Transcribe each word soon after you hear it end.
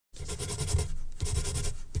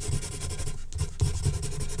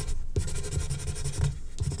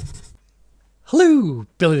Hello,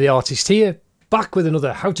 Billy the Artist here, back with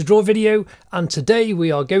another how to draw video, and today we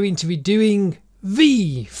are going to be doing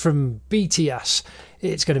V from BTS.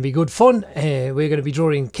 It's going to be good fun. We're going to be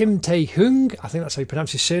drawing Kim Taehyung, I think that's how you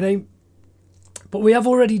pronounce his surname, but we have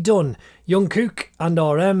already done Jungkook and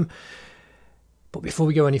RM. But before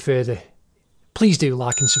we go any further, please do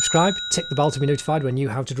like and subscribe, tick the bell to be notified when new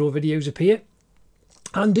how to draw videos appear.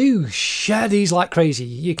 And do share these like crazy.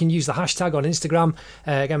 You can use the hashtag on Instagram.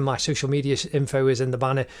 Again, my social media info is in the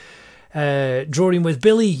banner. Drawing with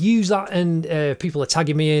Billy, use that, and people are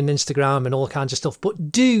tagging me in Instagram and all kinds of stuff.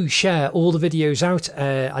 But do share all the videos out.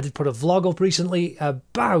 I did put a vlog up recently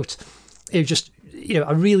about it. Just,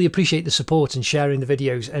 I really appreciate the support and sharing the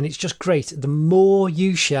videos, and it's just great. The more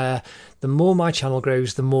you share, the more my channel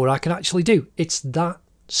grows, the more I can actually do. It's that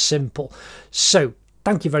simple. So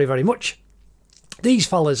thank you very, very much. These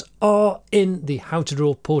fellas are in the How to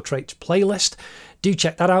Draw Portraits playlist. Do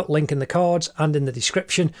check that out, link in the cards and in the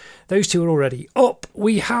description. Those two are already up.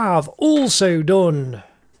 We have also done,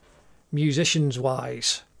 musicians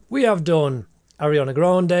wise, we have done Ariana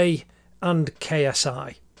Grande and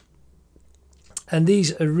KSI. And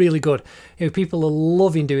these are really good. People are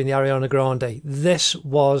loving doing the Ariana Grande. This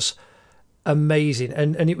was amazing.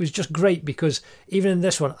 And it was just great because even in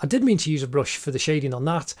this one, I did mean to use a brush for the shading on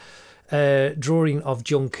that. Drawing of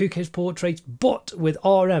Jungkook, his portrait, but with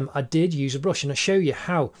RM I did use a brush, and I show you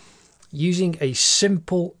how using a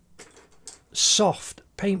simple soft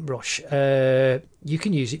paintbrush you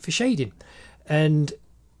can use it for shading, and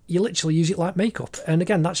you literally use it like makeup. And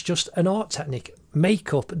again, that's just an art technique.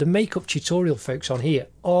 The makeup tutorial folks on here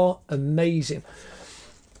are amazing.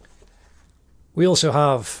 We also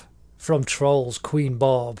have from Trolls, Queen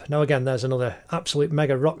Barb. Now again, there's another absolute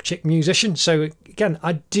mega rock chick musician. So again,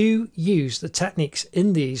 I do use the techniques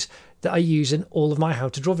in these that I use in all of my how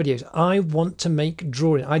to draw videos. I want to make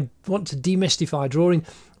drawing, I want to demystify drawing,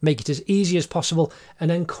 make it as easy as possible, and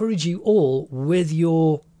encourage you all with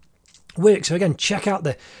your work. So again, check out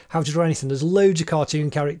the how to draw anything. There's loads of cartoon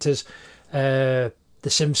characters, The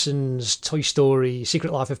Simpsons, Toy Story,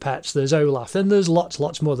 Secret Life of Pets, there's Olaf, then there's lots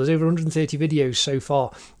more. There's over 130 videos so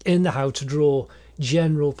far in the How to Draw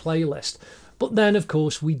general playlist. But then, of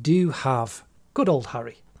course, we do have good old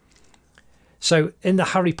Harry. So in the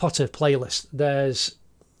Harry Potter playlist, there's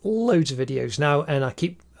loads of videos now, and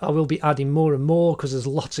I will be adding more and more because there's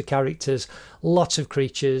lots of characters, lots of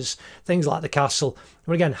creatures, things like the castle.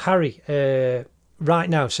 But again, Harry, right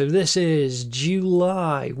now, so this is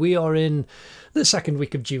July. We are in the second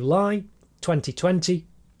week of July 2020.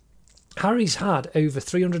 Harry's had over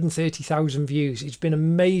 330,000 views. It's been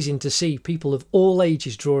amazing to see people of all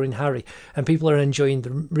ages drawing Harry, and people are enjoying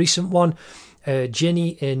the recent one, Ginny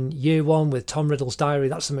in year one with Tom Riddle's diary.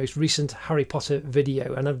 That's the most recent Harry Potter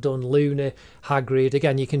video, and I've done Luna, Hagrid.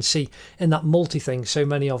 Again, you can see in that multi thing so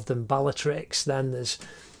many of them, Bellatrix, then there's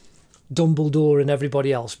Dumbledore and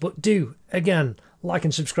everybody else. But do again like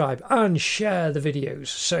and subscribe and share the videos.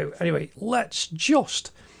 So anyway, let's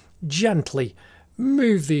just gently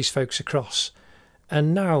move these folks across,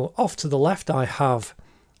 and now off to the left I have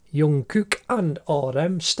Jungkook and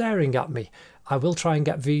RM staring at me. I will try and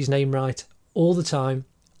get V's name right all the time,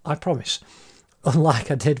 I promise,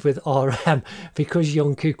 unlike I did with RM, because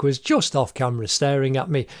Jungkook was just off camera staring at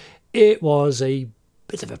me. It was a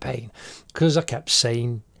bit of a pain because I kept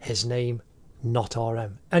saying his name, not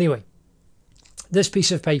RM. Anyway, this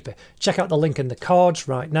piece of paper, check out the link in the cards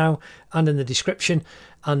right now and in the description,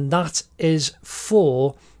 and that is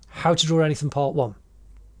for How to Draw Anything Part 1.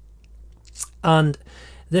 And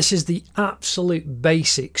this is the absolute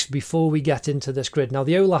basics before we get into this grid. Now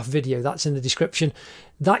the Olaf video, that's in the description,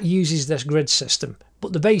 that uses this grid system,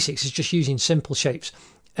 but the basics is just using simple shapes.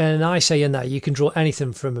 And I say in there you can draw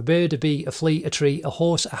anything from a bird, a bee, a flea, a tree, a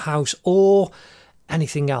horse, a house, or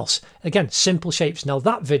anything else. Again, simple shapes. Now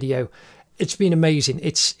that video, it's been amazing.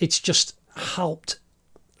 It's just helped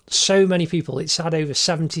so many people. It's had over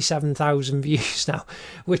 77,000 views now,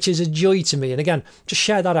 which is a joy to me. And again, just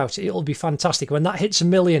share that out. It'll be fantastic. When that hits 1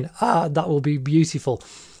 million, that will be beautiful.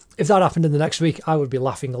 If that happened in the next week, I would be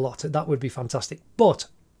laughing a lot. That would be fantastic. But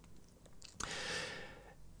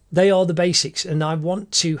they are the basics, and I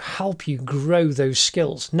want to help you grow those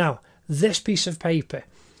skills. Now, this piece of paper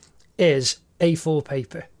is A4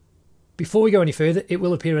 paper. Before we go any further, it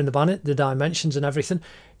will appear in the banner, the dimensions and everything.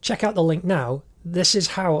 Check out the link now. This is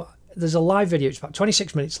how, there's a live video, it's about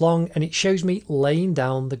 26 minutes long, and it shows me laying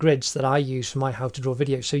down the grids that I use for my how to draw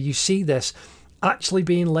videos. So you see this actually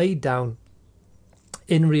being laid down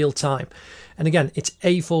in real time. And again, it's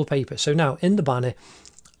A4 paper. So now in the banner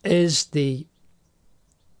is the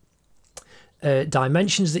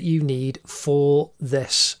dimensions that you need for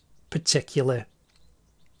this particular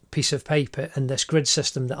piece of paper and this grid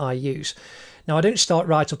system that I use. Now, I don't start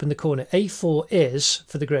right up in the corner. A4 is,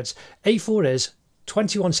 for the grids, A4 is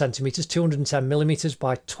 21 centimetres, 210 millimetres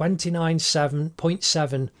by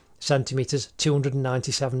 29.7 centimetres,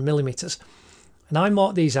 297 millimetres. And I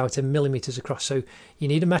mark these out in millimetres across. So you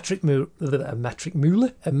need a metric ruler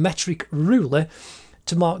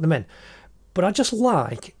to mark them in. But I just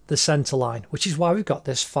like the centre line, which is why we've got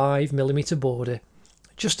this 5mm border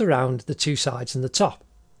just around the two sides and the top.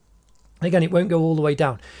 Again, it won't go all the way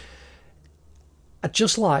down. I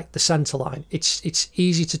just like the centre line. It's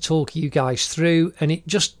easy to talk you guys through, and it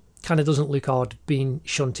just kind of doesn't look odd being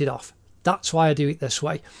shunted off. That's why I do it this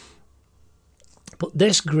way. But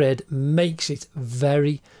this grid makes it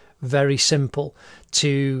very, very simple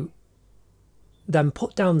to then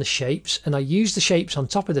put down the shapes, and I use the shapes on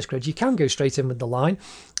top of this grid. You can go straight in with the line.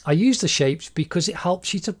 I use the shapes because it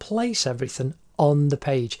helps you to place everything on the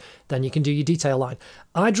page. Then you can do your detail line.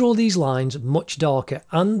 I draw these lines much darker,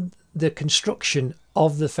 and the construction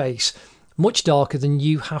of the face much darker than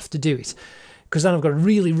you have to do it, because then I've got to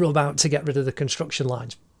really rub out to get rid of the construction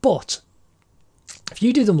lines. But if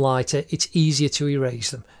you do them lighter, it's easier to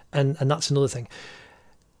erase them, and that's another thing.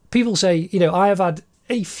 People say, you know, I have had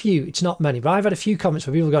a few, it's not many, but I've had a few comments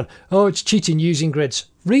where people have gone, oh, it's cheating using grids.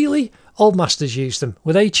 Really? Old masters used them.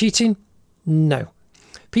 Were they cheating? No.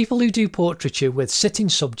 People who do portraiture with sitting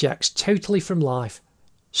subjects totally from life,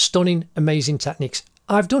 stunning, amazing techniques.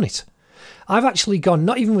 I've done it. I've actually gone,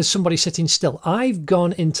 not even with somebody sitting still, I've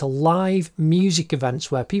gone into live music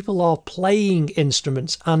events where people are playing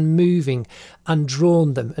instruments and moving and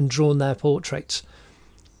drawn them and drawn their portraits.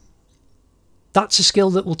 That's a skill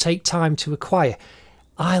that will take time to acquire.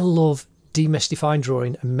 I love demystifying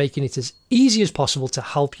drawing and making it as easy as possible to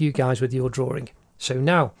help you guys with your drawing. So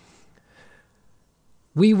now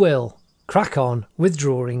we will crack on with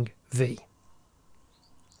drawing V.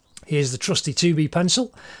 Here's the trusty 2B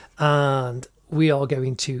pencil, and we are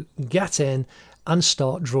going to get in and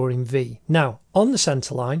start drawing V. Now, on the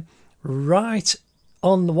centre line, right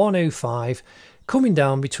on the 105, coming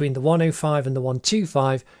down between the 105 and the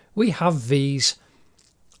 125, we have V's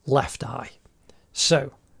left eye.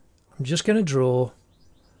 So I'm just going to draw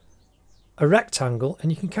a rectangle,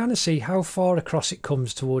 and you can kind of see how far across it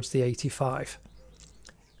comes towards the 85.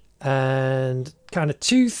 And kind of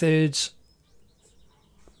 2/3,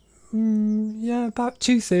 yeah, about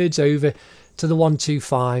 2/3 over to the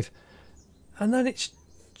 125, and then it's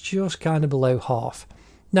just kind of below half.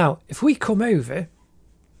 Now, if we come over,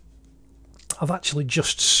 I've actually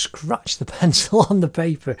just scratched the pencil on the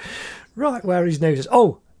paper right where his nose is.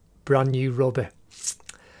 Oh, brand new rubber.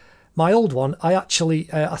 My old one, I actually,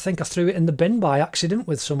 I think I threw it in the bin by accident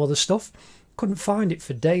with some other stuff. Couldn't find it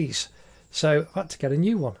for days, so I've had to get a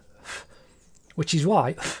new one, which is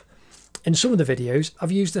why in some of the videos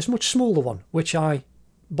I've used this much smaller one, which I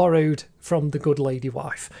borrowed from the good lady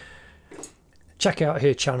wife. Check out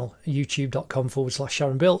her channel,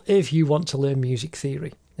 youtube.com/Sharon Bill, if you want to learn music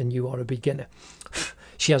theory and you are a beginner.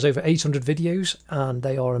 She has over 800 videos and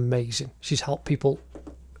they are amazing. She's helped people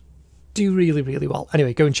do really, really well.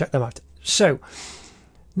 Anyway, go and check them out. So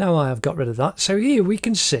now I have got rid of that. So here we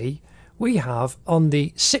can see we have on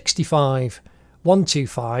the 65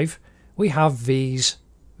 125, we have V's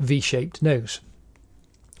V-shaped nose.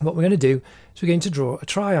 What we're going to do is we're going to draw a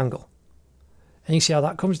triangle, and you see how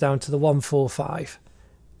that comes down to the 145,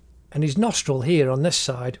 and his nostril here on this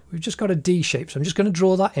side, we've just got a D shape. So I'm just going to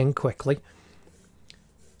draw that in quickly,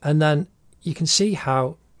 and then you can see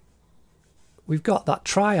how we've got that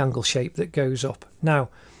triangle shape that goes up. Now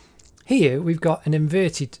here we've got an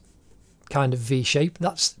inverted kind of V shape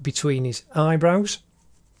that's between his eyebrows,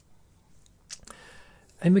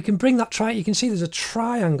 and we can bring that you can see there's a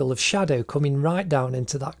triangle of shadow coming right down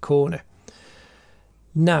into that corner.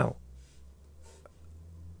 Now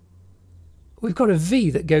we've got a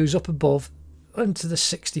V that goes up above into the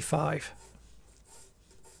 65,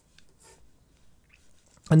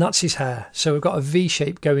 and that's his hair. So we've got a V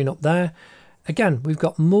shape going up there. Again, we've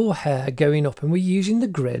got more hair going up, and we're using the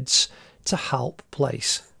grids to help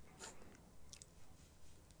place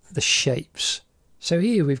the shapes. So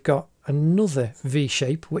here we've got another V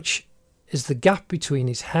shape, which is the gap between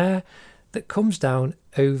his hair that comes down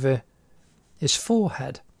over his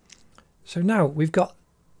forehead. So now we've got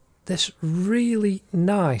this really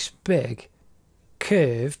nice big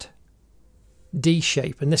curved D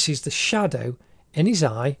shape, and this is the shadow in his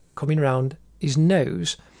eye coming around his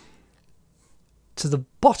nose to the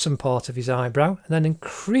bottom part of his eyebrow, and then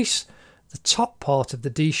increase the top part of the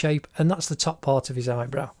D shape, and that's the top part of his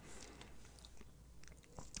eyebrow.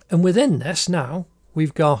 And within this now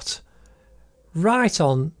we've got right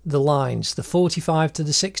on the lines, the 45 to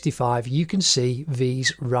the 65, you can see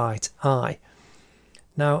V's right eye.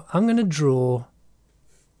 Now I'm going to draw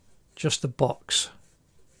just the box.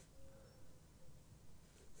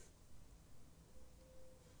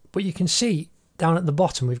 But you can see down at the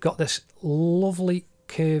bottom we've got this lovely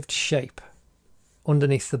curved shape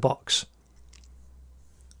underneath the box.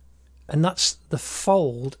 And that's the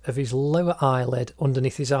fold of his lower eyelid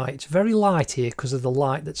underneath his eye. It's very light here because of the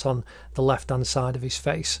light that's on the left-hand side of his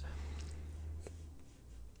face.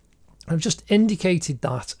 I've just indicated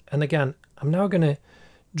that, and again, I'm now going to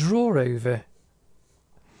draw over,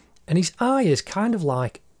 and his eye is kind of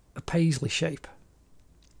like a paisley shape.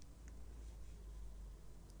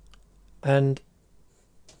 And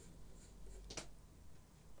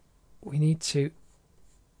we need to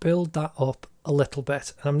build that up a little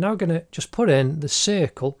bit. And I'm now going to just put in the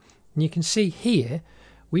circle, and you can see here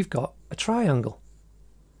we've got a triangle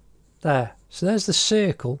there. So there's the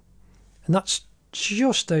circle, and that's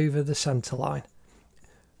just over the centre line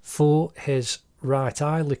for his right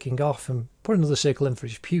eye looking off, and put another circle in for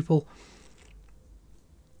his pupil.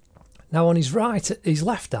 Now on his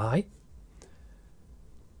left eye,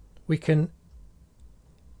 we can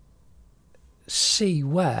see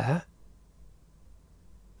where,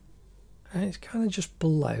 and it's kind of just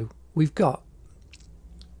below, we've got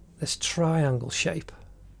this triangle shape.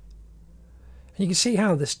 And you can see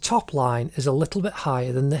how this top line is a little bit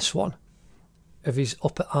higher than this one of his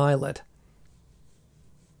upper eyelid.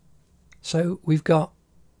 So we've got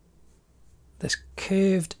this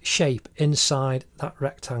curved shape inside that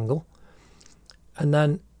rectangle, and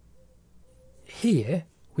then here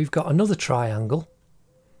we've got another triangle,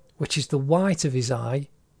 which is the white of his eye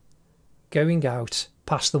going out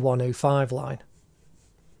past the 105 line.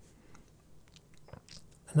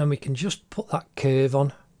 And then we can just put that curve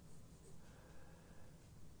on.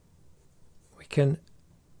 We can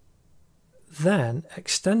then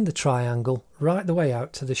extend the triangle right the way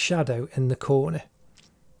out to the shadow in the corner.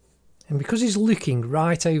 And because he's looking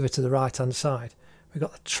right over to the right hand side, we've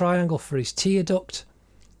got the triangle for his tear duct.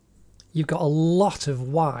 You've got a lot of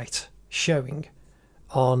white showing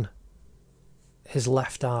on his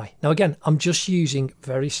left eye. Now again, I'm just using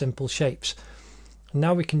very simple shapes.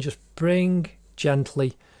 Now we can just bring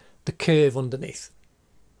gently the curve underneath.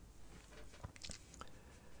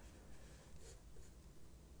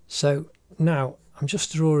 So now I'm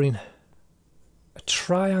just drawing a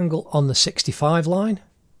triangle on the 65 line,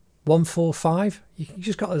 145. You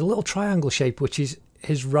just got a little triangle shape, which is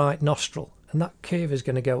his right nostril, and that curve is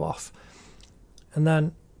going to go off. And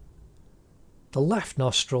then the left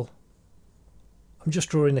nostril, I'm just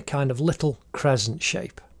drawing a kind of little crescent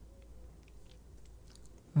shape.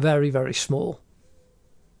 Very, very small.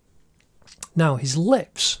 Now his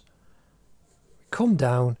lips come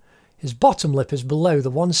down. His bottom lip is below the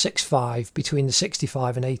 165 between the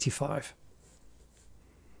 65 and 85.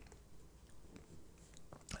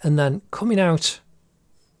 And then coming out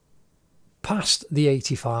past the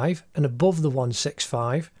 85 and above the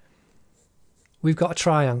 165, we've got a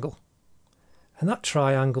triangle. And that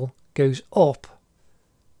triangle goes up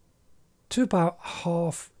to about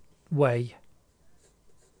halfway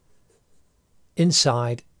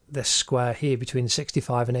inside this square here between the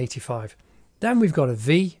 65 and 85. Then we've got a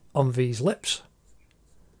V on V's lips.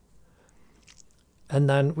 And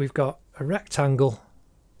then we've got a rectangle.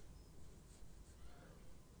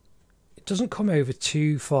 It doesn't come over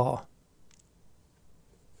too far.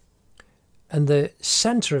 And the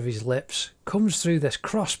centre of his lips comes through this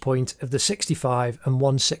cross point of the 65 and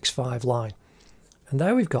 165 line. And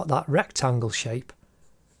there we've got that rectangle shape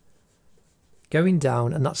going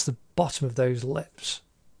down, and that's the bottom of those lips.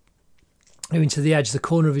 Going to the edge, the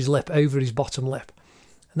corner of his lip over his bottom lip.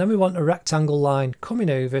 And then we want a rectangle line coming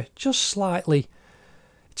over just slightly.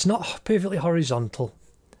 It's not perfectly horizontal.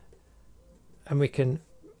 And we can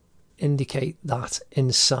indicate that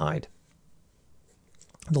inside.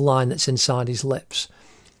 The line that's inside his lips.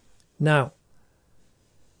 Now,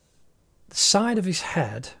 the side of his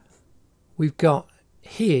head, we've got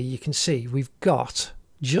here, you can see, we've got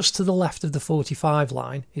just to the left of the 45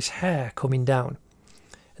 line, his hair coming down.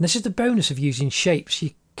 And this is the bonus of using shapes.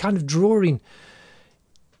 You're kind of drawing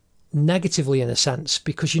negatively in a sense,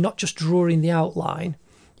 because you're not just drawing the outline,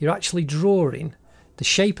 you're actually drawing the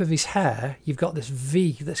shape of his hair. You've got this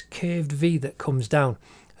V, this curved V that comes down,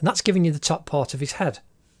 and that's giving you the top part of his head.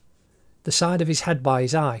 The side of his head by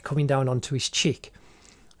his eye coming down onto his cheek.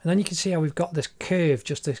 And then you can see how we've got this curve,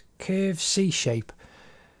 just this curved C shape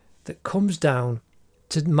that comes down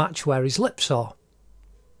to match where his lips are.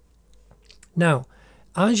 Now,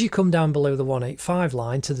 as you come down below the 185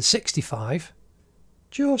 line to the 65,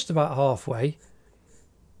 just about halfway,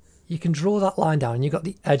 you can draw that line down and you've got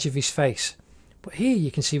the edge of his face. But here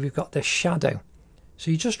you can see we've got this shadow.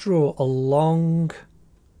 So you just draw a long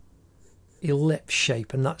ellipse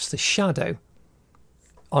shape, and that's the shadow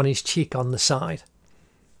on his cheek on the side.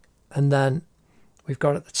 And then we've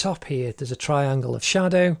got at the top here, there's a triangle of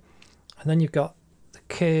shadow, and then you've got the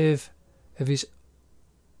curve of his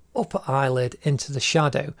upper eyelid into the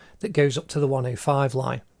shadow that goes up to the 105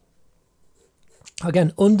 line.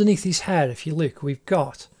 Again, underneath his hair, if you look, we've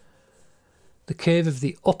got the curve of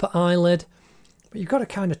the upper eyelid, but you've got a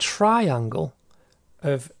kind of triangle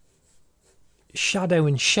of shadow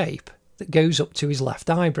and shape that goes up to his left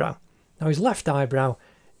eyebrow. Now his left eyebrow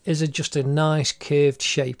is just a nice curved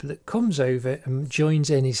shape that comes over and joins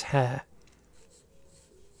in his hair.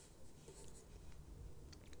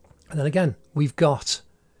 And then again, we've got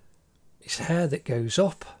his hair that goes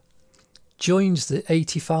up, joins the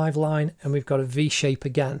 85 line, and we've got a V shape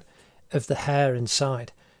again of the hair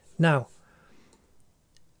inside. Now,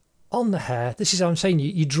 on the hair, this is how I'm saying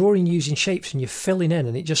you're drawing using shapes and you're filling in,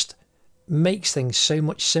 and it just makes things so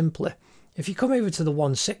much simpler. If you come over to the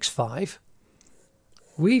 165,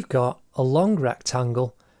 we've got a long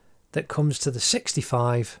rectangle that comes to the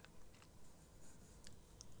 65,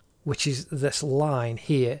 which is this line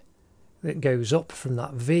here that goes up from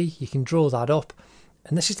that V. You can draw that up,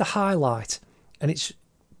 and this is the highlight, and it's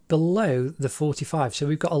below the 45. So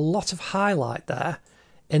we've got a lot of highlight there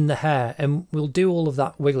in the hair, and we'll do all of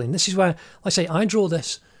that wiggling. This is where, like I say, I draw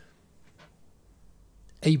this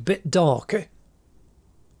a bit darker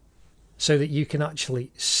so that you can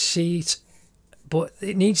actually see it, but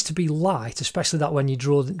it needs to be light, especially that when you're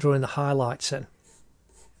drawing the highlights in.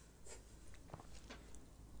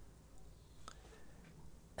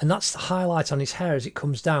 And that's the highlight on his hair as it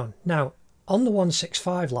comes down. Now, on the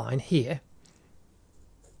 165 line here,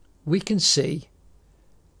 we can see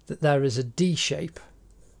that there is a D shape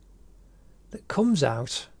that comes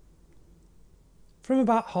out from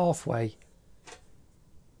about halfway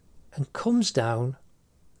and comes down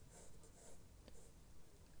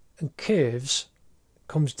and curves,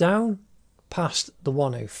 comes down past the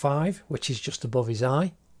 105, which is just above his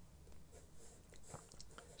eye.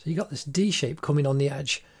 So you got this D shape coming on the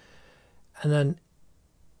edge, and then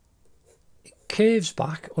it curves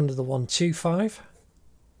back under the 125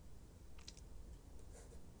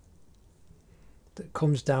 that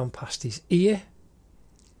comes down past his ear,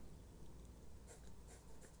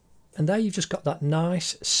 and there you've just got that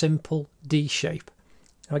nice simple D shape.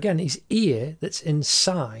 Now again, his ear that's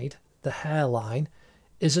inside the hairline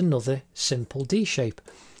is another simple D shape.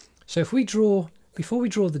 So if we draw, before we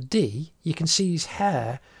draw the D, you can see his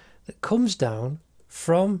hair that comes down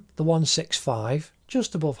from the 165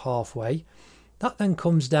 just above halfway. That then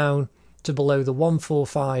comes down to below the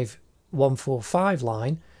 145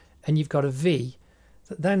 line, and you've got a V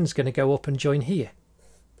that then is going to go up and join here.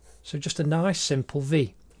 So just a nice simple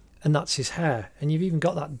V, and that's his hair. And you've even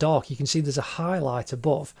got that dark, you can see there's a highlight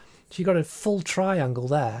above, so you've got a full triangle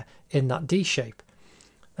there in that D shape.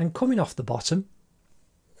 And coming off the bottom,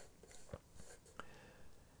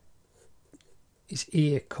 his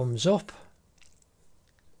ear comes up,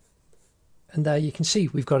 and there you can see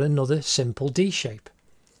we've got another simple D shape.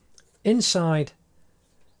 Inside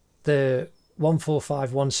the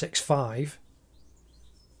 145, 165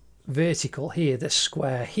 vertical here, this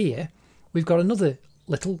square here, we've got another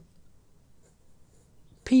little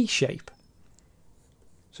P shape.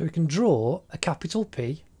 So we can draw a capital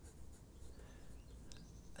P,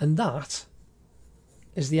 and that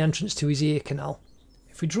is the entrance to his ear canal.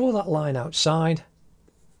 If we draw that line outside,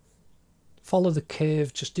 follow the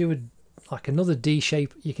curve, just do like another D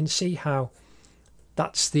shape, you can see how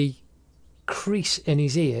that's the crease in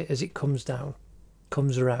his ear as it comes down,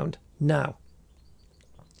 comes around. Now,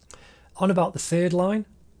 on about the third line,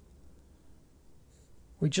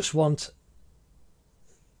 we just want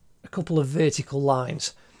a couple of vertical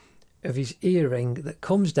lines of his earring that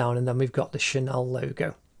comes down, and then we've got the Chanel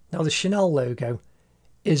logo. Now the Chanel logo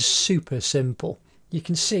is super simple. You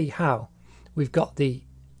can see how we've got the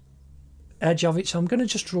edge of it, so I'm going to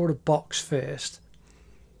just draw a box first.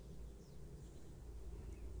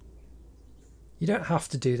 You don't have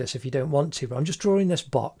to do this if you don't want to, but I'm just drawing this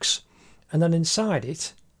box, and then inside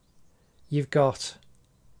it you've got,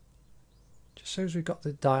 just so as we've got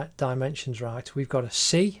the dimensions right, we've got a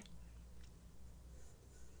C,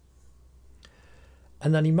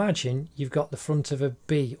 and then imagine you've got the front of a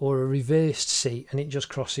B or a reversed C, and it just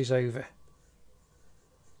crosses over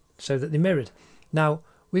so that they're mirrored. Now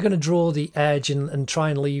we're going to draw the edge and try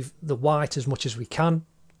and leave the white as much as we can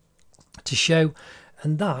to show,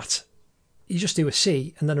 and that you just do a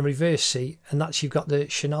C and then a reverse C, and that's, you've got the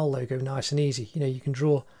Chanel logo nice and easy. You know, you can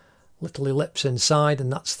draw little ellipse inside,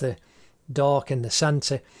 and that's the dark in the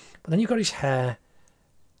centre. But then you've got his hair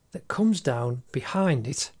that comes down behind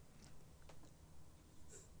it.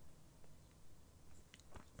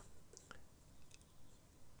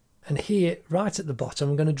 And here, right at the bottom,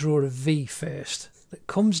 I'm going to draw a V first that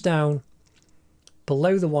comes down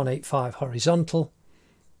below the 185 horizontal,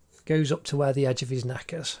 goes up to where the edge of his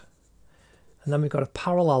neck is. And then we've got a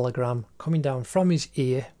parallelogram coming down from his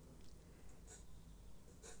ear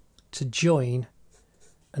to join,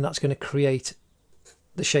 and that's going to create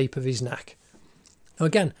the shape of his neck. Now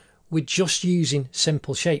again, we're just using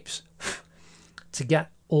simple shapes to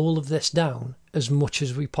get all of this down as much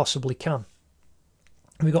as we possibly can.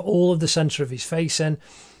 We've got all of the centre of his face in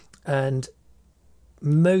and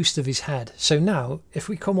most of his head. So now if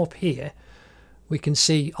we come up here, we can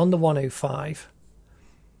see on the 105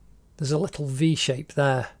 there's a little V shape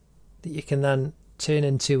there that you can then turn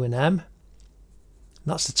into an M. And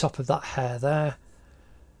that's the top of that hair there.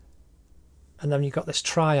 And then you've got this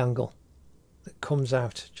triangle that comes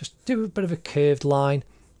out. Just do a bit of a curved line.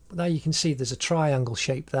 But there you can see there's a triangle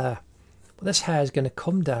shape there. But this hair is going to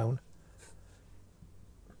come down.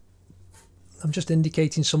 I'm just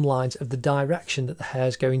indicating some lines of the direction that the hair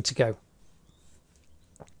is going to go.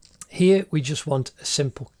 Here we just want a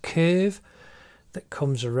simple curve that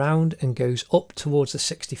comes around and goes up towards the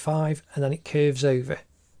 65, and then it curves over.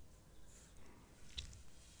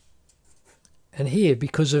 And here,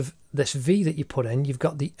 because of this V that you put in, you've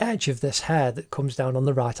got the edge of this hair that comes down on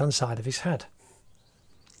the right hand side of his head.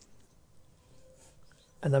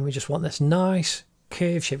 And then we just want this nice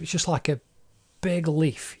curve shape. It's just like a big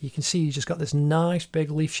leaf. You can see you just got this nice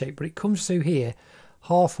big leaf shape, but it comes through here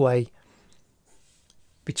halfway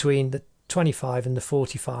between the 25 and the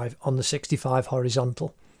 45 on the 65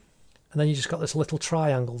 horizontal. And then you just got this little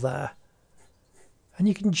triangle there. And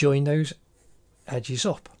you can join those edges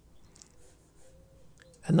up.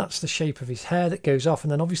 And that's the shape of his hair that goes off.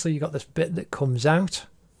 And then obviously you've got this bit that comes out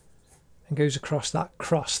and goes across that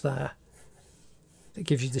cross there. That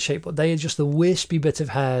gives you the shape. But they are just the wispy bit of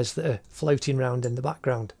hairs that are floating around in the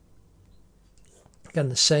background. Again,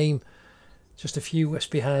 the same, just a few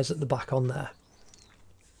wispy hairs at the back on there.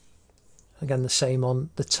 Again, the same on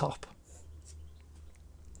the top.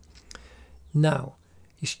 Now,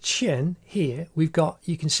 his chin here, we've got,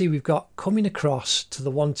 you can see we've got coming across to the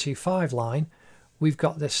 125 line, we've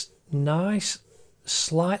got this nice,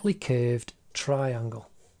 slightly curved triangle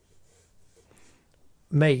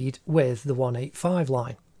made with the 185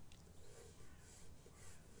 line.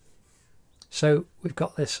 So we've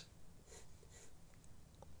got this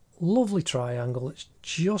lovely triangle that's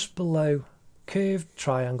just below, curved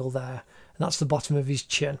triangle there. And that's the bottom of his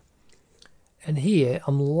chin. And here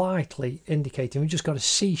I'm lightly indicating we've just got a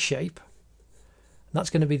C shape. And that's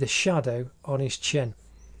going to be the shadow on his chin.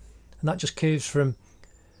 And that just curves from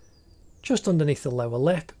just underneath the lower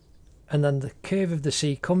lip. And then the curve of the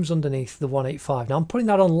C comes underneath the 185. Now I'm putting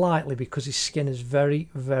that on lightly because his skin is very,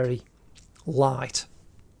 very light.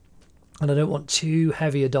 And I don't want too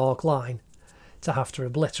heavy a dark line to have to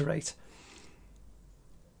obliterate.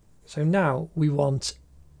 So now we want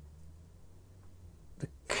the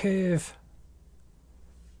curve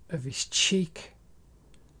of his cheek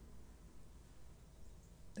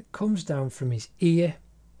that comes down from his ear.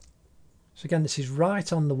 So again, this is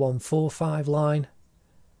right on the 145 line.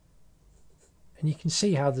 And you can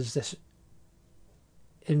see how there's this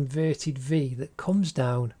inverted V that comes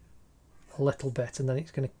down a little bit, and then it's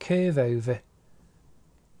going to curve over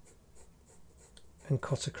and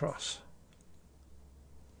cut across.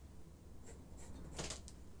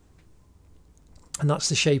 And that's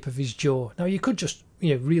the shape of his jaw. Now you could just,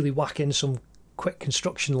 really whack in some quick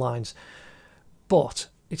construction lines, but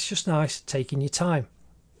it's just nice taking your time.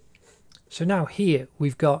 So now here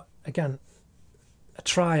we've got, again, a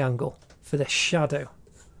triangle for this shadow.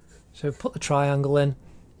 So put the triangle in.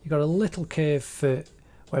 You've got a little curve for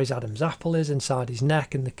where his Adam's apple is inside his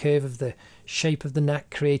neck, and the curve of the shape of the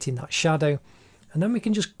neck creating that shadow. And then we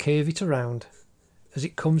can just curve it around as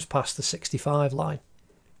it comes past the 65 line.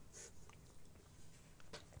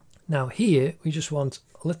 Now here we just want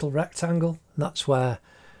a little rectangle, and that's where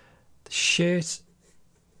the shirt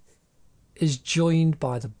is joined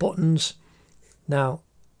by the buttons. Now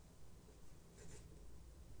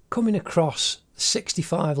coming across the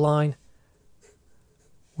 65 line,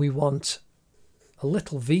 we want a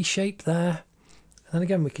little V shape there, and then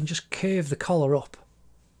again we can just curve the collar up.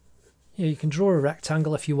 You can draw a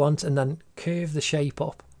rectangle if you want and then curve the shape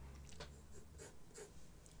up.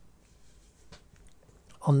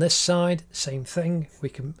 On this side, same thing, we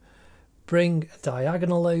can bring a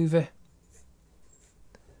diagonal over,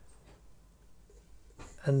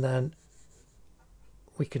 and then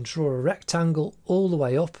we can draw a rectangle all the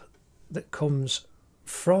way up that comes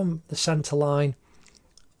from the centre line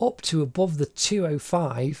up to above the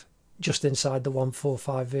 205, just inside the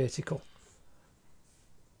 145 vertical.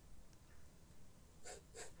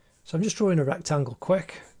 So I'm just drawing a rectangle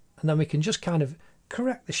quick, and then we can just kind of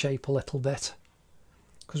correct the shape a little bit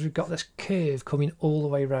because we've got this curve coming all the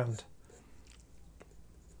way around.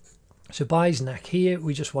 So by his neck here,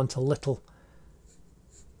 we just want a little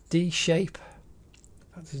D shape.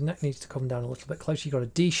 In fact, his neck needs to come down a little bit closer. You've got a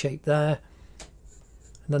D shape there,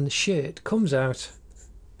 and then the shirt comes out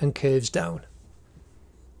and curves down.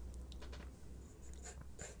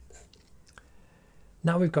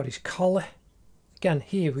 Now we've got his collar. Again,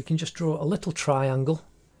 here we can just draw a little triangle,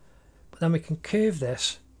 but then we can curve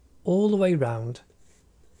this all the way round,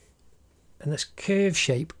 and this curve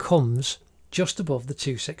shape comes just above the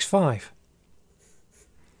 265.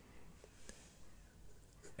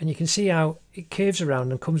 And you can see how it curves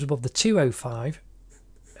around and comes above the 205,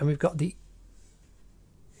 and we've got the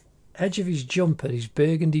edge of his jumper, his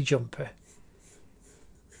burgundy jumper,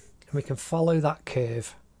 and we can follow that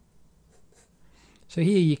curve. So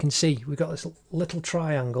here you can see we've got this little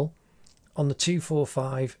triangle on the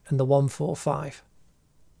 245 and the 145.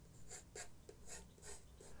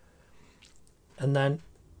 And then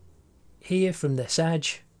here from this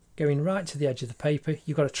edge, going right to the edge of the paper,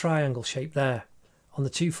 you've got a triangle shape there on the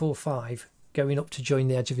 245 going up to join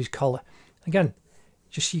the edge of his collar. Again,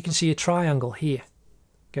 just you can see a triangle here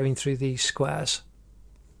going through these squares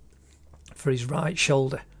for his right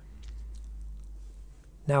shoulder.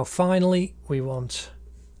 Now finally we want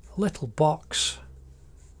a little box,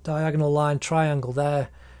 diagonal line, triangle there,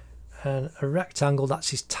 and a rectangle,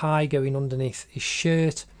 that's his tie going underneath his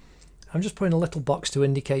shirt. I'm just putting a little box to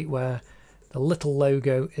indicate where the little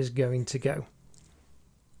logo is going to go.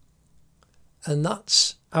 And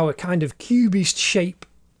that's our kind of cubist shape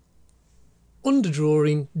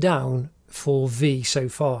underdrawing down for V so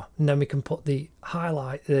far. And then we can put the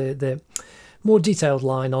highlight, the more detailed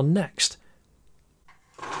line on next.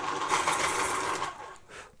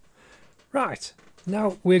 Right,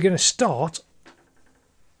 now we're going to start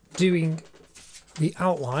doing the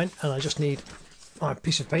outline, and I just need my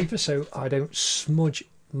piece of paper so I don't smudge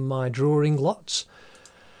my drawing lots.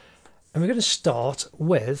 And we're going to start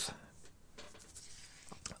with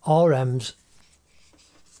RM's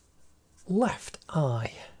left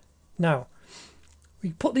eye. Now,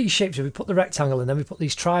 we put these shapes in, we put the rectangle in, then we put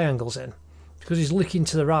these triangles in because he's looking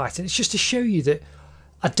to the right. And it's just to show you that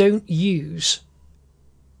I don't use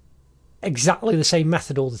exactly the same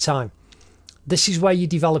method all the time. This is where you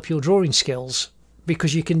develop your drawing skills,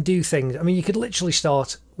 because you can do things. I mean, you could literally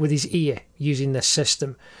start with his ear using this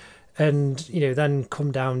system and, you know, then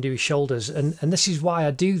come down, do his shoulders. And this is why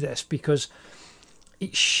I do this, because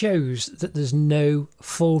it shows that there's no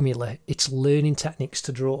formula. It's learning techniques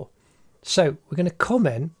to draw. So we're going to come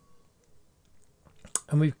in,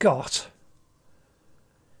 and we've got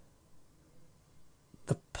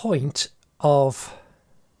the point of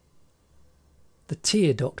the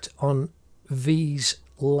tear duct on V's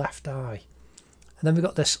left eye. And then we've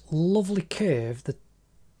got this lovely curve. The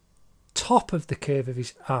top of the curve of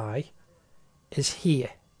his eye is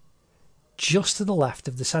here, just to the left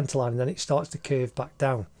of the centre line, and then it starts to curve back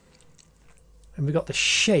down. And we've got the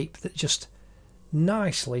shape that just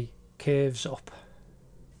nicely curves up.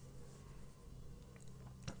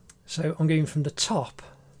 So I'm going from the top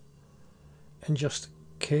and just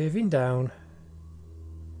curving down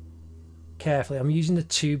carefully. I'm using the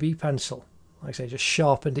 2B pencil. Like I say, just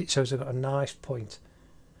sharpened it so it's got a nice point.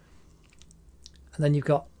 And then you've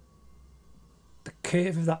got the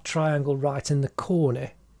curve of that triangle right in the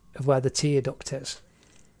corner of where the tear duct is.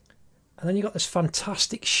 And then you've got this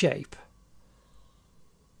fantastic shape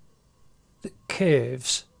that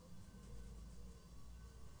curves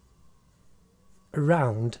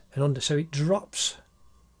around and under. So it drops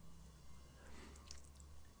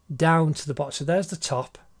down to the bottom. So there's the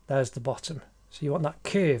top, there's the bottom. So you want that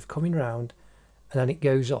curve coming round, and then it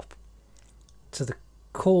goes up to the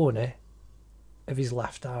corner of his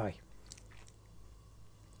left eye.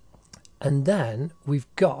 And then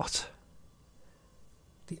we've got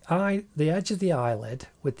the edge of the eyelid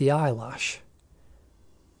with the eyelash,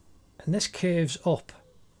 and this curves up,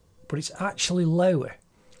 but it's actually lower,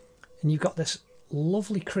 and you've got this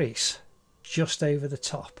lovely crease just over the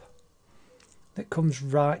top that comes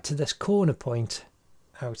right to this corner point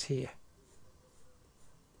out here.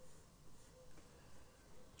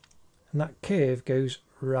 And that curve goes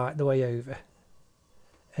right the way over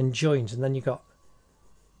and joins, and then you've got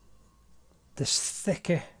this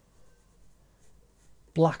thicker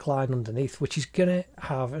black line underneath, which is going to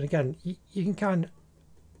have, and again, you can kind of,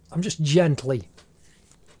 I'm just gently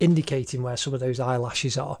indicating where some of those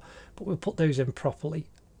eyelashes are, but we'll put those in properly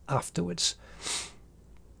afterwards.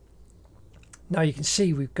 Now you can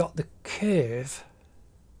see we've got the curve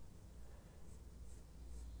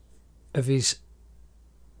of his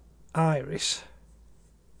iris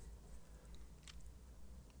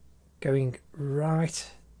going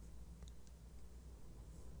right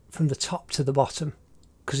from the top to the bottom,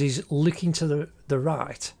 because he's looking to the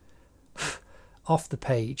right off the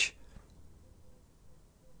page.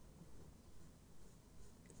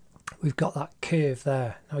 We've got that curve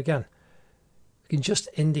there. Now again, we can just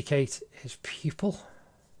indicate his pupil.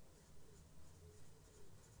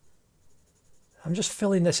 I'm just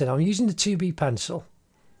filling this in. I'm using the 2B pencil,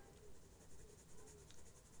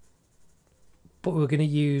 but we're going to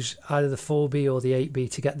use either the 4B or the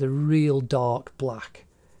 8B to get the real dark black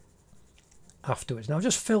afterwards. Now I've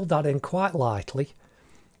just filled that in quite lightly,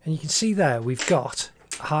 and you can see there we've got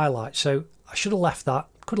a highlight. So I should have left that,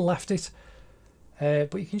 could have left it,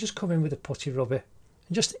 but you can just come in with a putty rubber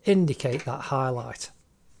and just indicate that highlight.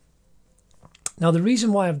 Now the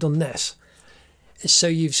reason why I've done this is so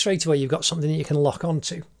you've straight away you've got something that you can lock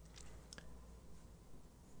onto.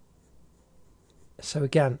 So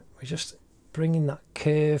again, we're just bringing that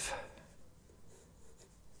curve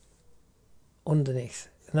underneath,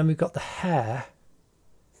 and then we've got the hair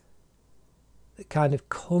that kind of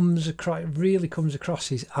comes across, really comes across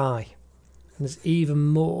his eye, and there's even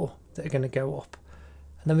more that are going to go up,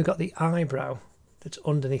 and then we've got the eyebrow that's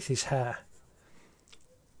underneath his hair.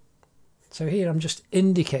 So here I'm just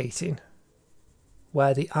indicating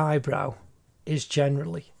where the eyebrow is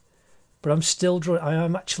generally, but I'm still drawing, I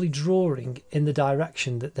am actually drawing in the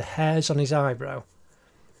direction that the hairs on his eyebrow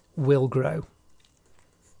will grow.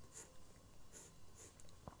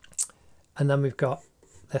 And then we've got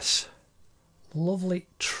this lovely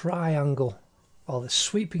triangle, while the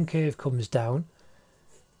sweeping curve comes down,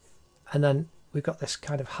 and then we've got this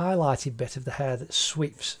kind of highlighted bit of the hair that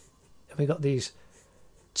sweeps, and we've got these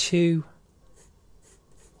two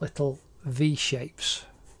little V shapes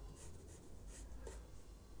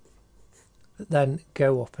that then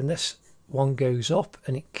go up, and this one goes up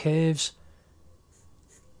and it curves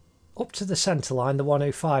up to the centre line, the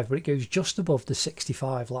 105, but it goes just above the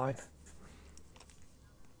 65 line.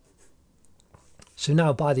 So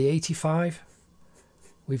now by the 85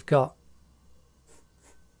 we've got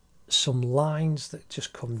some lines that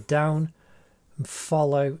just come down and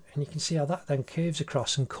follow, and you can see how that then curves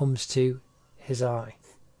across and comes to his eye.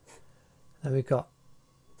 Then we've got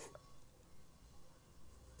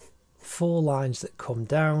 4 lines that come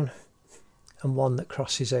down and 1 that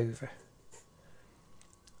crosses over.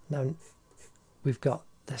 Now we've got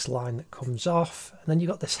this line that comes off, and then you've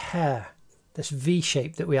got this hair, this V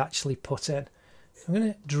shape that we actually put in. So I'm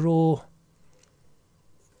going to draw,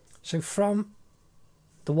 so from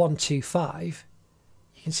the 125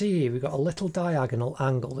 you can see here we've got a little diagonal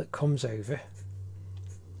angle that comes over,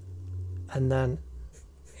 and then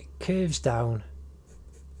curves down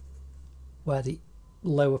where the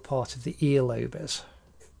lower part of the earlobe is,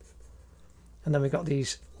 and then we've got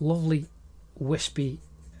these lovely wispy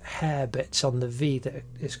hair bits on the V that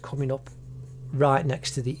is coming up right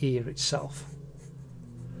next to the ear itself.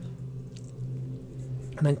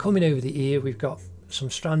 And then coming over the ear we've got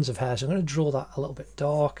some strands of hair, so I'm going to draw that a little bit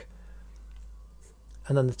dark,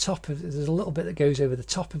 and then the top of, there's a little bit that goes over the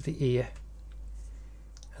top of the ear,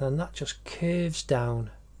 and then that just curves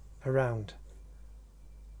down around.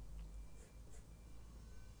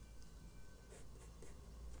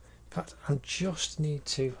 In fact, I just need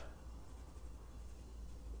to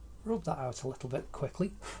rub that out a little bit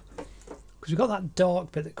quickly, because we've got that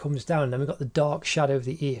dark bit that comes down, and then we've got the dark shadow of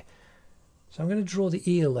the ear. So I'm going to draw the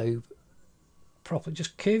earlobe properly,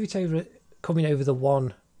 just curve it over, coming over the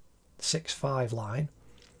 165 line,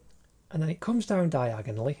 and then it comes down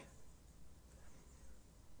diagonally,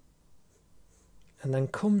 and then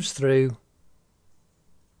comes through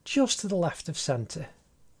just to the left of centre,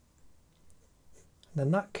 and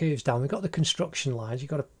then that curves down. We've got the construction lines,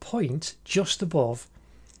 you've got a point just above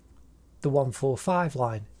the 145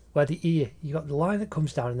 line where the ear, you've got the line that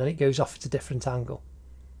comes down and then it goes off at a different angle.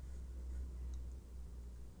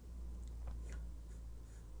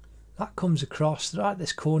 That comes across right at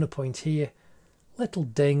this corner point here, little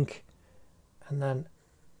dink, and then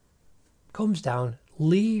comes down.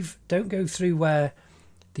 Leave, don't go through where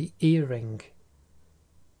the earring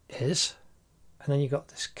is, and then you've got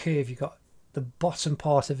this curve, you've got the bottom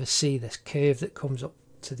part of a C, this curve that comes up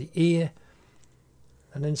to the ear,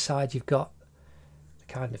 and inside you've got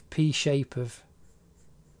kind of P shape of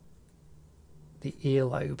the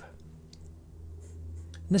earlobe.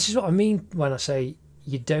 And this is what I mean when I say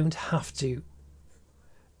you don't have to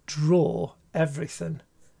draw everything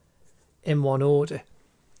in one order.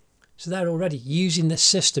 So there already, using this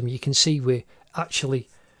system, you can see we're actually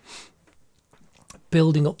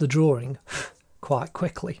building up the drawing quite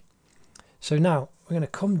quickly. So now we're going to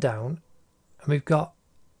come down and we've got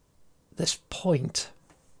this point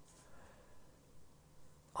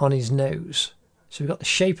on his nose. So we've got the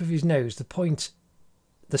shape of his nose, the point,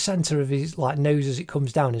 the centre of his nose as it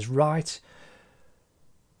comes down is right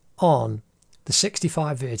on the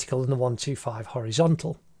 65 vertical and the 125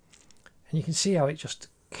 horizontal. And you can see how it just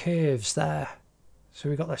curves there. So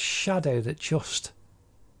we've got the shadow that just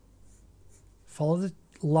follow the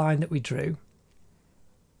line that we drew.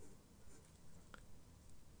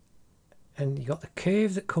 And you've got the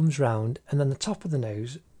curve that comes round, and then the top of the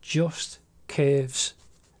nose just curves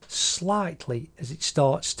slightly as it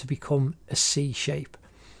starts to become a C shape.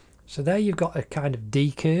 So there you've got a kind of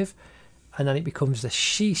D curve, and then it becomes the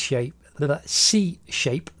C shape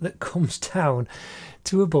that comes down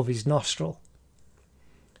to above his nostril.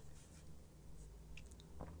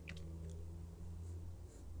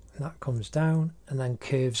 And that comes down and then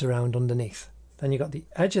curves around underneath. Then you've got the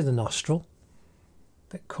edge of the nostril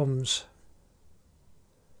that comes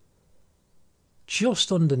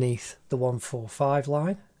just underneath the 145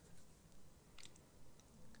 line,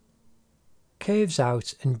 curves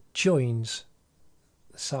out and joins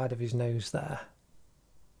the side of his nose there.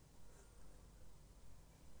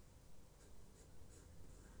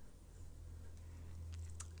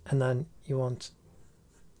 And then you want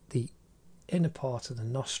the inner part of the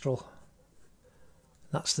nostril,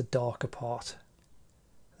 that's the darker part.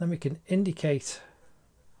 Then we can indicate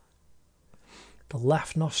the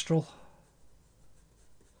left nostril.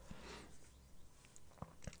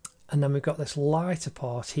 And then we've got this lighter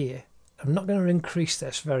part here. I'm not going to increase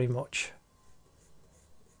this very much,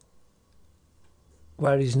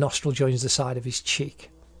 where his nostril joins the side of his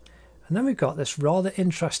cheek. And then we've got this rather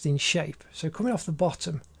interesting shape. So coming off the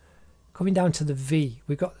bottom, coming down to the V,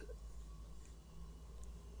 we've got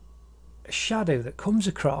a shadow that comes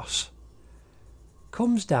across,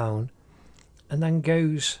 comes down, and then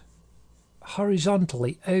goes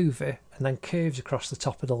horizontally over and then curves across the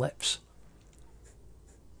top of the lips.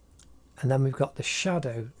 And then we've got the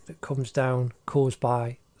shadow that comes down caused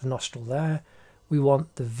by the nostril there. We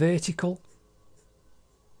want the vertical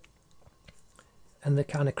and the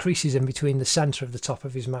kind of creases in between the centre of the top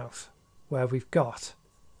of his mouth, where we've got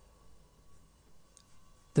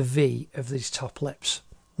the V of these top lips.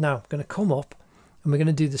 Now I'm going to come up and we're going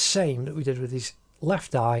to do the same that we did with his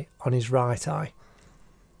left eye on his right eye.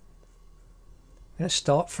 I'm going to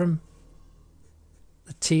start from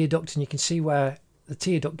the tear duct, and you can see where the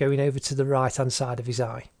tear duct going over to the right hand side of his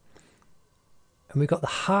eye. And we've got the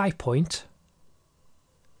high point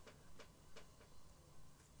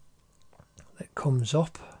that comes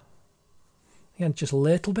up, again just a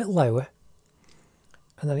little bit lower,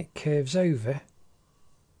 and then it curves over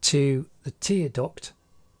to the tear duct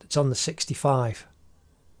that's on the 65.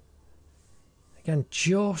 Again,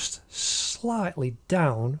 just slightly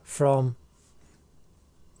down from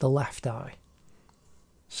the left eye.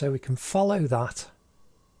 So we can follow that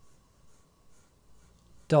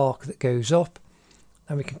dark that goes up,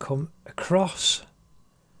 and we can come across.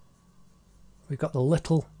 We've got the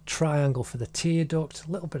little triangle for the tear duct,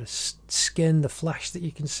 a little bit of skin, the flesh that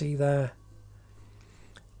you can see there.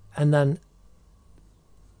 And then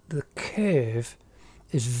the curve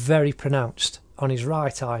is very pronounced on his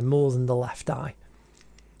right eye more than the left eye.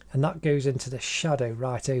 And that goes into the shadow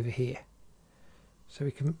right over here. So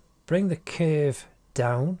we can bring the curve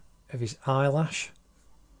down of his eyelash.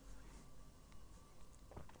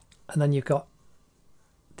 And then you've got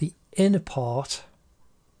the inner part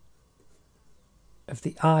of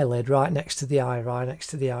the eyelid right next to the eye, right next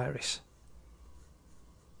to the iris.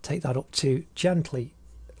 Take that up to gently,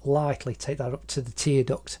 lightly, take that up to the tear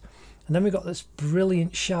duct. And then we've got this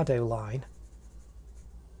brilliant shadow line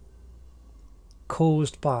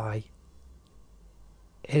caused by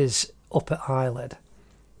his upper eyelid.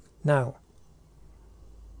 Now,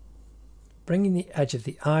 bringing the edge of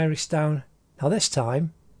the iris down. Now this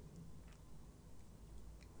time,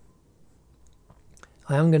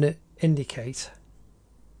 I am going to indicate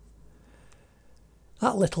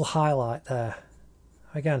that little highlight there.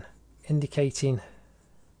 Again, indicating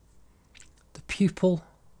the pupil.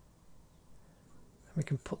 We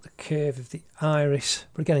can put the curve of the iris,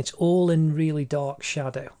 but again, it's all in really dark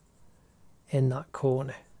shadow in that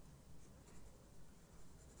corner.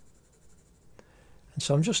 And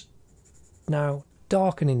so I'm just now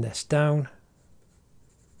darkening this down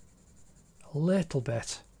a little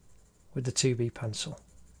bit with the 2B pencil.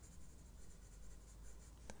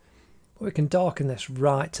 But we can darken this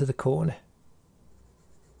right to the corner.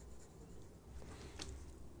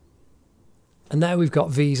 And there we've got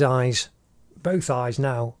V's eyes, both eyes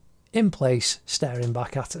now in place, staring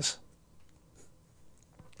back at us.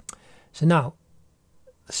 So now,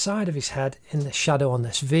 the side of his head in the shadow on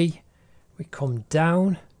this V, we come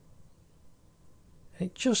down, and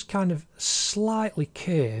it just kind of slightly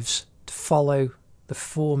curves to follow the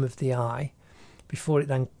form of the eye before it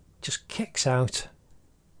then just kicks out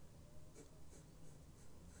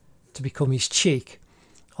to become his cheek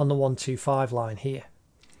on the 125 line here.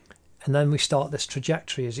 And then we start this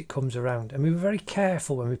trajectory as it comes around, and we were very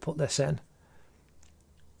careful when we put this in.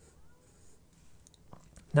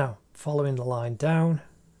 Now, following the line down,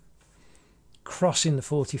 crossing the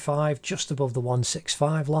 45 just above the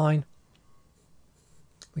 165 line,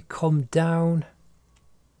 we come down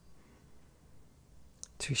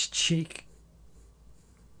to his cheek,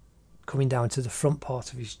 coming down to the front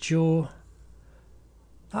part of his jaw.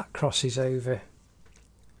 That crosses over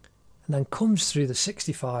and then comes through the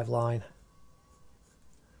 65 line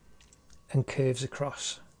and curves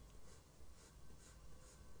across.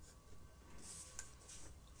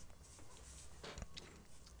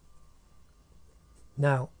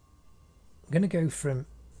 Now, I'm going to go from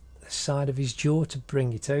the side of his jaw to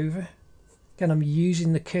bring it over. Again, I'm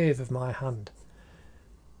using the curve of my hand.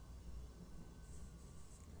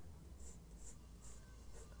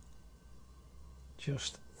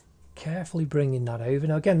 Just carefully bringing that over.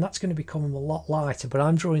 Now again, that's going to become a lot lighter, but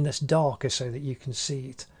I'm drawing this darker so that you can see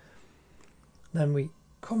it. Then we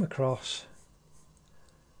come across,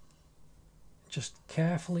 just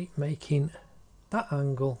carefully making that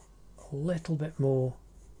angle a little bit more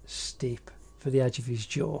steep for the edge of his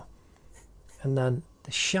jaw, and then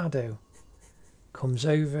the shadow comes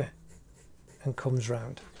over and comes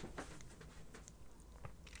round.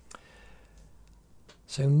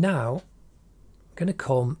 So now I'm going to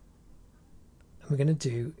come and we're going to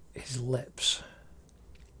do his lips.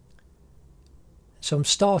 So I'm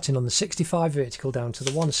starting on the 65 vertical down to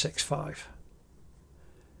the 165,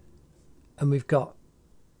 and we've got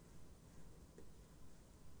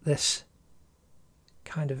this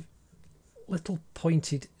kind of little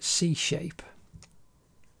pointed C shape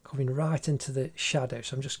coming right into the shadow.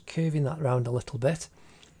 So I'm just curving that round a little bit,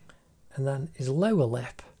 and then his lower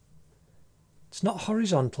lip, it's not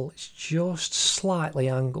horizontal, it's just slightly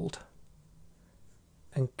angled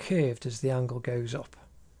and curved as the angle goes up,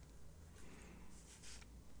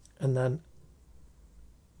 and then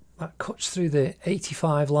that cuts through the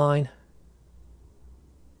 85 line.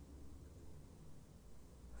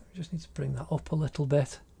 I just need to bring that up a little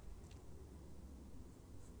bit.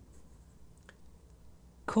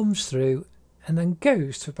 Comes through and then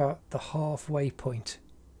goes to about the halfway point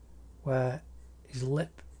where his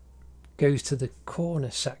lip goes to the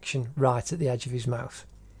corner section right at the edge of his mouth.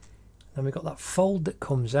 Then we've got that fold that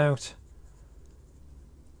comes out.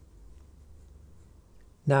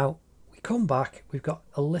 Now we come back, we've got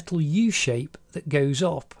a little U shape that goes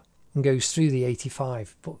up and goes through the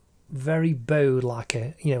 85, but very bowed, like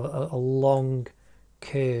a long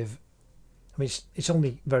curve. I mean, it's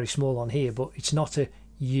only very small on here, but it's not a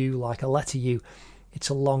U like a letter U, it's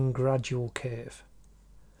a long gradual curve.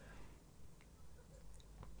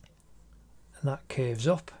 And that curves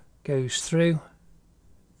up, goes through,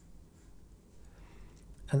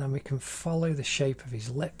 and then we can follow the shape of his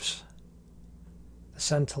lips, the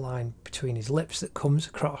centre line between his lips that comes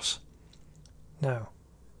across. Now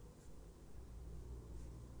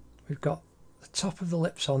we've got the top of the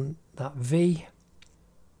lips on that V,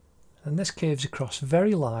 and this curves across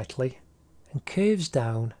very lightly and curves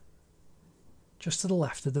down just to the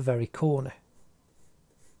left of the very corner,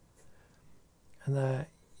 and there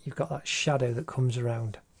you've got that shadow that comes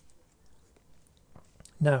around.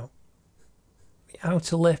 Now the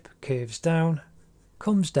outer lip curves down,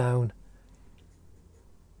 comes down,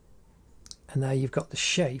 and there you've got the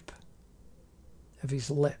shape of his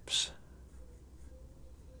lips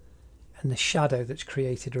and the shadow that's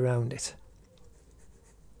created around it.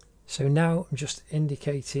 So now I'm just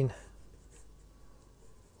indicating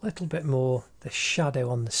a little bit more the shadow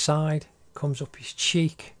on the side, comes up his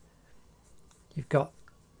cheek. You've got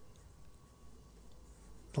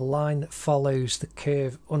the line that follows the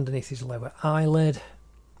curve underneath his lower eyelid,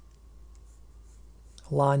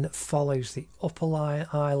 a line that follows the upper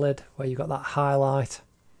eyelid where you've got that highlight,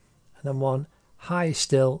 and then one higher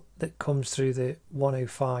still that comes through the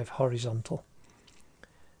 105 horizontal.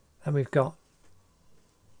 Then we've got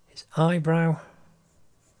his eyebrow,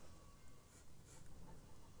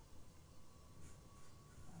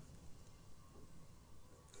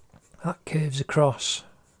 curves across.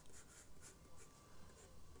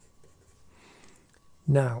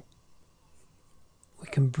 Now we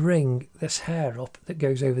can bring this hair up that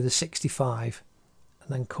goes over the 65 and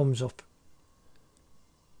then comes up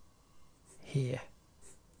here.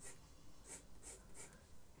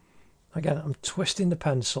 Again, I'm twisting the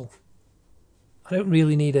pencil. I don't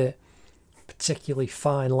really need a particularly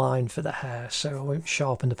fine line for the hair, so I won't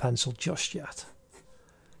sharpen the pencil just yet.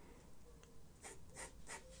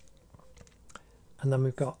 And then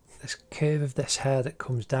we've got this curve of this hair that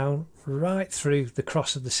comes down right through the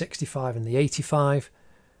cross of the 65 and the 85.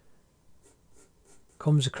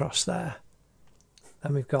 Comes across there.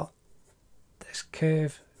 Then we've got this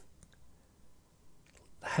curve.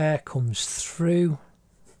 The hair comes through.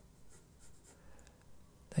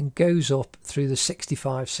 Then goes up through the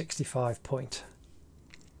 65 point.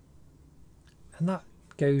 And that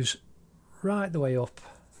goes right the way up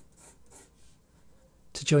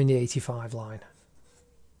to join the 85 line.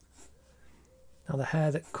 Now the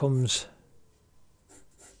hair that comes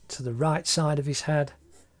to the right side of his head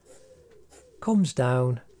comes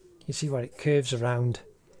down. You see where it curves around.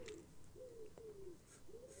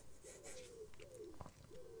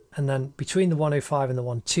 And then between the 105 and the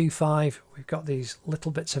 125, we've got these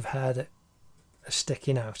little bits of hair that are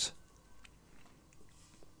sticking out.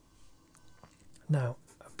 Now,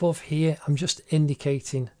 above here, I'm just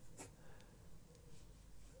indicating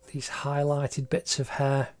these highlighted bits of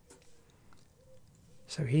hair.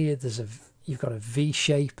 So here, you've got a V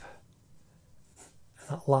shape. And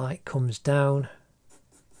that light comes down.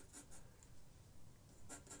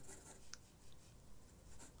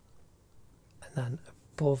 And then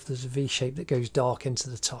above there's a V shape that goes dark into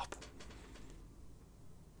the top.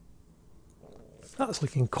 That's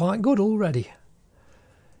looking quite good already.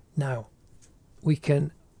 Now we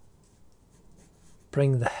can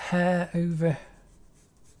bring the hair over.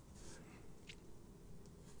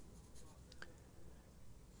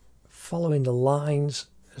 Following the lines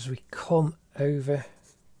as we come over.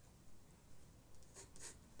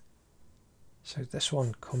 So this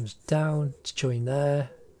one comes down to join there.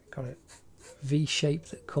 Got a V shape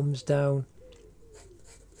that comes down.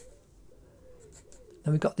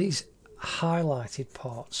 Then we've got these highlighted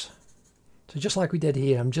parts. So just like we did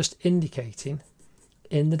here, I'm just indicating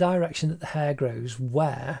in the direction that the hair grows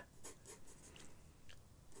where,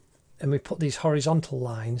 and we put these horizontal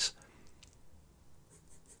lines,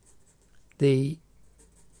 the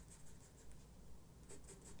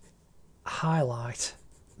highlight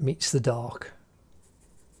meets the dark.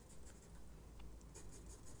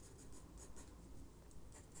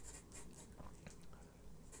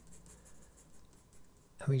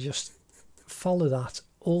 And we just follow that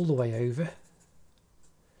all the way over.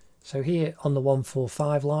 So here on the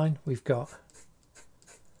 145 line, we've got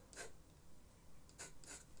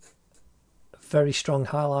a very strong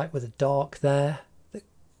highlight with a dark there that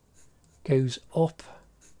goes up.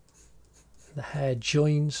 The hair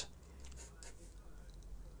joins.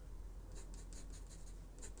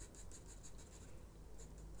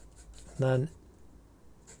 And then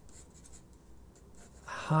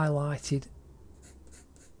a highlighted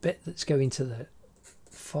bit that's going to the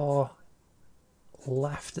far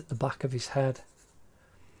left at the back of his head.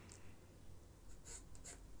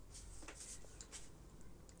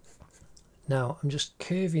 Now I'm just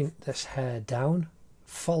curving this hair down,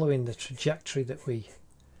 following the trajectory that we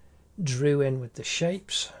drew in with the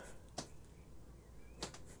shapes.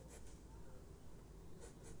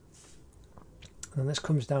 And this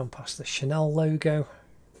comes down past the Chanel logo,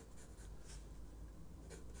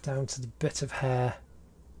 down to the bit of hair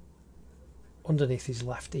underneath his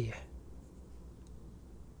left ear.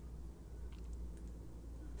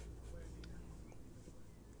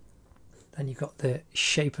 Then you've got the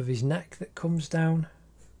shape of his neck that comes down,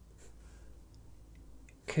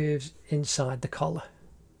 curves inside the collar.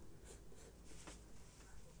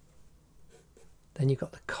 Then you've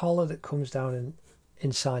got the collar that comes down and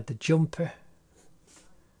inside the jumper.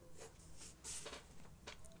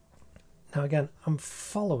 Now again, I'm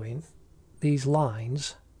following these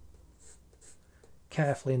lines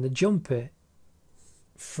carefully, and the jumper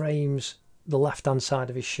frames the left hand side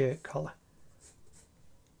of his shirt collar.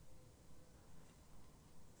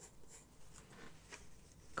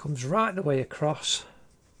 Comes right the way across,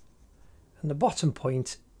 and the bottom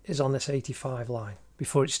point is on this 85 line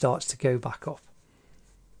before it starts to go back up.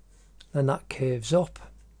 Then that curves up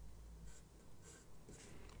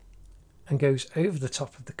and goes over the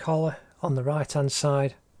top of the collar on the right hand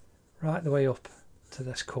side, right the way up to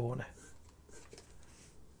this corner.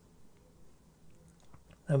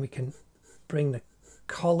 Then we can bring the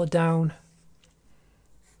collar down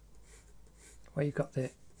where you've got the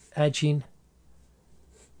edging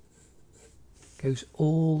goes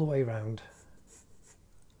all the way around.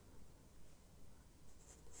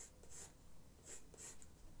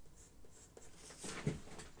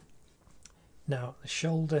 Now the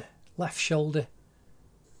shoulder, left shoulder,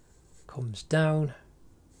 comes down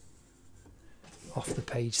off the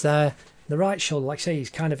page there. The right shoulder, like I say, he's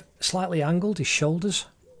kind of slightly angled, his shoulders.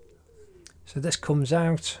 So this comes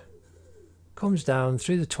out, comes down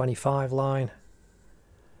through the 25 line,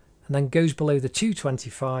 and then goes below the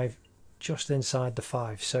 225, just inside the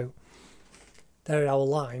 5. So there are our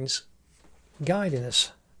lines guiding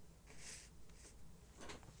us.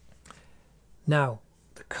 Now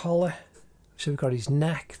the collar, so we've got his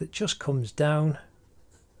neck that just comes down,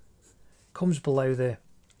 comes below the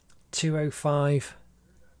 205,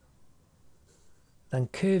 then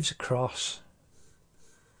curves across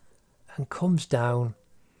and comes down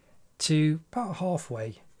to about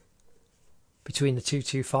halfway between the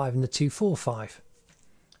 225 and the 245.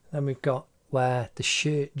 Then we've got where the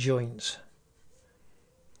shirt joins.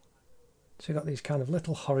 So we've got these kind of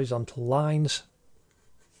little horizontal lines,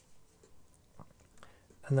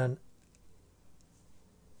 and then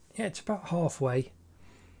yeah, it's about halfway.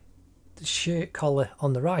 The shirt collar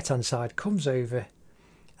on the right hand side comes over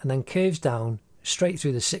and then curves down straight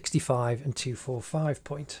through the 65 and 245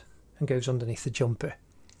 point and goes underneath the jumper.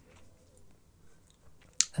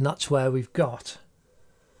 And that's where we've got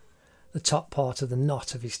the top part of the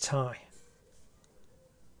knot of his tie.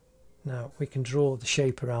 Now we can draw the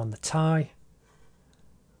shape around the tie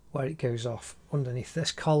where it goes off underneath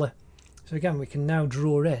this collar. So again, we can now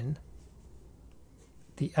draw in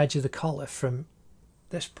the edge of the collar from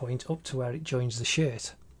this point up to where it joins the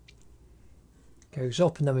shirt. Goes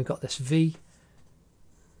up, and then we've got this V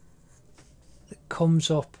that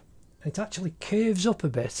comes up, and it actually curves up a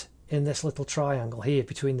bit in this little triangle here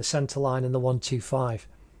between the centre line and the 125.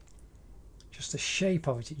 Just the shape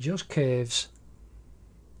of it, it just curves,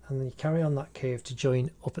 and then you carry on that curve to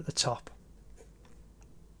join up at the top.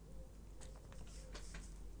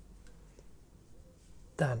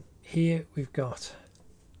 Then here we've got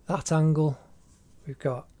that angle, we've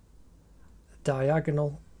got a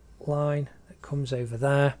diagonal line that comes over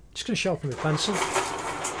there. Just going to sharpen my pencil.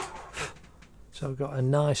 So I've got a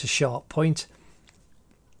nice sharp point.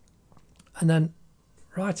 And then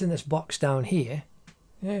right in this box down here,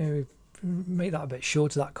 yeah, we make that a bit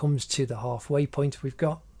shorter. That comes to the halfway point. We've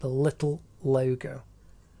got the little logo.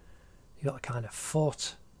 You've got a kind of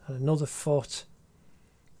foot and another foot.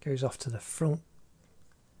 Goes off to the front.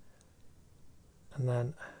 And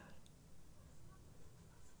then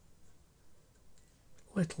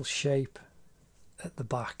little shape at the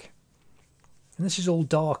back, and this is all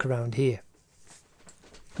dark around here.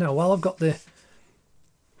 Now while I've got the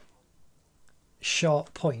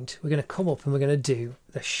sharp point, we're going to come up and we're going to do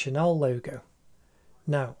the Chanel logo.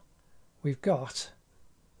 Now we've got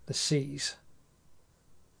the C's.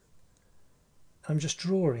 I'm just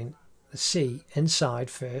drawing the C inside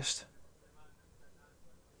first,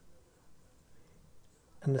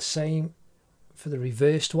 and the same for the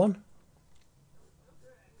reversed one.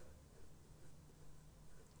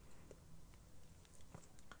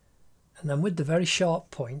 And then with the very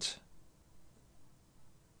sharp point,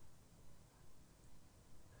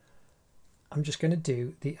 I'm just going to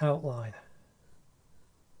do the outline,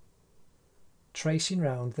 tracing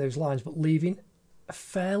round those lines but leaving a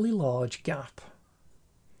fairly large gap,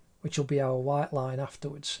 which will be our white line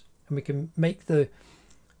afterwards. And we can make the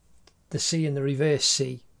C and the reverse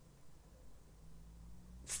C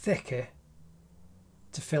thicker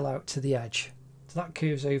to fill out to the edge. So that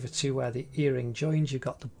curves over to where the earring joins. You've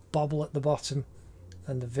got the bobble at the bottom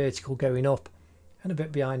and the vertical going up and a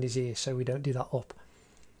bit behind his ear, so we don't do that up.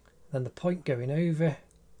 Then the point going over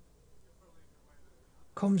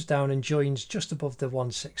comes down and joins just above the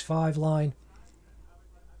 165 line,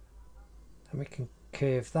 and we can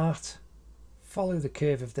curve that, follow the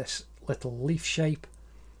curve of this little leaf shape,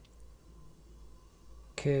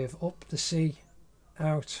 curve up the C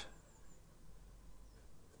out.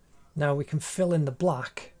 Now we can fill in the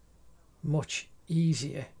black much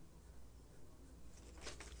easier,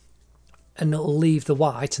 and it'll leave the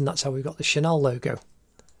white, and that's how we've got the Chanel logo.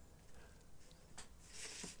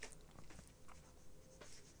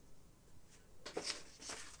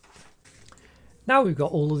 Now we've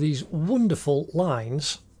got all of these wonderful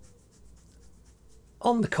lines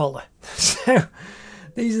on the collar. So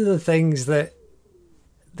these are the things that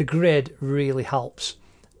the grid really helps.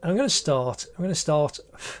 And I'm going to start, in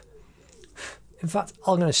fact,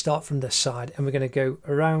 I'm going to start from this side and we're going to go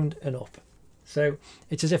around and up. So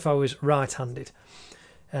it's as if I was right-handed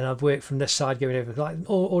and I'd work from this side going over. Like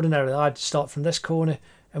ordinarily, I'd start from this corner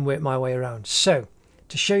and work my way around. So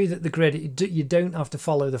to show you that the grid, you don't have to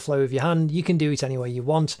follow the flow of your hand, you can do it any way you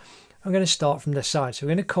want. I'm going to start from this side. So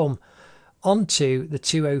we're going to come onto the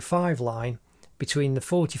 205 line between the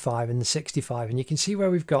 45 and the 65, and you can see where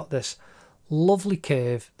we've got this lovely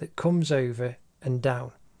curve that comes over and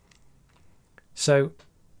down. So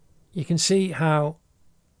you can see how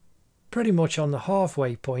pretty much on the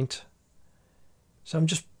halfway point, so I'm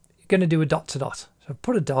just going to do a dot to dot. So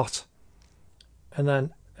put a dot and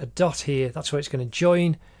then a dot here, that's where it's going to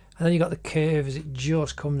join, and then you've got the curve as it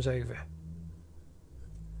just comes over.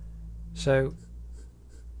 So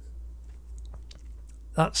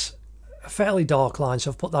that's a fairly dark line,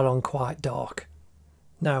 so I've put that on quite dark.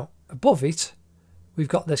 Now above it we've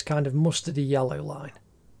got this kind of mustardy yellow line,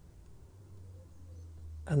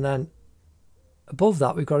 and then above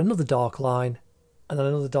that we've got another dark line, and then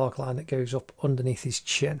another dark line that goes up underneath his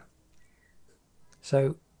chin.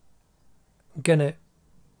 So I'm going to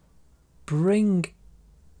bring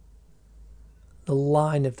the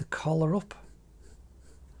line of the collar up,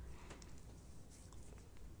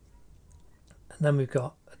 and then we've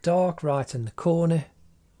got a dark right in the corner,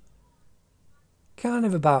 kind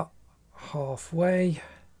of about halfway.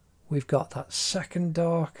 We've got that second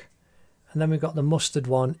dark, and then we've got the mustard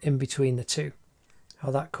one in between the two,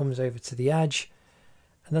 how that comes over to the edge,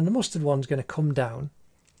 and then the mustard one's going to come down,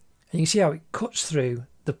 and you can see how it cuts through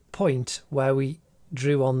the point where we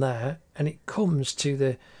drew on there, and it comes to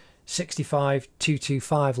the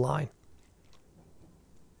 65-225 line.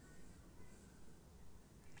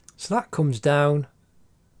 So that comes down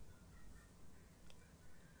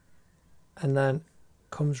and then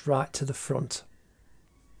comes right to the front.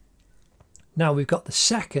 Now we've got the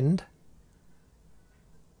second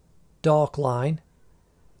dark line,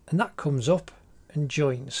 and that comes up and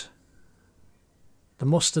joins the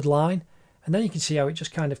mustard line, and then you can see how it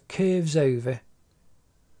just kind of curves over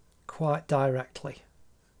quite directly.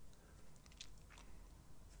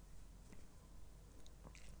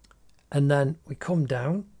 And then we come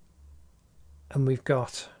down and we've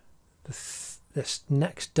got this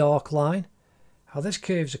next dark line, how this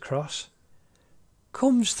curves across,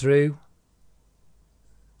 comes through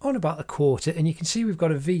on about a quarter, and you can see we've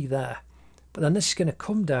got a V there, but then this is going to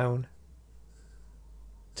come down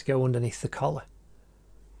to go underneath the collar.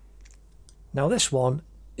 Now this one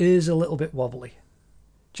is a little bit wobbly,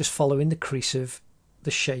 just following the crease of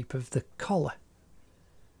the shape of the collar.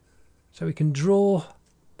 So we can draw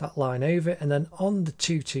that line over, and then on the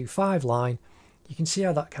 225 line you can see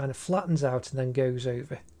how that kind of flattens out and then goes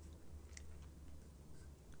over.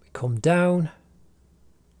 We come down,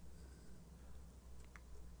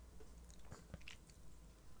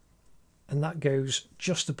 and that goes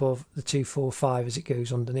just above the 245 as it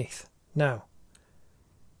goes underneath. Now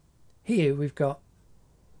here we've got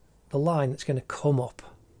the line that's going to come up,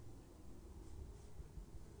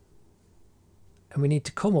 and we need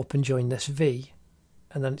to come up and join this V,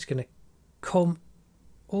 and then it's going to come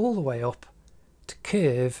all the way up to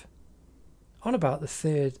curve on about the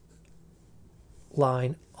third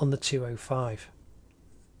line on the 205.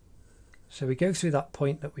 So we go through that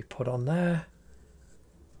point that we put on there,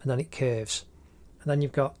 and then it curves, and then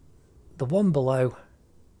you've got the one below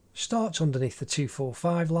starts underneath the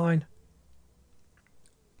 245 line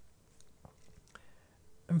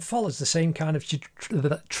and follows the same kind of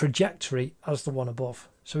trajectory as the one above.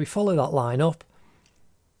 So we follow that line up,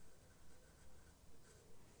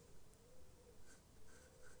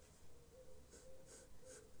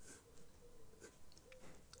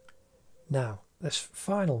 now this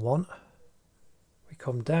final one we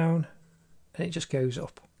come down and it just goes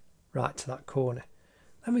up right to that corner.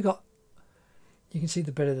 Then we got, you can see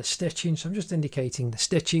the bit of the stitching, so I'm just indicating the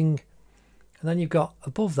stitching, and then you've got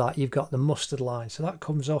above that you've got the mustard line, so that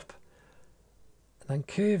comes up and then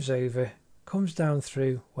curves over, comes down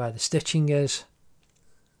through where the stitching is,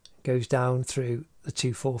 goes down through the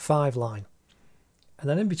 245 line, and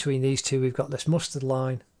then in between these two we've got this mustard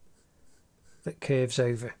line that curves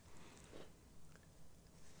over,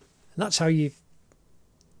 and that's how you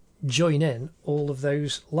join in all of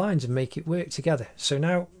those lines and make it work together. So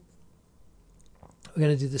now we're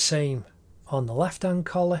going to do the same on the left hand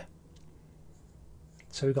collar.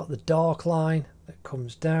 So we've got the dark line that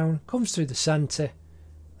comes down, comes through the centre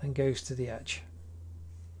and goes to the edge.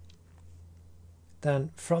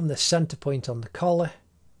 Then from the centre point on the collar,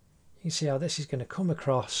 you can see how this is going to come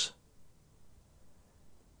across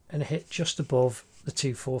and hit just above the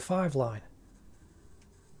 245 line.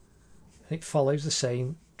 And it follows the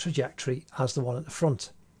same trajectory as the one at the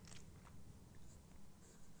front.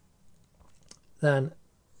 Then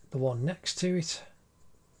the one next to it,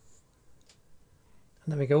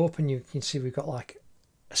 and then we go up and you can see we've got like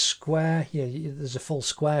a square. Yeah, there's a full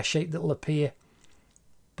square shape that will appear,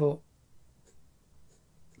 but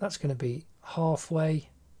that's going to be halfway.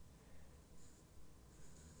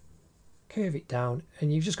 Curve it down,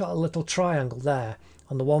 and you've just got a little triangle there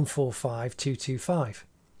on the 145, 225.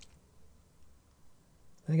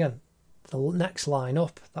 And again, the next line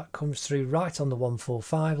up, that comes through right on the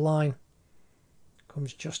 145 line,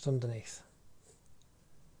 comes just underneath.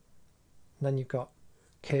 And then you've got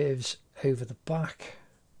curves over the back.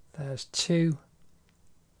 There's 2,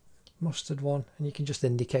 mustard 1, and you can just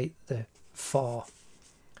indicate the far.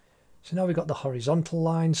 So now we've got the horizontal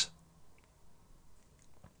lines.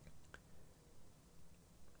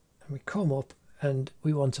 And we come up and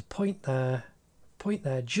we want to point there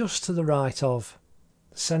just to the right of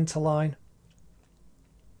the centre line,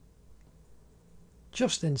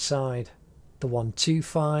 just inside the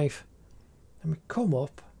 125, and we come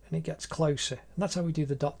up and it gets closer, and that's how we do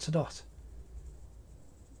the dot to dot.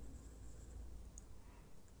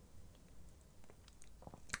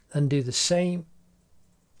 And do the same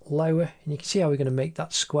lower, and you can see how we're going to make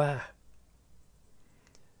that square.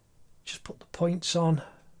 Just put the points on,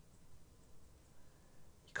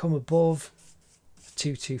 come above the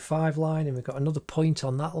 225 line, and we've got another point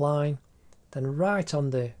on that line, then right on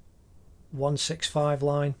the 165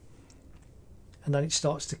 line, and then it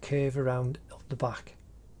starts to curve around up the back,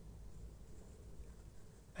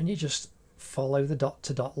 and you just follow the dot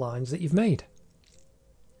to dot lines that you've made.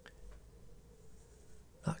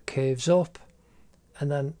 That curves up,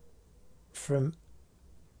 and then from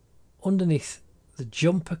underneath the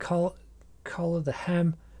jumper collar, the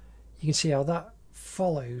hem, you can see how that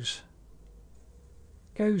follows,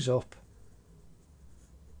 goes up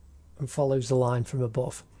and follows the line from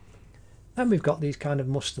above. Then we've got these kind of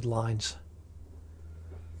mustard lines.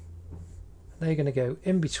 They're going to go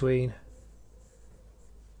in between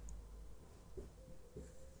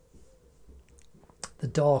the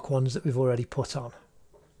dark ones that we've already put on.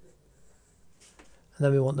 And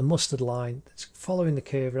then we want the mustard line that's following the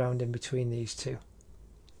curve around in between these two.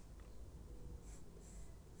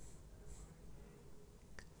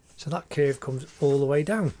 So that curve comes all the way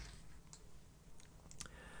down.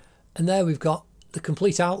 And there we've got the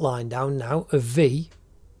complete outline down now of V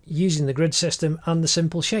using the grid system and the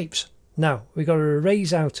simple shapes. Now we've got to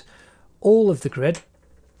erase out all of the grid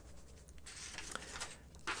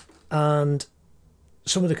and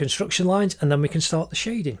some of the construction lines, and then we can start the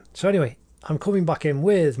shading. So anyway, I'm coming back in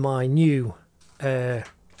with my new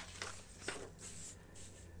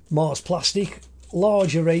Mars Plastic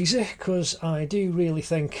large eraser, because I do really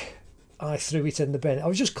think I threw it in the bin. I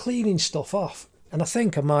was just cleaning stuff off, and I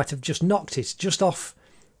think I might have just knocked it just off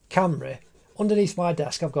camera. Underneath my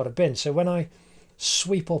desk I've got a bin, so when I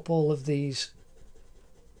sweep up all of these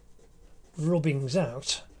rubbings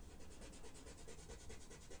out,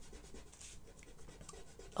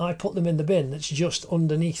 I put them in the bin that's just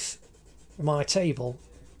underneath my table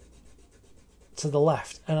to the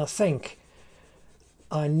left, and I think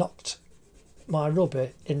I knocked my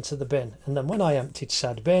rubber into the bin, and then when I emptied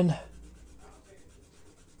said bin,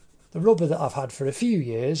 the rubber that I've had for a few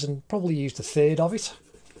years and probably used a third of it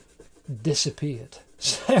disappeared.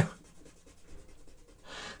 So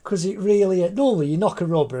because it really, normally you knock a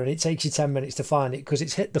rubber and it takes you 10 minutes to find it because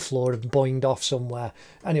it's hit the floor and boinged off somewhere.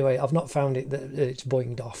 Anyway, I've not found it that it's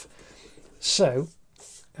boinged off. So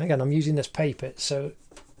again, I'm using this paper, so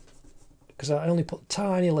because I only put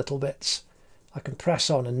tiny little bits, I can press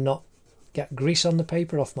on and not get grease on the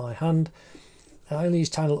paper off my hand. And I only use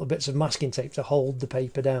tiny little bits of masking tape to hold the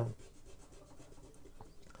paper down.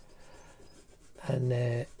 And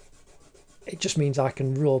it just means I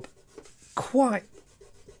can rub quite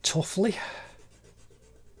toughly.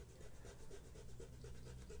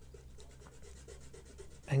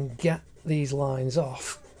 And get these lines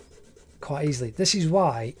off quite easily. This is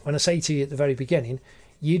why when I say to you at the very beginning,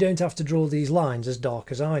 you don't have to draw these lines as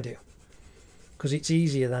dark as I do, because it's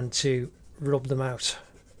easier than to rub them out.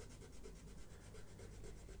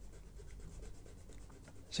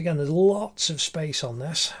 So again, there's lots of space on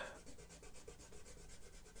this,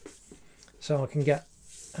 so I can get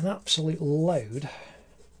an absolute load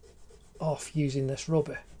off using this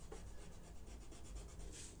rubber.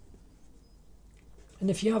 And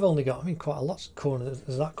if you have only got, I mean, quite a lot of corners,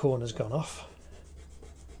 as that corner's gone off.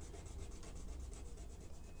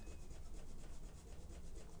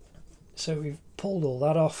 So we've pulled all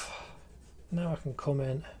that off. Now I can come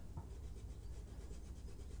in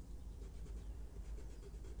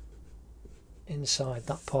inside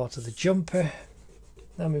that part of the jumper.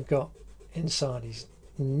 Then we've got inside his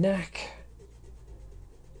neck,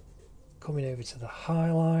 coming over to the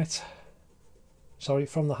highlight, sorry,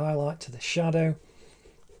 from the highlight to the shadow.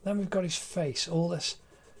 Then we've got his face, all this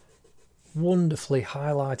wonderfully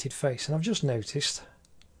highlighted face. And I've just noticed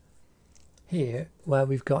here where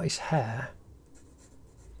we've got his hair,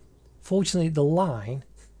 fortunately the line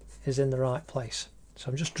is in the right place. So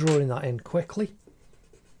I'm just drawing that in quickly.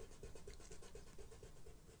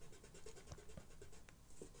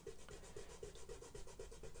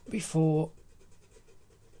 Before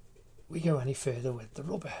we go any further with the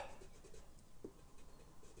rubber.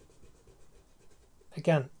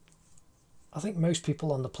 Again, I think most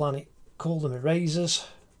people on the planet call them erasers.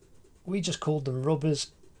 We just called them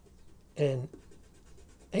rubbers in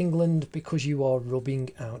England because you are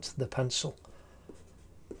rubbing out the pencil.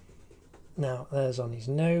 Now there's on his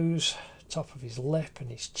nose, top of his lip and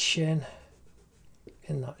his chin,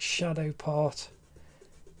 in that shadow part,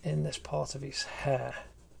 in this part of his hair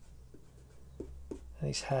and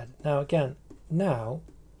his head. Now again, now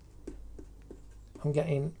I'm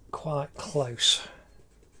getting quite close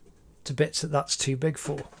to bits that's too big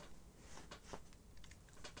for.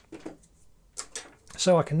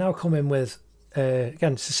 So I can now come in with,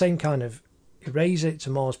 again, it's the same kind of eraser, it's a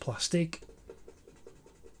Mars plastic,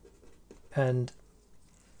 and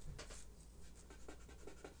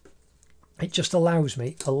it just allows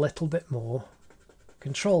me a little bit more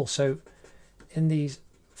control. So in these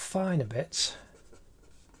finer bits,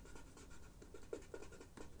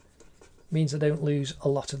 means I don't lose a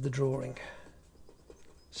lot of the drawing.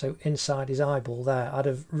 So inside his eyeball there, I'd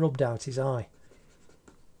have rubbed out his eye.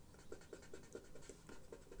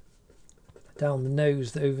 Down the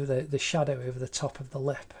nose, over the shadow over the top of the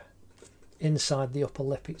lip, inside the upper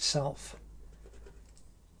lip itself,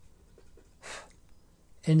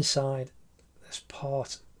 inside this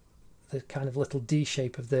part, the kind of little D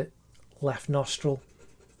shape of the left nostril,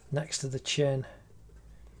 next to the chin,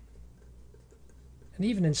 and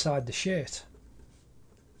even inside the shirt.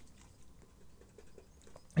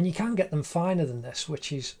 And you can get them finer than this,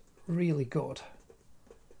 which is really good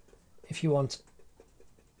if you want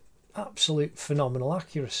absolute phenomenal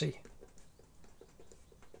accuracy.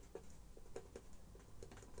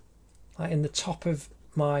 Like in the top of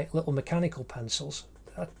my little mechanical pencils,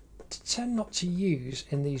 I tend not to use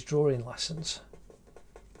in these drawing lessons.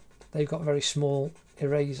 They've got very small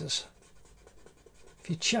erasers. If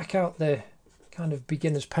you check out the kind of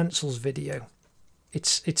beginner's pencils video,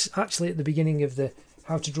 it's actually at the beginning of the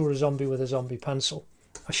how to draw a zombie with a zombie pencil.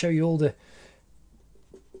 I show you all the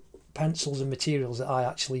pencils and materials that I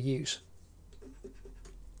actually use,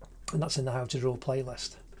 and that's in the how to draw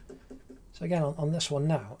playlist. So again, on this one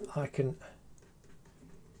now, I can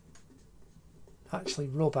actually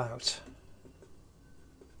rub out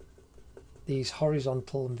these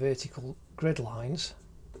horizontal and vertical grid lines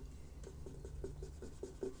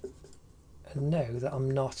and know that I'm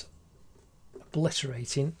not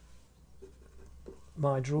obliterating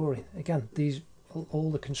my drawing. Again, these all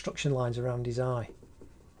the construction lines around his eye.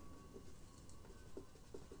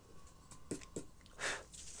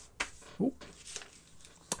 Ooh.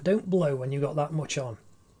 Don't blow when you've got that much on.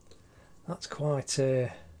 That's quite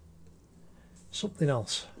something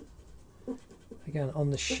else. Again, on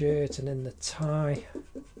the shirt and in the tie,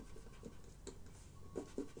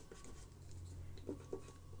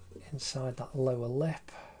 inside that lower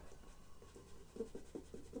lip.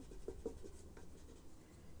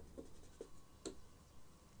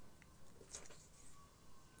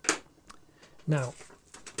 Now,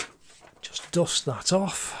 just dust that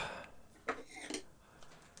off,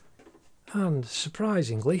 and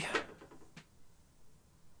surprisingly,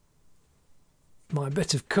 my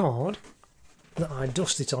bit of card that I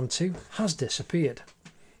dust it onto has disappeared.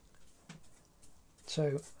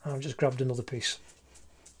 So I've just grabbed another piece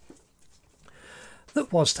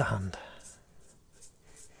that was to hand.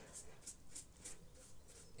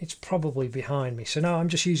 It's probably behind me, so now I'm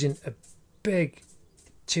just using a big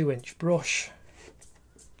 2-inch brush,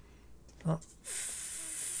 about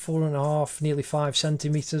 4.5, nearly 5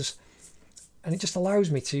 centimeters, and it just allows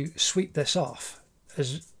me to sweep this off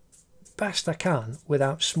as best I can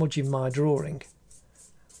without smudging my drawing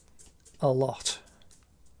a lot.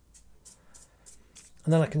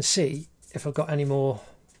 And then I can see if I've got any more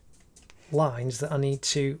lines that I need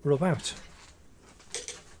to rub out.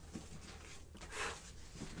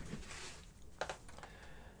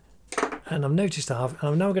 And I've noticed I have,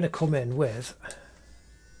 and I'm now going to come in with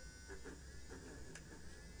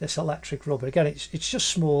this electric rubber. Again, it's just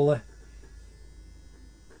smaller,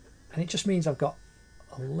 and it just means I've got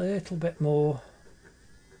a little bit more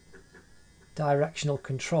directional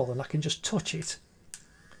control, and I can just touch it,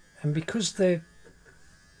 and because the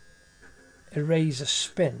eraser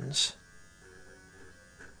spins,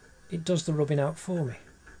 it does the rubbing out for me.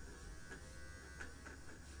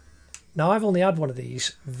 Now, I've only had one of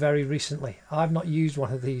these very recently. I've not used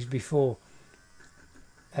one of these before.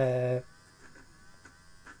 And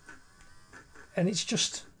it's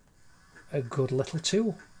just a good little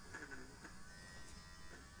tool.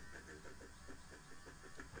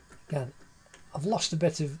 Again, I've lost a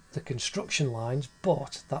bit of the construction lines,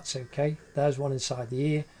 but that's okay. There's one inside the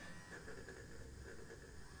ear.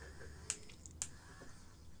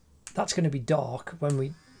 That's going to be dark when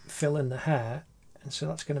we fill in the hair, and so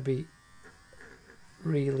that's going to be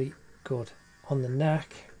really good on the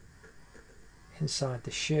neck, inside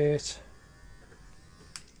the shirt.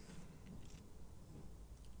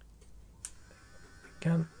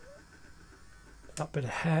 Again, that bit of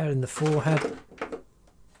hair in the forehead.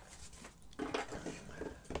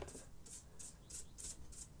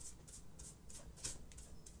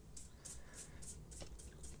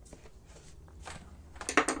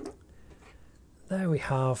 There we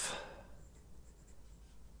have.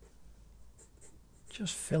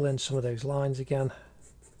 Just fill in some of those lines again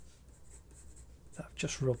that I've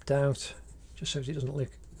just rubbed out, just so it doesn't look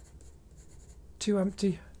too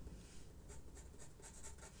empty.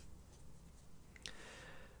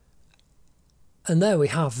 And there we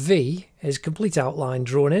have V, his complete outline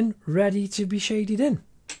drawn in, ready to be shaded in.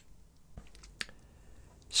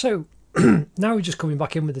 So now we're just coming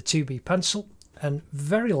back in with the 2B pencil, and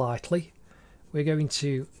very lightly we're going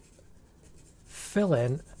to fill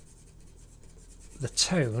in the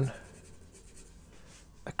tone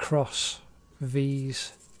across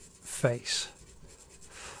V's face.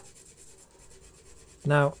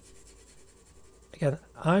 Now, again,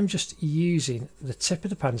 I'm just using the tip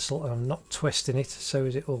of the pencil and I'm not twisting it so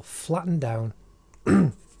as it will flatten down.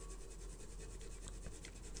 To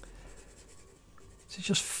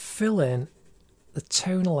just fill in the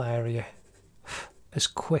tonal area as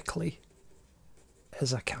quickly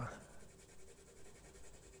as I can.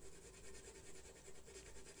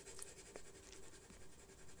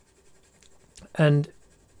 And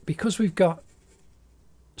because we've got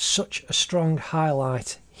such a strong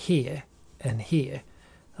highlight here and here,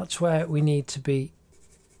 that's where we need to be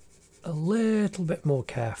a little bit more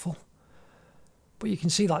careful. But you can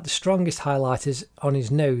see like the strongest highlight is on his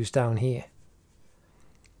nose down here.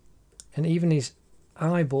 And even his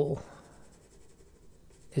eyeball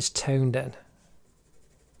is toned in.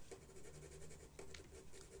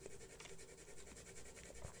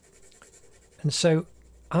 And so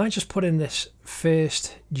I just put in this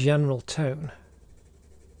first general tone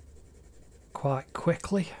quite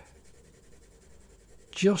quickly,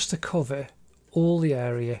 just to cover all the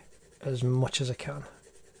area as much as I can.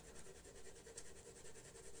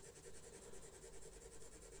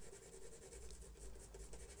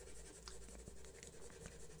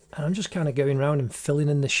 And I'm just kind of going around and filling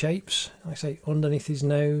in the shapes, like I say, underneath his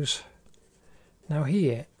nose. Now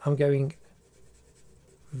here I'm going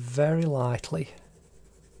very lightly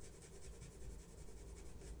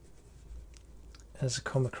as I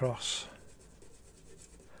come across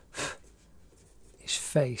his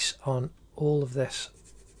face on all of this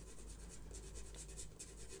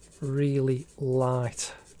really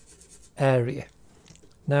light area.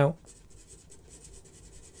 Now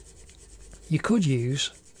you could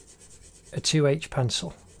use a 2H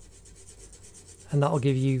pencil and that'll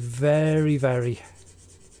give you very, very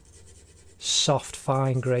soft,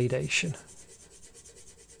 fine gradation.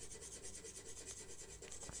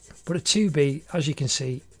 But a 2B, as you can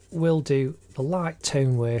see, will do the light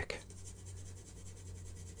tone work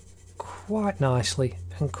quite nicely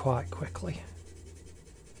and quite quickly.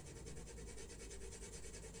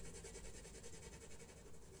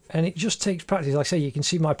 And it just takes practice. Like I say, you can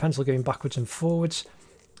see my pencil going backwards and forwards,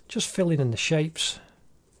 just filling in the shapes.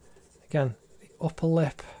 Again, the upper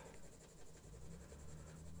lip.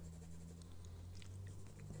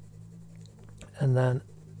 And then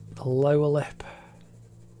the lower lip,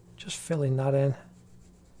 just filling that in,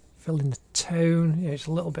 filling the tone. You know, it's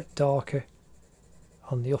a little bit darker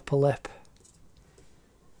on the upper lip.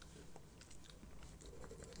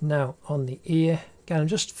 Now on the ear, again, I'm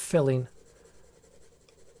just filling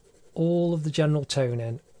all of the general tone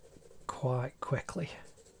in quite quickly.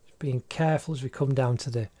 Just being careful as we come down to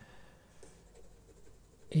the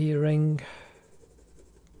earring.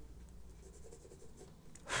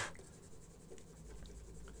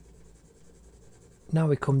 Now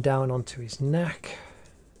we come down onto his neck.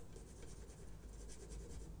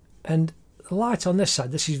 And the light on this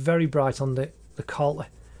side, this is very bright on the collar.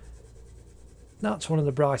 That's one of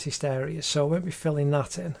the brightest areas, so I won't be filling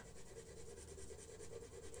that in.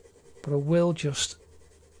 But I will just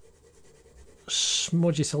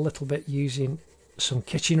smudge it a little bit using some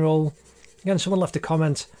kitchen roll. Again, someone left a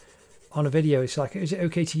comment on a video, it's like, is it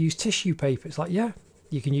okay to use tissue paper? It's like, yeah,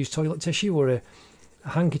 you can use toilet tissue or a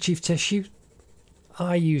handkerchief tissue.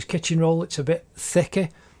 I use kitchen roll. It's a bit thicker,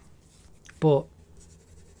 but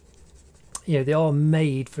you know, they are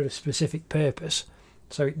made for a specific purpose,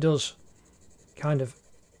 so it does kind of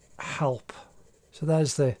help. So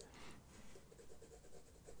there's the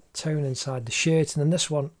tone inside the shirt, and then this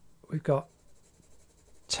one we've got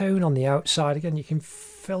tone on the outside. Again, you can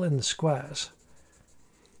fill in the squares,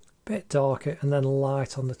 a bit darker, and then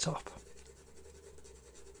light on the top.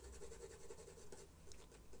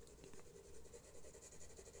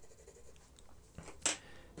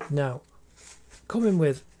 Now, coming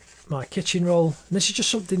with my kitchen roll, and this is just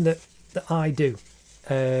something that I do,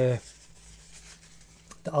 that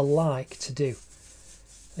I like to do.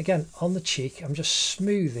 Again, on the cheek, I'm just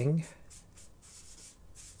smoothing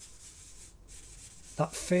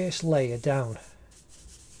that first layer down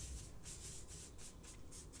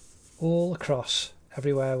all across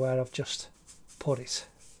everywhere where I've just put it,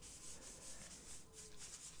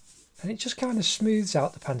 and it just kind of smooths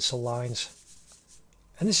out the pencil lines.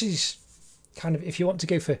 And this is kind of, if you want to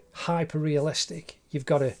go for hyper realistic, you've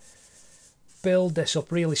got to build this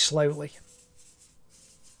up really slowly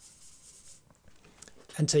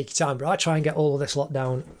and take your time. But I try and get all of this lot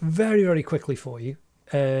down very, very quickly for you,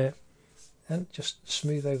 and just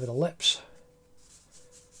smooth over the lips.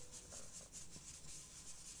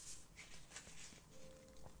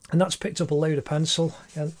 And that's picked up a load of pencil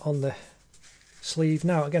again on the sleeve.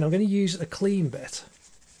 Now again, I'm going to use a clean bit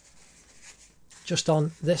just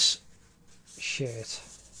on this shirt,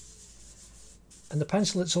 and the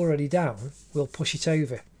pencil that's already down will push it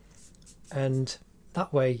over, and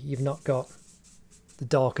that way you've not got the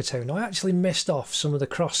darker tone. Now, I actually missed off some of the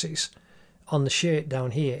crosses on the shirt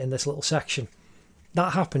down here in this little section.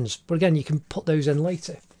 That happens, but again, you can put those in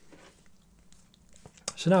later.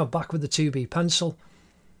 So now back with the 2B pencil,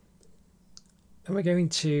 and we're going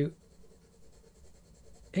to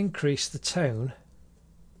increase the tone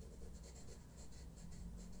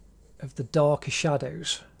of the darker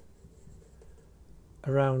shadows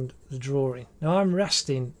around the drawing. Now I'm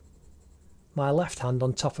resting my left hand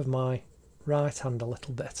on top of my right hand a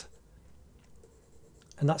little bit,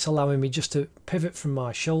 and that's allowing me just to pivot from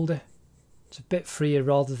my shoulder. It's a bit freer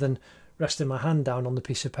rather than resting my hand down on the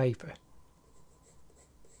piece of paper.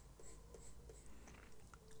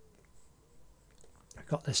 I've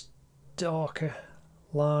got this darker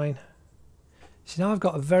line. See, now I've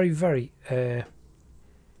got a very, very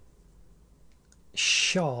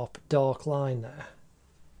sharp dark line there,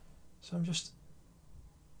 so I'm just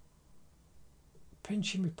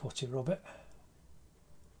pinching my putty rubber,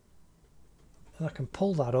 and I can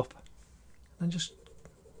pull that up and just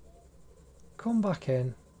come back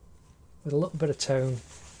in with a little bit of tone,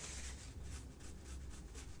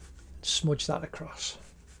 smudge that across,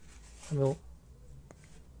 and we'll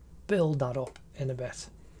build that up in a bit,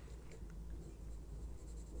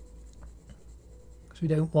 because we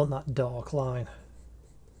don't want that dark line.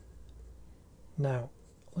 Now,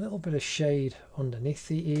 a little bit of shade underneath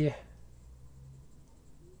the ear,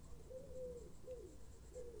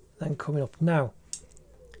 then coming up. Now,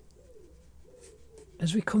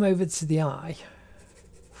 as we come over to the eye,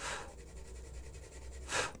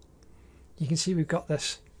 you can see we've got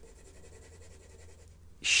this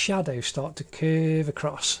shadow start to curve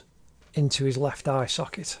across into his left eye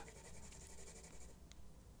socket,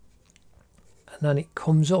 and then it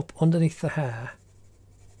comes up underneath the hair,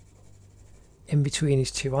 in between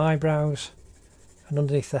his two eyebrows, and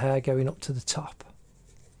underneath the hair going up to the top.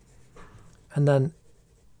 And then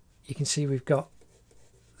you can see we've got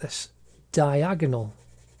this diagonal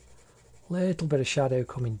little bit of shadow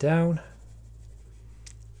coming down,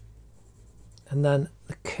 and then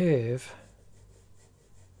the curve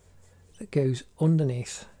that goes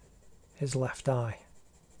underneath his left eye.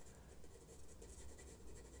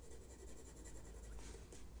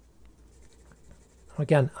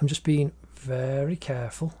 Again, I'm just being very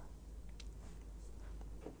careful.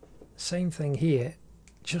 Same thing here,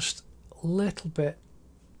 just a little bit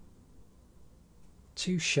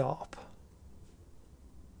too sharp.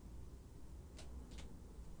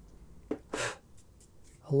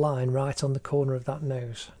 A line right on the corner of that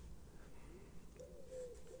nose.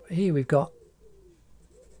 But here we've got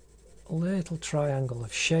a little triangle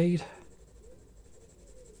of shade.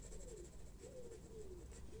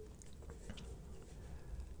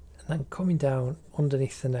 And then coming down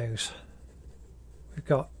underneath the nose, we've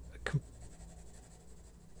got a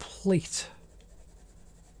complete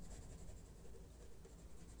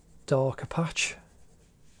darker patch.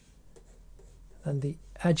 And the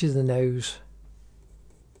edge of the nose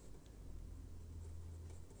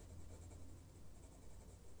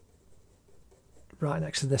right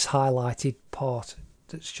next to this highlighted part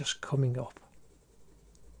that's just coming up.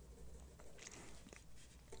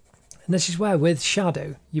 And this is where with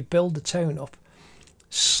shadow you build the tone up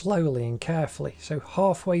slowly and carefully. So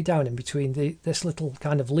halfway down in between this little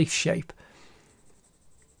kind of leaf shape,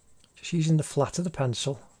 just using the flat of the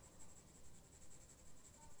pencil,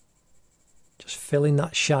 just filling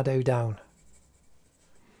that shadow down.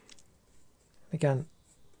 Again,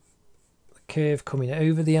 the curve coming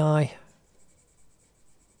over the eye.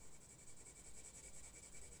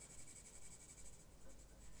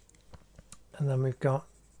 And then we've got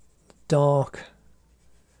dark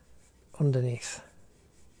underneath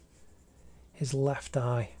his left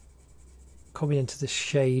eye, coming into the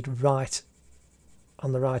shade right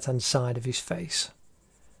on the right hand side of his face.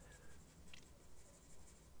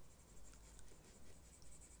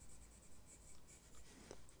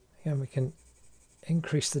 Again, we can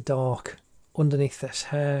increase the dark underneath this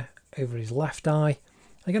hair over his left eye.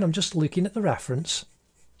 Again, I'm just looking at the reference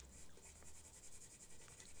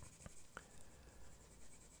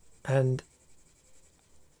and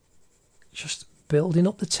just building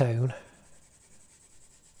up the tone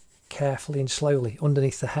carefully and slowly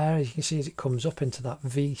underneath the hair, as you can see, as it comes up into that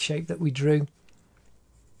V shape that we drew.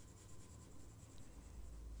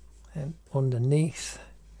 And underneath,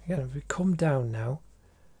 again, if we come down now,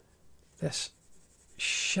 this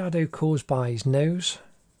shadow caused by his nose,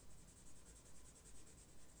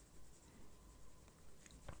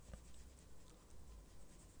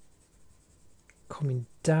 coming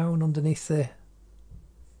down underneath the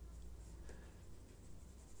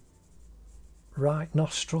right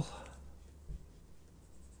nostril,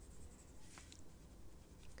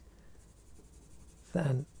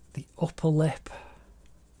 then the upper lip,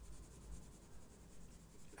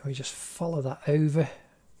 and we just follow that over.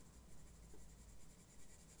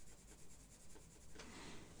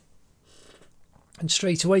 And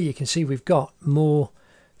straight away you can see we've got more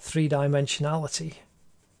three-dimensionality.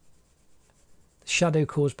 The shadow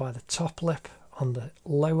caused by the top lip on the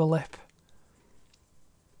lower lip,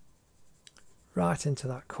 right into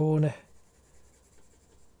that corner,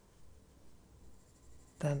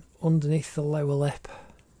 then underneath the lower lip,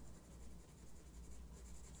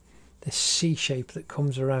 this C shape that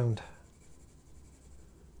comes around.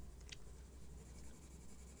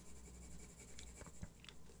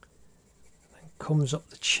 Then comes up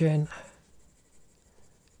the chin,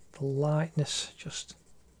 the lightness just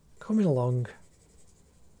coming along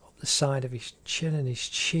up the side of his chin and his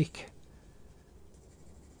cheek.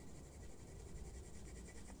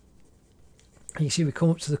 And you see we come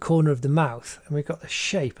up to the corner of the mouth and we've got the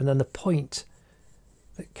shape and then the point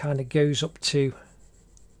that kind of goes up to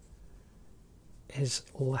his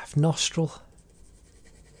left nostril,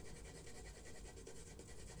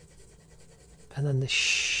 and then the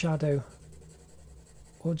shadow,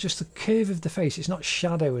 or just the curve of the face. It's not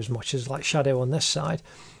shadow as much as like shadow on this side,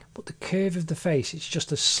 but the curve of the face, it's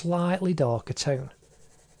just a slightly darker tone.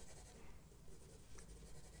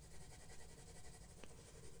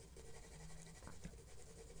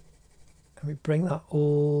 And we bring that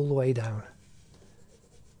all the way down.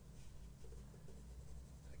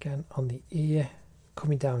 Again on the ear,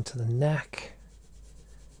 coming down to the neck.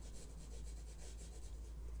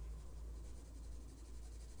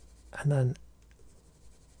 And then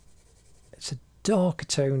it's a darker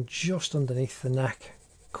tone just underneath the neck,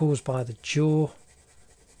 caused by the jaw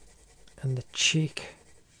and the cheek,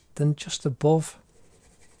 then just above.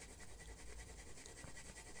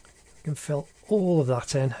 You can fill all of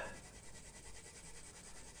that in.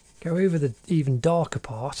 Go over the even darker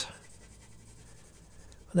part,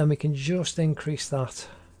 and then we can just increase that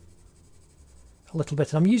a little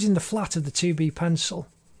bit. And I'm using the flat of the 2B pencil,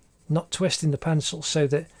 not twisting the pencil, so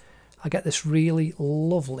that I get this really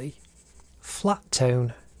lovely flat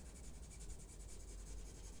tone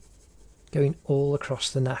going all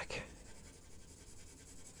across the neck.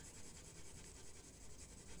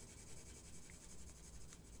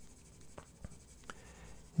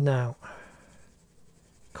 Now,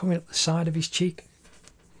 coming up the side of his cheek,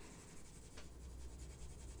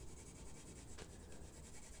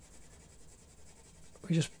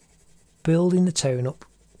 we're just building the tone up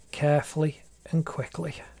carefully and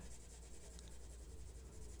quickly,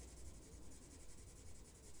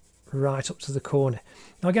 right up to the corner.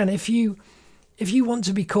 Now again, if you want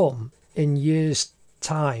to become in years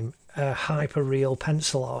time a hyper real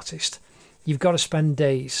pencil artist, you've got to spend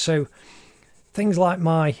days. So things like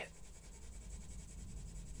my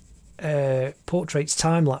portraits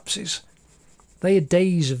time lapses, they are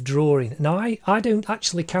days of drawing. Now I don't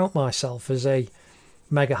actually count myself as a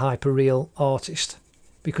mega hyper real artist,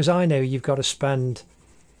 because I know you've got to spend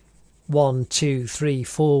 1, 2, 3,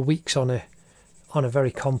 4 weeks on a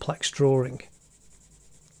very complex drawing.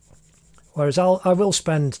 Whereas I will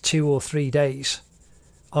spend 2 or 3 days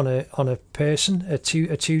on a person,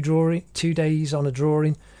 2 days on a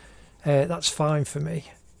drawing. That's fine for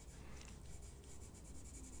me.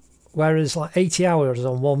 Whereas like 80 hours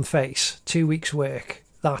on one face, 2 weeks work,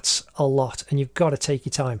 that's a lot, and you've got to take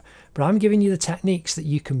your time. But I'm giving you the techniques that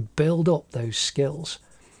you can build up those skills.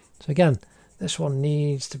 So again, this one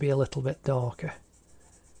needs to be a little bit darker.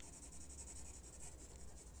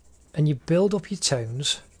 And you build up your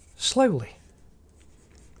tones slowly.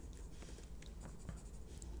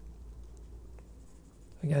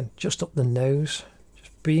 Again, just up the nose,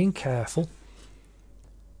 just being careful.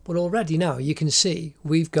 But already now you can see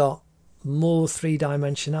we've got more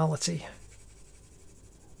three-dimensionality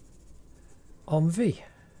on V.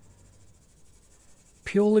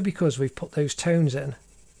 Purely because we've put those tones in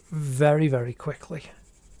very, very quickly.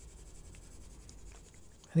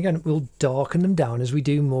 And again, we'll darken them down as we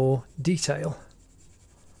do more detail.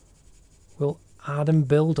 We'll add and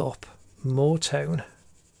build up more tone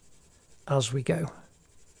as we go.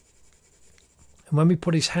 And when we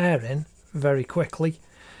put his hair in very quickly,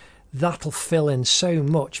 that'll fill in so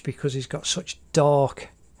much because he's got such dark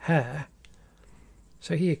hair.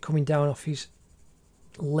 So here, coming down off his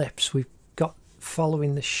lips, we've got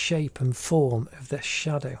following the shape and form of this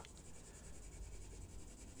shadow.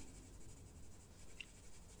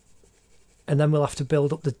 And then we'll have to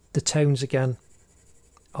build up the tones again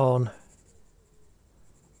on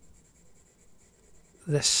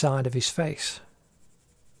this side of his face.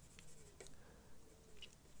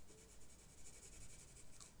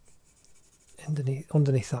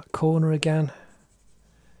 Underneath that corner again.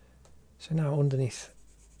 So now underneath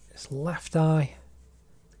his left eye,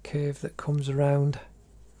 the curve that comes around,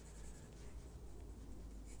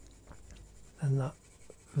 and that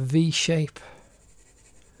V shape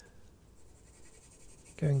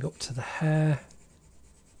going up to the hair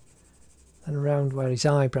and around where his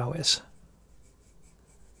eyebrow is.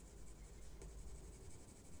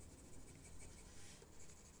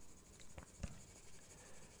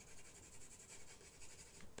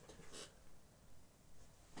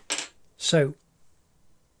 So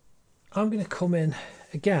I'm going to come in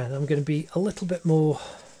again, I'm going to be a little bit more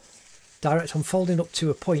direct. I'm folding up to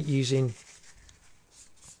a point using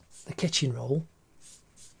the kitchen roll,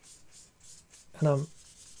 and I'm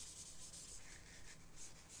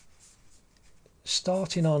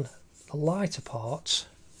starting on the lighter parts,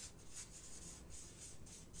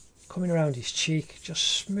 coming around his cheek, just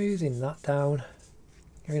smoothing that down,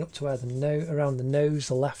 going up to where around the nose,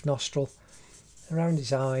 the left nostril, around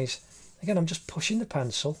his eyes. Again, I'm just pushing the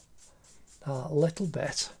pencil a little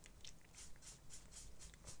bit,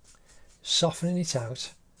 softening it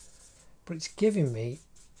out, but it's giving me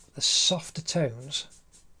the softer tones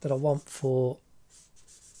that I want for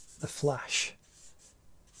the flash.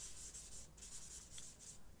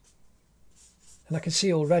 And I can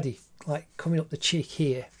see already, like coming up the cheek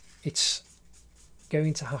here, it's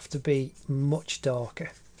going to have to be much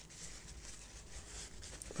darker.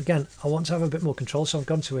 Again, I want to have a bit more control, so I've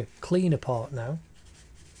gone to a cleaner part now.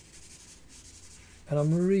 And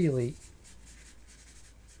I'm really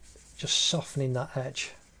just softening that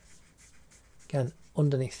edge. Again,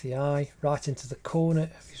 underneath the eye, right into the corner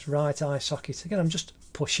of his right eye socket. Again, I'm just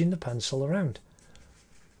pushing the pencil around.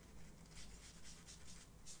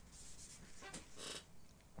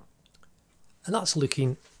 And that's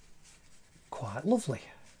looking quite lovely.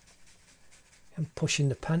 And pushing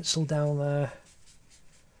the pencil down there,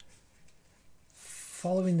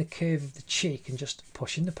 following the curve of the cheek and just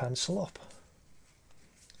pushing the pencil up.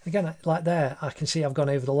 Again, like there, I can see I've gone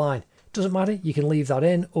over the line. Doesn't matter, you can leave that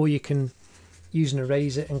in, or you can use an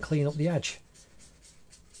eraser and clean up the edge.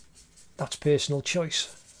 That's personal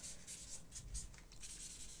choice.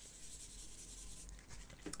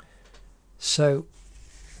 So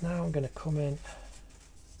now I'm going to come in,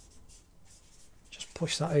 just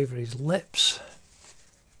push that over his lips.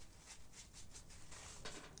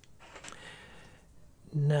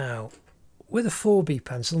 Now, with a 4B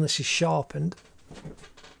pencil, and this is sharpened,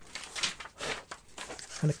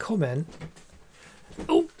 I'm going to come in,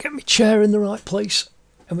 oh, get my chair in the right place,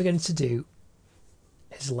 and we're going to do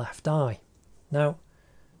his left eye. Now,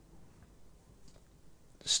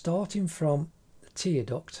 starting from the tear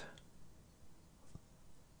duct,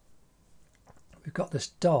 we've got this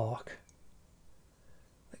dark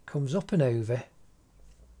that comes up and over,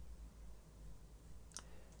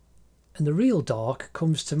 and the real dark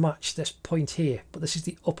comes to match this point here, but this is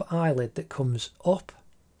the upper eyelid that comes up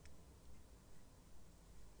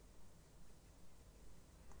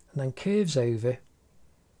and then curves over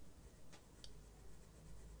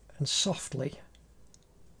and softly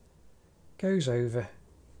goes over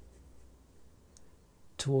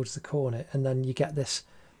towards the corner, and then you get this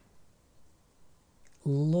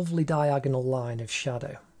lovely diagonal line of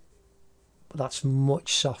shadow, but that's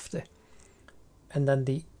much softer. And then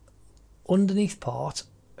the underneath part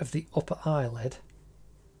of the upper eyelid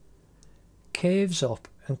curves up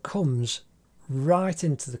and comes right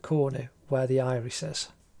into the corner where the iris is.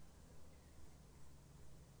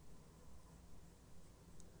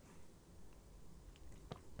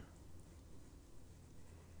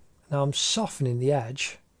 Now I'm softening the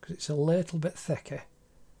edge because it's a little bit thicker.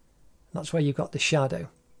 That's where you've got the shadow.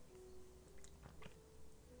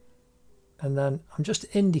 And then I'm just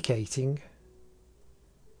indicating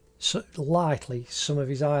lightly some of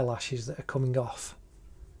his eyelashes that are coming off.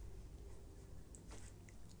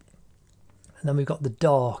 And then we've got the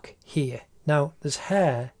dark here. Now there's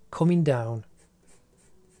hair coming down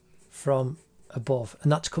from above, and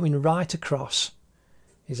that's coming right across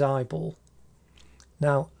his eyeball.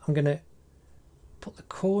 Now I'm going to put the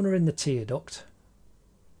corner in the tear duct,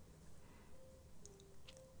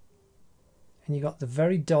 and you got the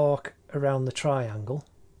very dark around the triangle,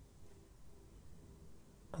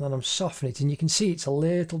 and then I'm softening it, and you can see it's a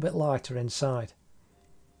little bit lighter inside,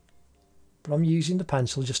 but I'm using the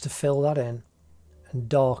pencil just to fill that in and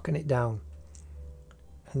darken it down.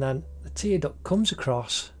 And then the tear duct comes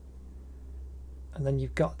across, and then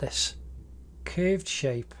you've got this curved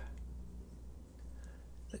shape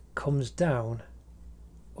that comes down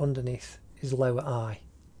underneath his lower eye.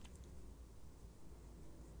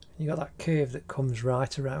 You've got that curve that comes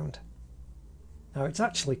right around. Now it's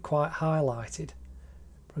actually quite highlighted,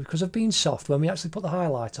 but because I've been soft, when we actually put the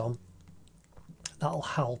highlight on, that'll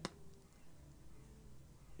help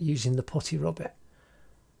using the putty rubber.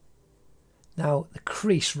 Now the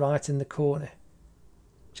crease right in the corner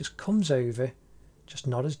just comes over, just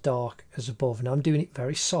not as dark as above. Now I'm doing it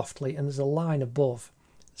very softly, and there's a line above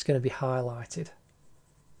that's going to be highlighted.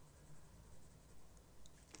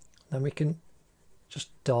 Then we can just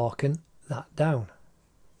darken that down.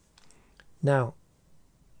 Now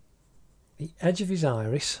the edge of his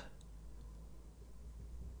iris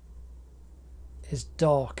is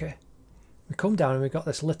darker. We come down and we've got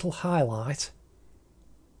this little highlight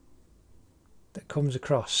that comes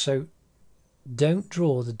across, so don't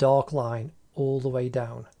draw the dark line all the way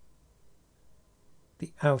down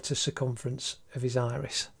the outer circumference of his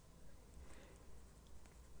iris.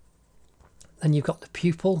 Then you've got the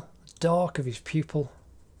pupil, the dark of his pupil,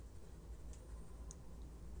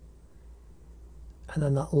 and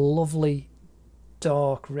then that lovely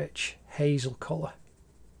dark rich hazel colour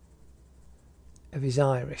of his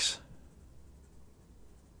iris.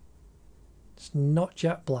 It's not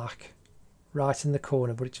jet black right in the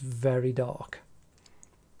corner, but it's very dark.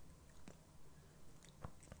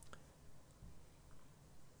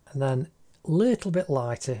 And then a little bit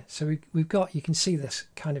lighter, so we've got, you can see this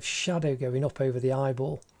kind of shadow going up over the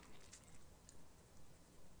eyeball,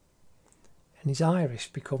 and his iris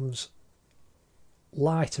becomes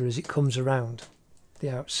lighter as it comes around the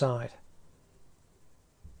outside.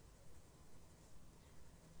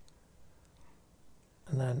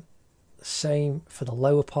 And then the same for the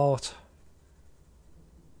lower part.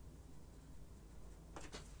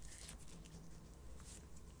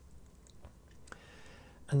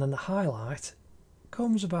 And then the highlight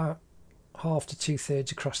comes about 1/2 to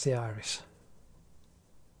 2/3 across the iris.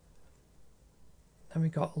 Then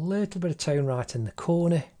we've got a little bit of tone right in the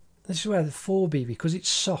corner. This is where the 4B, because it's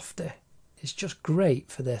softer, is just great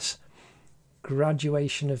for this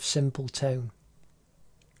graduation of simple tone.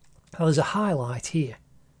 Now there's a highlight here,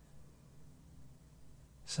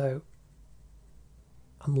 so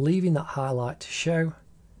I'm leaving that highlight to show,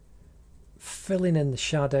 filling in the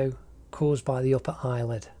shadow caused by the upper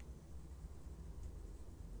eyelid,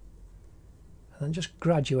 and then just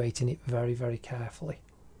graduating it very, very carefully.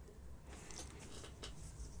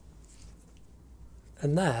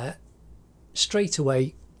 And there, straight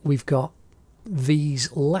away, we've got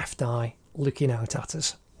V's left eye looking out at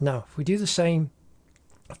us. Now, if we do the same,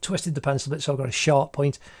 I've twisted the pencil a bit, so I've got a sharp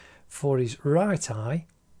point for his right eye.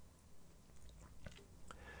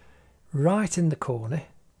 Right in the corner,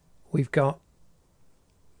 we've got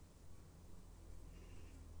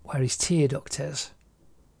where his tear duct is.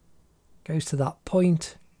 Goes to that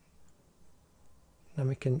point. Then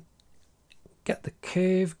we can get the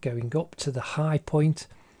curve going up to the high point.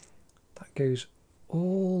 That goes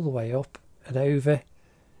all the way up and over.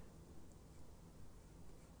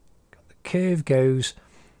 Got the curve goes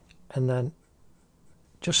and then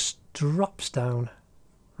just drops down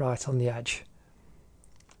right on the edge.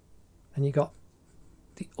 And you got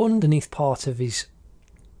the underneath part of his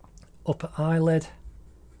upper eyelid,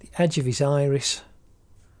 the edge of his iris,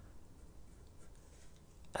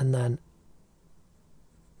 and then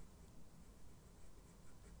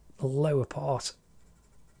the lower part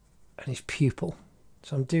and his pupil.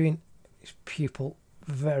 So I'm doing his pupil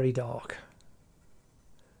very dark.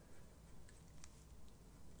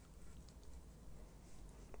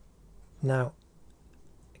 Now,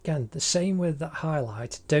 again, the same with that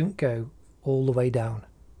highlight, don't go all the way down.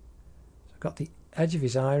 So I've got the edge of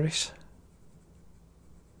his iris,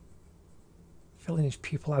 filling his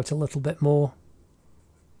pupil out a little bit more,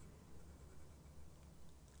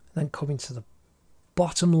 and then coming to the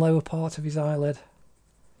bottom lower part of his eyelid.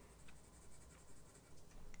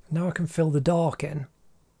 Now I can fill the dark in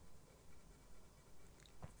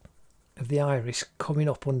of the iris coming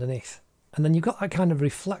up underneath. And then you've got that kind of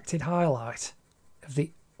reflected highlight of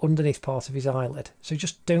the underneath part of his eyelid. So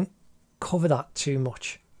just don't cover that too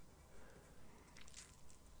much.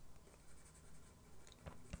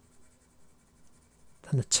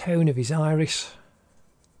 Then the tone of his iris,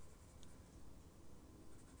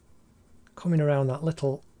 coming around that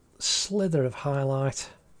little slither of highlight.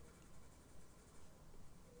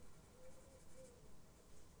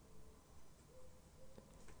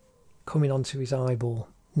 Coming onto his eyeball.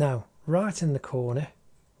 Now, right in the corner,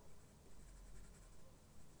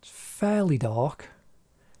 it's fairly dark,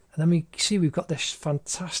 and then we see we've got this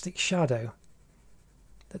fantastic shadow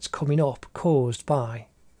that's coming up, caused by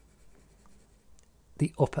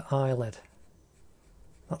the upper eyelid.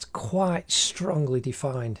 That's quite strongly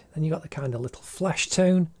defined. Then you've got the kind of little flesh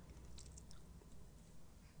tone,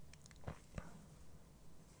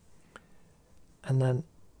 and then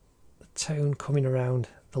the tone coming around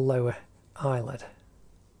the lower eyelid.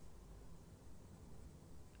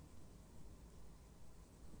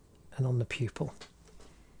 And on the pupil.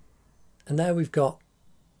 And there we've got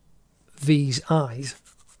V's eyes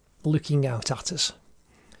looking out at us.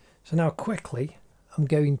 So now quickly I'm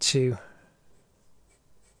going to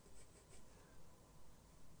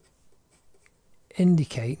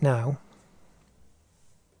indicate now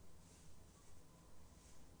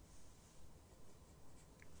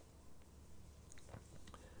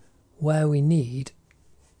where we need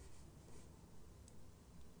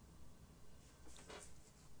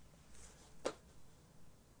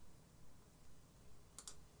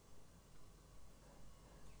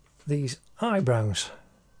these eyebrows.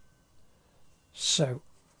 So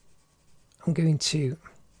I'm going to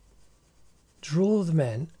draw them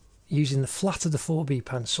in using the flat of the 4B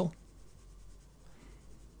pencil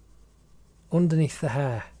underneath the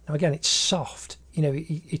hair. Now again, it's soft, you know,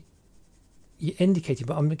 you're indicating,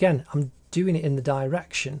 but I'm doing it in the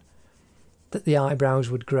direction that the eyebrows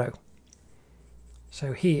would grow.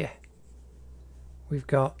 So here we've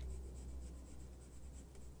got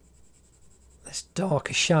this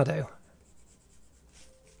darker shadow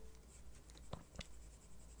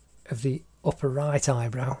of the upper right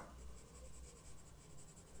eyebrow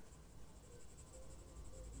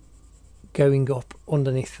going up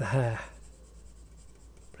underneath the hair.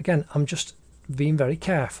 But again, I'm just being very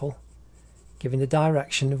careful, giving the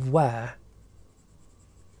direction of where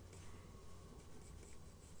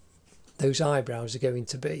those eyebrows are going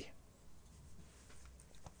to be.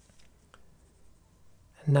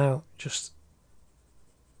 And now just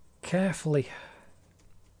carefully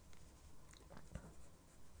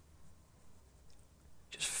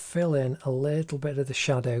just fill in a little bit of the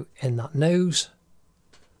shadow in that nose.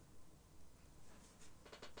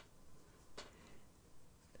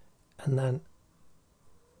 And then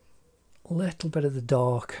a little bit of the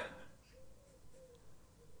dark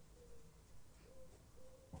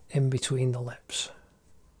in between the lips.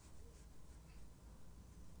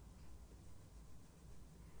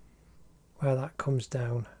 Where that comes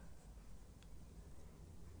down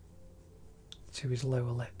to his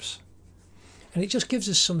lower lips. And it just gives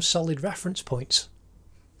us some solid reference points.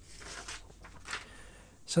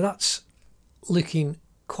 So that's looking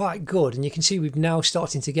quite good, and you can see we've now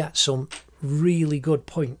starting to get some really good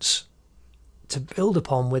points to build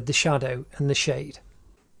upon with the shadow and the shade.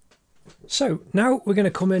 So now we're going to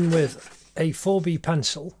come in with a 4B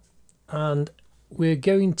pencil, and we're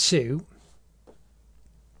going to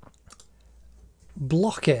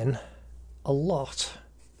block in a lot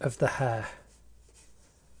of the hair.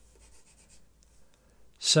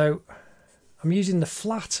 So I'm using the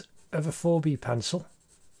flat of a 4B pencil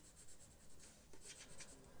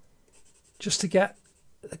just to get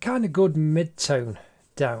the kind of good mid-tone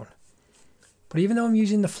down. But even though I'm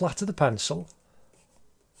using the flat of the pencil,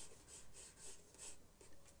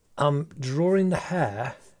 I'm drawing the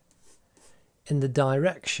hair in the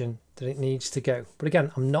direction that it needs to go. But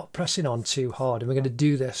again, I'm not pressing on too hard, and we're going to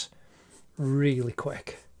do this really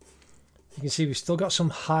quick. You can see we've still got some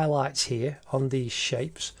highlights here on these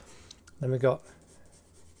shapes. Then we've got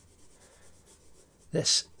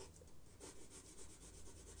this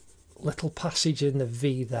little passage in the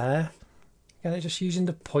V there. Again, just using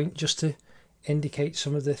the point just to indicate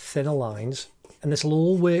some of the thinner lines. And this will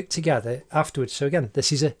all work together afterwards. So again,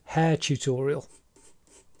 this is a hair tutorial.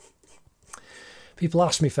 People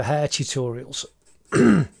ask me for hair tutorials.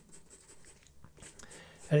 And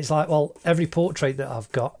it's like, well, every portrait that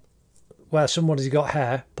I've got where somebody's got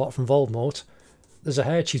hair, apart from Voldemort, there's a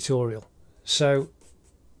hair tutorial. So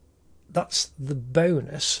that's the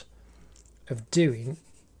bonus of doing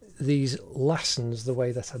these lessons the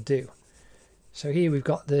way that I do. So here we've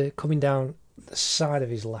got the coming down the side of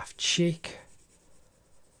his left cheek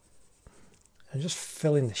and just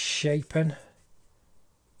filling the shape in, and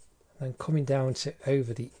then coming down to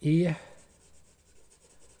over the ear.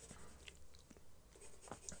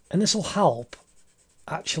 And this will help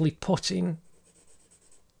actually putting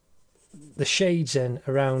the shades in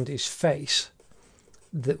around his face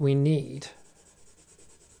that we need,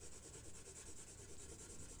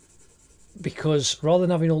 because rather than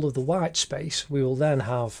having all of the white space, we will then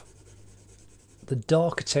have the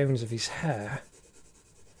darker tones of his hair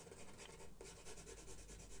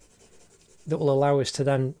that will allow us to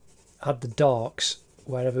then add the darks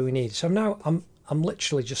wherever we need. So now I'm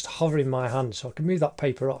literally just hovering my hand so I can move that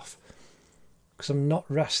paper off, because I'm not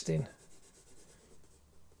resting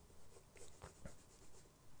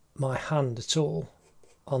my hand at all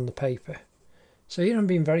on the paper. So here I'm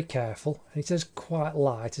being very careful, and it is quite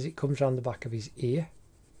light as it comes around the back of his ear,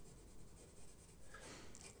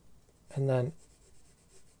 and then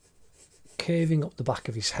curving up the back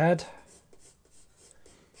of his head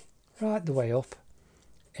right the way up.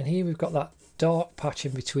 And here we've got that dark patch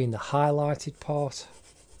in between the highlighted part,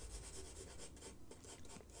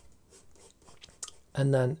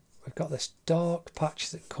 and then we've got this dark patch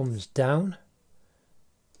that comes down,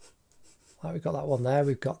 like we've got that one there,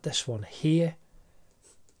 we've got this one here,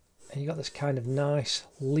 and you've got this kind of nice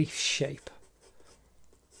leaf shape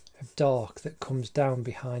of dark that comes down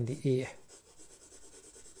behind the ear.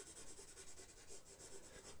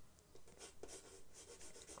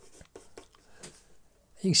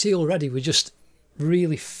 You can see already we're just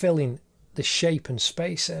really filling the shape and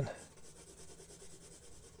space in,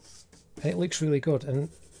 and it looks really good. And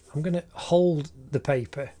I'm going to hold the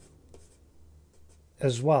paper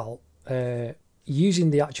as well,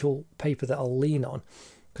 using the actual paper that I'll lean on,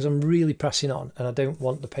 because I'm really pressing on and I don't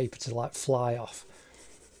want the paper to like fly off.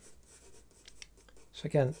 So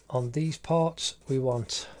again, on these parts we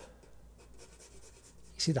want,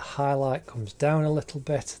 you see the highlight comes down a little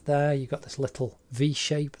bit there, you've got this little V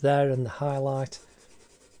shape there and the highlight,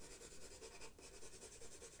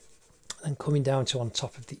 and coming down to on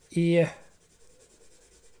top of the ear.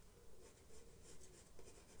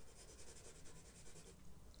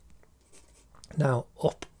 Now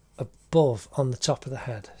up above on the top of the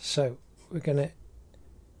head. So we're going to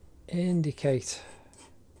indicate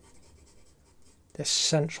this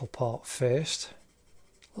central part first,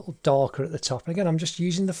 a little darker at the top. And again, I'm just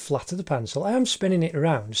using the flat of the pencil. I am spinning it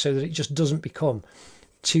around so that it just doesn't become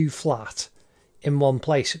too flat in one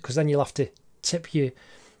place, because then you'll have to tip your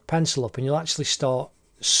pencil up and you'll actually start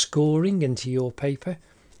scoring into your paper,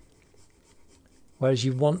 whereas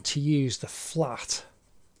you want to use the flat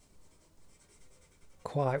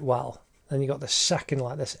quite well. Then you got the second,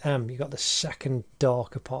 like this M, you got the second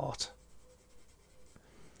darker part.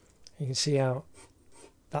 You can see how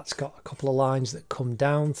that's got a couple of lines that come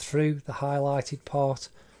down through the highlighted part.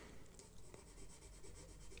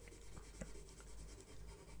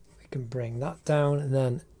 We can bring that down, and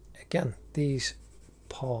then again these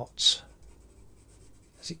parts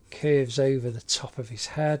as it curves over the top of his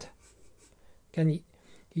head. Again,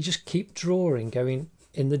 you just keep drawing, going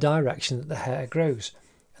in the direction that the hair grows,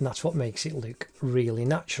 and that's what makes it look really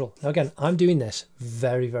natural. Now again, I'm doing this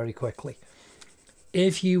very, very quickly.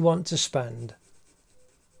 If you want to spend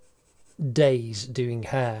days doing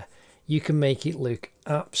hair, you can make it look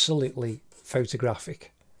absolutely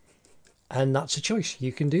photographic, and that's a choice.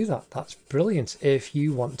 You can do that. That's brilliant if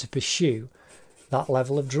you want to pursue that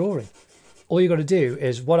level of drawing. All you got to do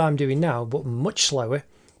is what I'm doing now, but much slower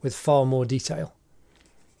with far more detail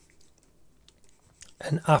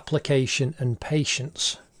and application and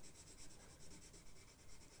patience.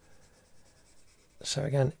 So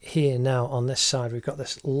again, here now on this side we've got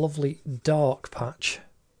this lovely dark patch.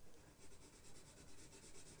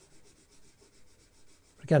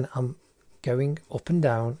 Again, I'm going up and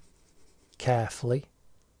down carefully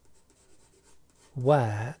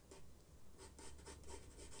where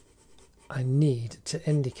I need to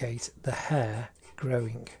indicate the hair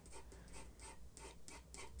growing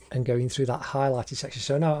and going through that highlighted section.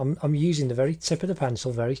 So now I'm using the very tip of the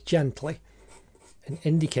pencil very gently and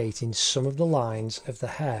indicating some of the lines of the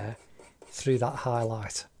hair through that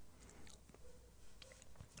highlight.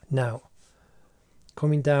 Now,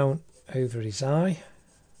 coming down over his eye,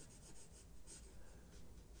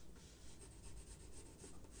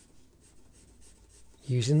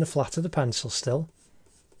 using the flat of the pencil still,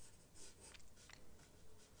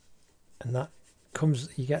 and that comes,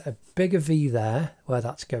 you get a bigger V there where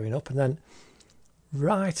that's going up, and then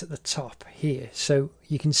right at the top here, so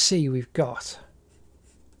you can see we've got,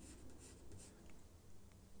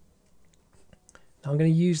 now I'm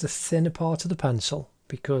going to use the thinner part of the pencil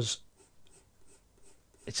because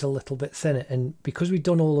it's a little bit thinner, and because we've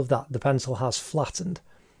done all of that, the pencil has flattened.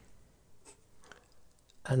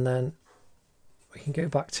 And then we can go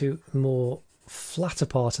back to more flatter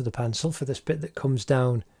part of the pencil for this bit that comes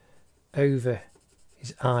down over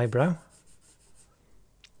his eyebrow,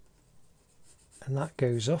 and that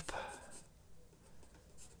goes up.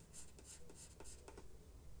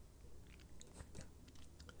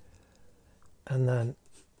 And then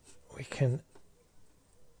we can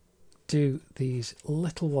do these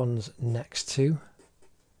little ones next to,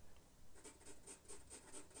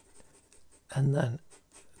 and then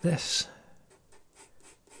this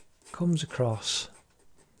comes across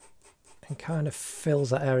and kind of fills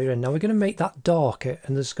that area in. Now we're going to make that darker,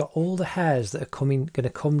 and there's got all the hairs that are going to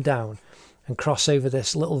come down and cross over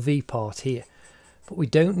this little V part here, but we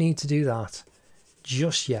don't need to do that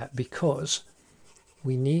just yet because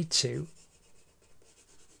we need to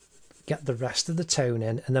get the rest of the tone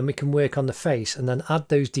in, and then we can work on the face and then add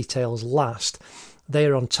those details last. They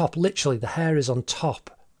are on top, literally the hair is on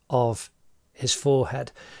top of his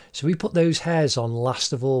forehead, so we put those hairs on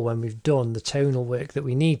last of all when we've done the tonal work that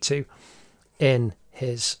we need to in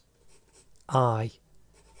his eye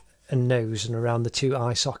and nose and around the two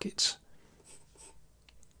eye sockets.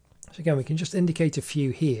 So again, we can just indicate a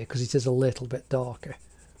few here because it is a little bit darker,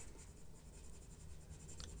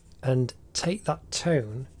 and take that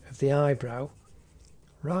tone of the eyebrow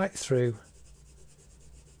right through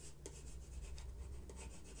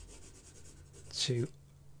to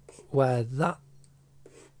where that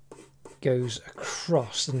goes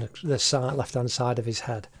across the side, left hand side of his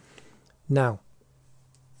head. Now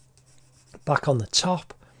back on the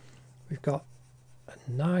top, we've got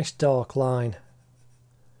a nice dark line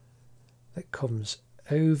that comes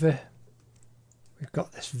over. We've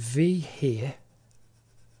got this V here,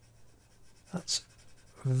 that's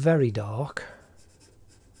very dark,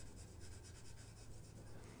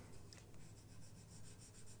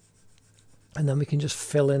 and then we can just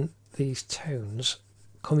fill in these tones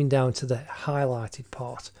coming down to the highlighted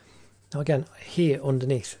part. Now again, here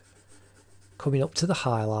underneath, coming up to the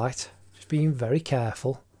highlight, just being very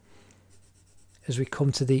careful as we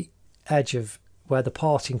come to the edge of where the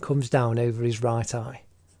parting comes down over his right eye,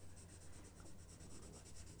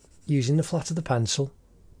 using the flat of the pencil.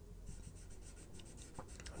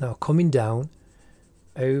 Now coming down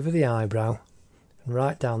over the eyebrow and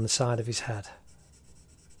right down the side of his head.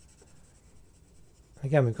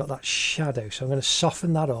 Again, we've got that shadow, so I'm going to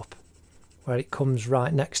soften that up where it comes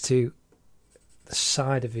right next to the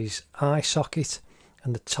side of his eye socket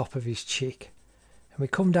and the top of his cheek. And we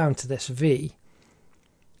come down to this V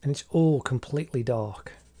and it's all completely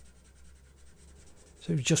dark.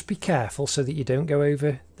 So just be careful so that you don't go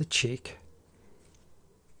over the cheek.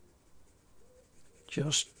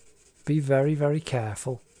 Just be very, very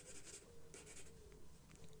careful.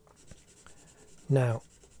 Now,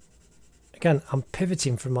 again, I'm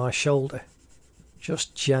pivoting from my shoulder,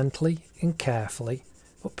 just gently and carefully,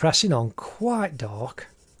 but pressing on quite dark,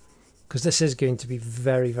 because this is going to be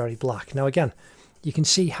very, very black. Now again, you can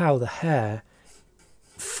see how the hair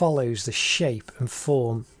follows the shape and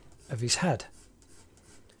form of his head.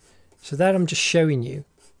 So there I'm just showing you,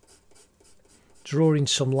 drawing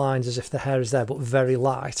some lines as if the hair is there, but very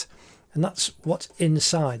light. And that's what's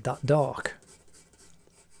inside that dark.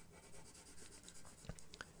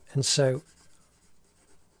 And so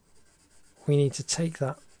we need to take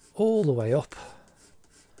that all the way up.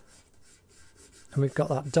 And we've got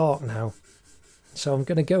that dark now. So I'm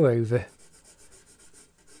going to go over,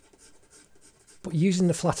 but using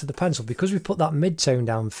the flat of the pencil, because we put that mid-tone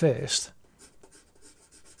down first,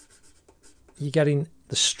 you're getting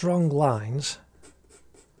the strong lines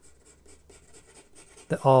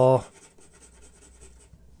that are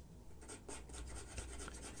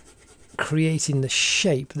creating the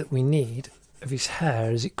shape that we need of his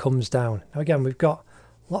hair as it comes down. Now again, we've got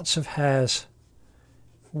lots of hairs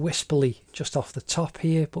wispily just off the top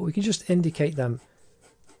here, but we can just indicate them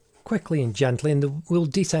quickly and gently, and we'll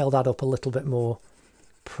detail that up a little bit more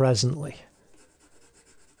presently.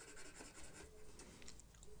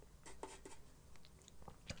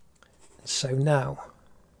 So now,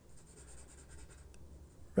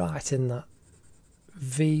 right in that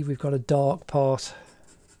V, we've got a dark part.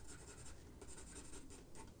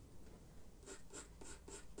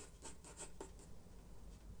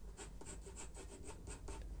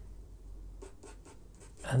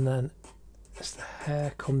 And then as the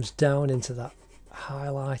hair comes down into that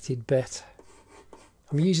highlighted bit,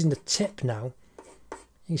 I'm using the tip now. You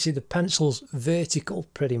can see the pencil's vertical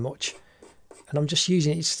pretty much, and I'm just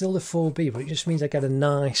using it. It's still the 4B, but it just means I get a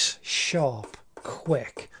nice, sharp,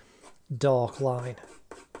 quick, dark line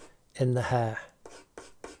in the hair.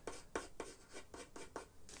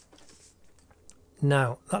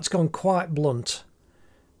 Now, that's gone quite blunt,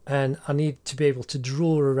 and I need to be able to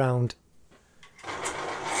draw around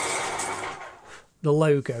the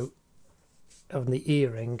logo of the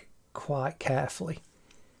earring quite carefully.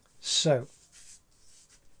 So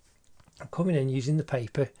I'm coming in using the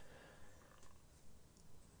paper.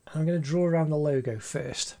 I'm going to draw around the logo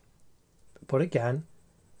first, but again,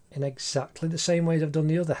 in exactly the same way as I've done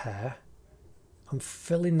the other hair, I'm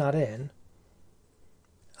filling that in,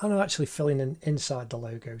 and I'm actually filling in inside the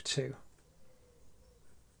logo too,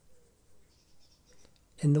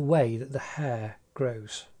 in the way that the hair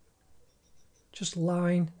grows. Just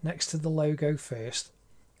line next to the logo first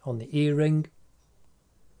on the earring,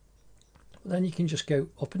 then you can just go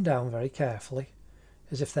up and down very carefully,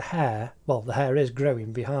 as if the hair, well, the hair is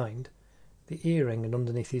growing behind the earring and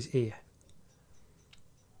underneath his ear.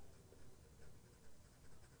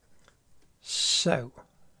 So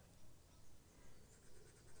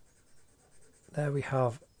there we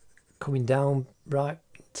have, coming down right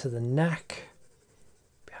to the neck,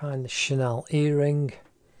 behind the Chanel earring.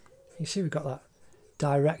 You see we've got that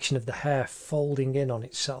direction of the hair folding in on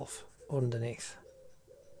itself underneath.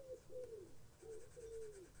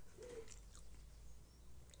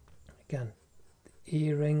 Again, the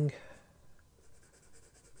earring.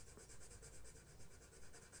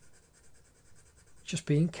 Just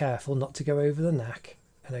being careful not to go over the neck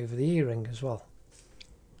and over the earring as well.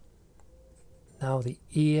 Now the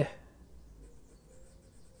ear.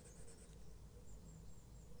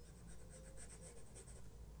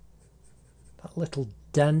 That little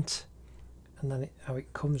dent, and then how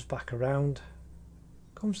it comes back around,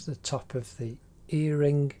 comes to the top of the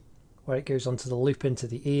earring where it goes onto the loop into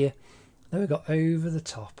the ear. Then we've got over the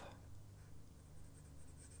top,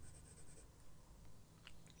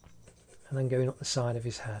 and then going up the side of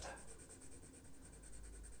his head.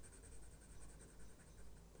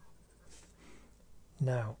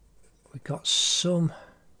 Now we've got some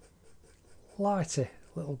lighter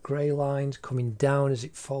little grey lines coming down as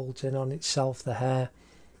it folds in on itself, the hair,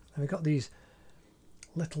 and we've got these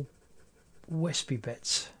little wispy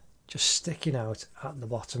bits just sticking out at the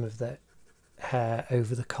bottom of the hair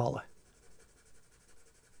over the collar.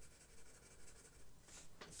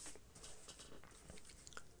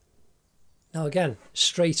 Now again,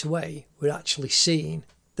 straight away we're actually seeing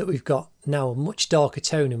that we've got now a much darker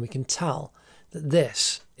tone, and we can tell that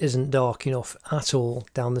this isn't dark enough at all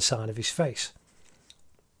down the side of his face.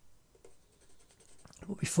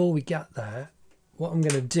 But before we get there, what I'm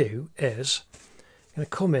going to do is I'm going to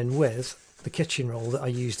come in with the kitchen roll that I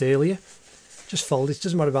used earlier. Just fold it. It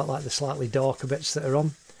doesn't matter about like the slightly darker bits that are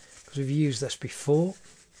on, because we've used this before.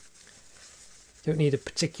 Don't need a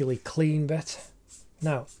particularly clean bit.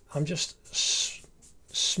 Now I'm just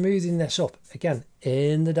smoothing this up again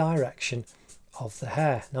in the direction of the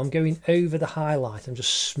hair. Now I'm going over the highlight. I'm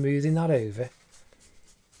just smoothing that over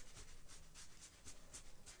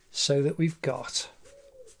so that we've got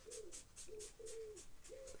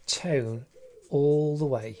tone all the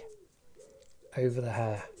way over the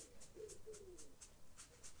hair.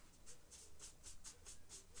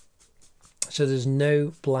 So there's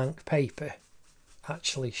no blank paper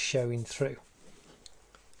actually showing through.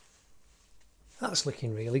 That's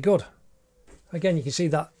looking really good. Again, you can see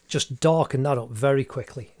that just darkened that up very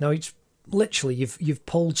quickly. Now it's literally you've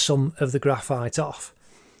pulled some of the graphite off,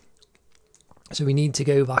 so we need to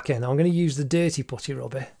go back in. I'm going to use the dirty putty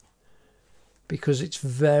rubber because it's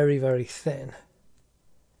very, very thin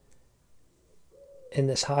in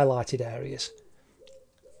this highlighted areas.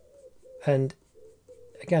 And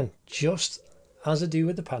again, just as I do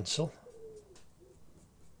with the pencil,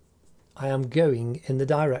 I am going in the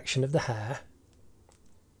direction of the hair.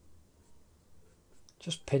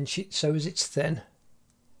 Just pinch it so as it's thin.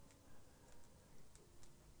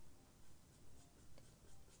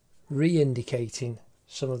 Re-indicating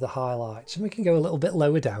some of the highlights, and we can go a little bit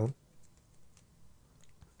lower down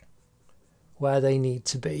where they need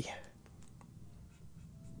to be.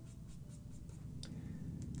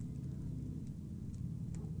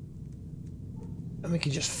 And we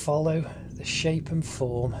can just follow the shape and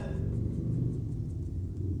form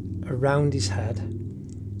around his head.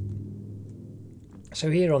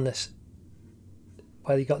 So here on this,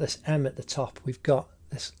 where you've got this M at the top, we've got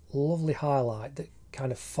this lovely highlight that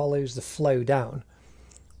kind of follows the flow down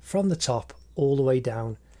from the top all the way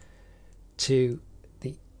down to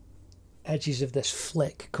the edges of this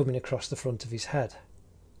flick coming across the front of his head.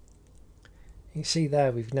 You can see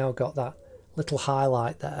there we've now got that little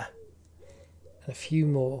highlight there, and a few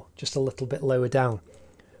more just a little bit lower down.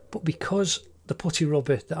 But because the putty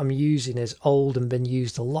rubber that I'm using is old and been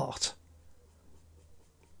used a lot,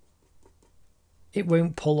 it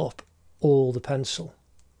won't pull up all the pencil.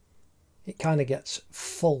 It kind of gets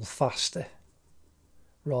full faster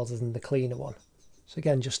rather than the cleaner one. So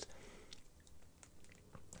again, just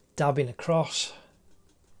dabbing across,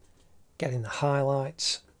 getting the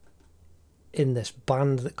highlights in this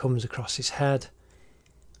band that comes across his head.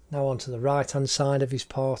 Now onto the right hand side of his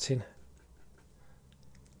parting.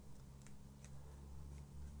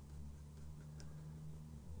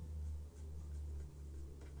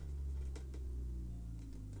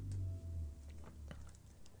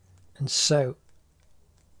 And so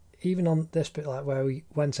even on this bit, like where we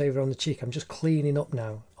went over on the cheek, I'm just cleaning up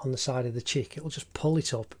now on the side of the cheek. It'll just pull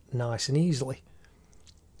it up nice and easily.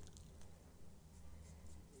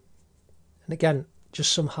 And again,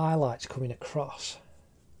 just some highlights coming across.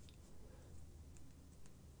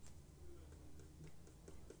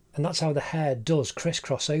 And that's how the hair does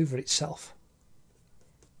crisscross over itself,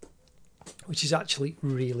 which is actually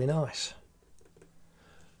really nice.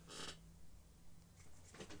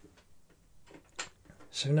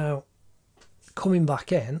 So now, coming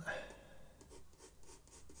back in,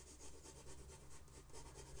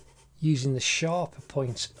 using the sharper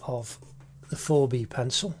point of the 4B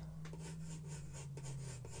pencil,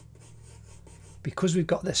 because we've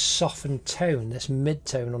got this softened tone, this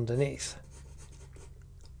mid-tone underneath,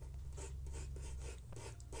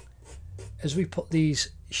 as we put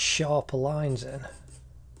these sharper lines in,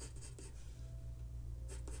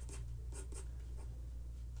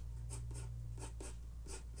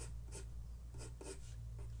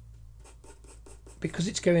 because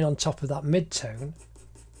it's going on top of that mid-tone,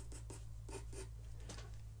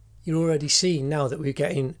 you're already seeing now that we're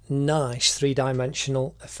getting nice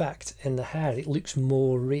three-dimensional effect in the hair. It looks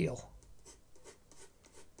more real.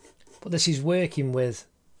 But this is working with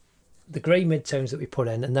the grey mid-tones that we put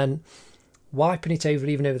in and then wiping it over,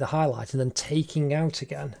 even over the highlight, and then taking out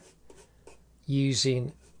again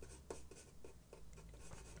using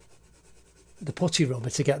the putty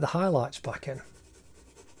rubber to get the highlights back in.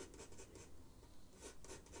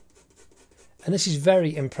 And this is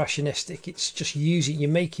very impressionistic. It's just using,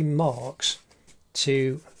 you're making marks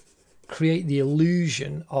to create the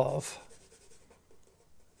illusion of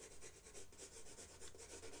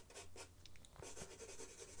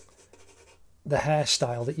the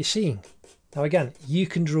hairstyle that you're seeing. Now again, you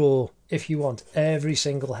can draw, if you want, every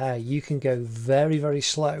single hair. You can go very, very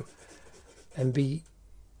slow and be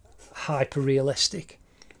hyper realistic.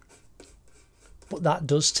 But that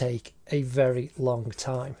does take a very long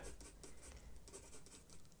time.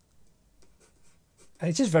 And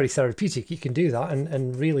it is very therapeutic. You can do that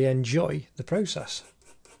and really enjoy the process.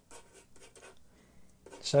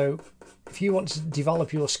 So if you want to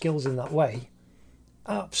develop your skills in that way,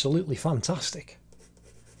 absolutely fantastic.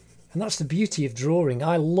 And that's the beauty of drawing.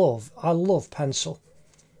 I love pencil.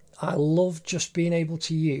 I love just being able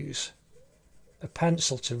to use a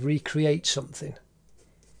pencil to recreate something.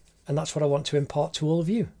 And that's what I want to impart to all of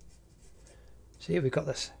you. So here we've got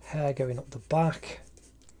this hair going up the back.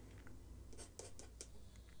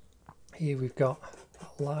 Here we've got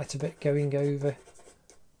that lighter bit going over,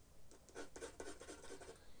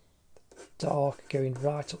 dark going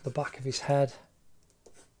right up the back of his head.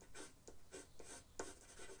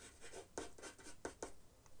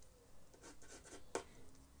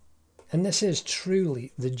 And this is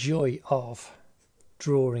truly the joy of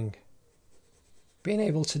drawing. Being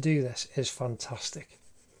able to do this is fantastic.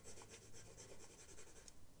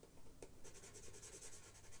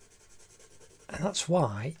 And that's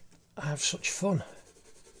why I have such fun.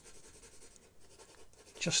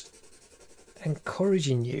 Just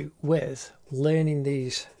encouraging you with learning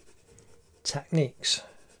these techniques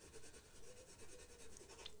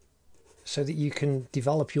so that you can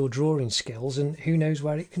develop your drawing skills, and who knows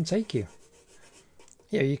where it can take you.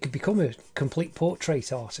 You know, you could become a complete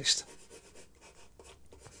portrait artist,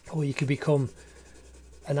 or you could become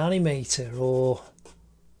an animator or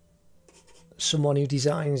someone who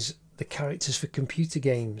designs the characters for computer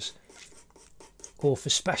games or for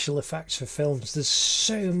special effects for films. There's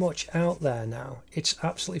so much out there now. It's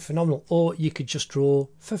absolutely phenomenal. Or you could just draw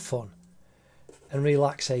for fun and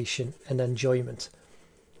relaxation and enjoyment.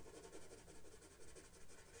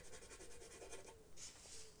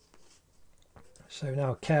 So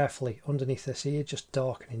now carefully underneath this here, just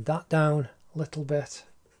darkening that down a little bit.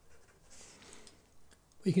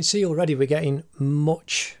 You can see already we're getting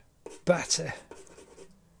much better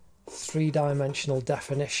three-dimensional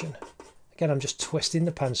definition. Again, I'm just twisting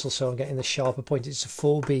the pencil so I'm getting the sharper point. It's a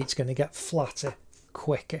 4B, it's going to get flatter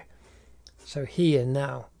quicker. So here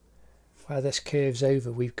now, where this curves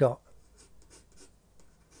over, we've got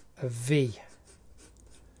a V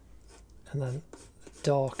and then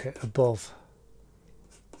darker above.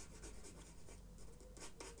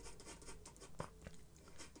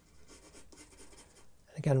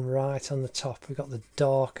 And again, right on the top, we've got the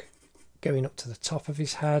dark going up to the top of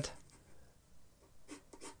his head.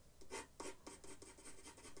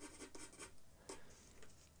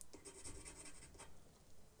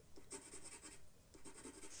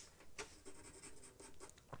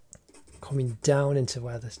 Coming down into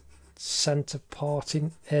where the centre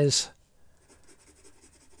parting is.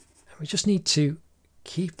 And we just need to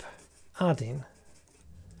keep adding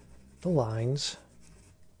the lines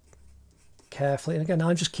carefully. And again,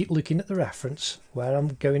 I just keep looking at the reference where I'm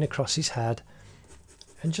going across his head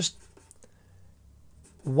and just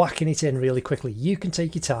whacking it in really quickly. You can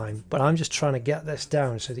take your time, but I'm just trying to get this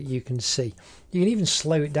down so that you can see. You can even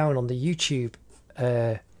slow it down on the YouTube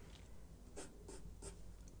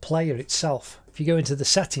player itself. If you go into the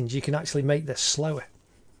settings, you can actually make this slower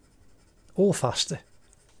or faster.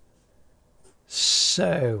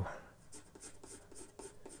 So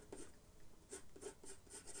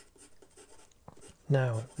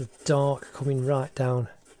now the dark coming right down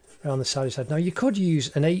around the side of his head. Now you could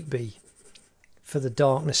use an 8B for the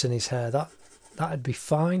darkness in his hair. That'd be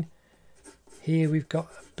fine. Here we've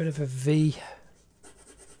got a bit of a V.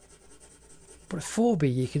 But a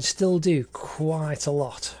 4B you can still do quite a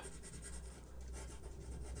lot.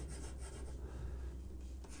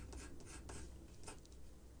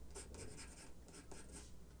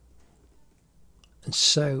 And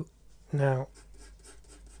so now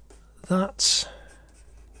that's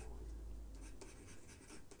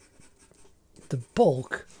the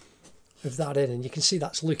bulk of that in, and you can see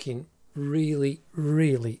that's looking really,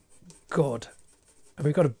 really good. And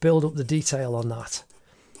we've got to build up the detail on that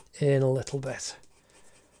in a little bit.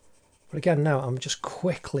 But again, now I'm just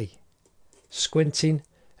quickly squinting,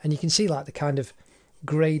 and you can see like the kind of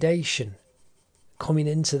gradation coming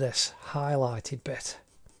into this highlighted bit,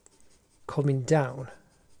 coming down.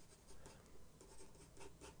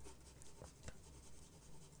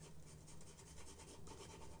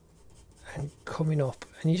 And coming up,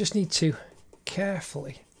 and you just need to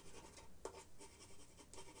carefully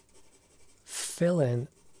fill in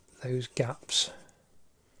those gaps.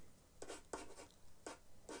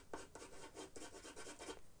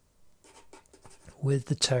 With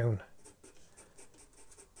the tone.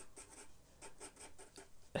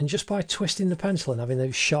 And just by twisting the pencil and having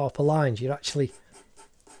those sharper lines, you're actually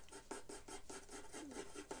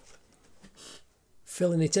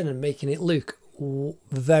filling it in and making it look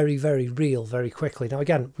very, very real very quickly. Now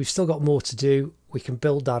again, we've still got more to do. We can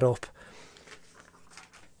build that up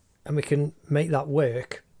and we can make that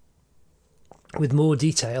work with more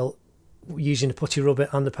detail using the putty rubber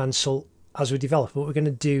and the pencil as we develop. But we're going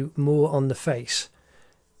to do more on the face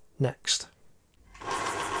next.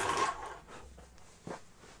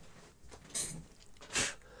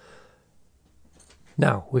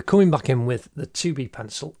 Now we're coming back in with the 2B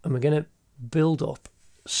pencil and we're going to build up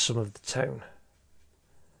some of the tone.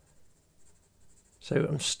 So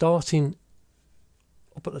I'm starting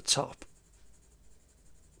up at the top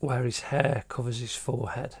where his hair covers his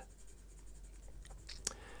forehead.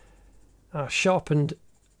 I sharpened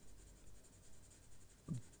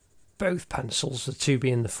both pencils, the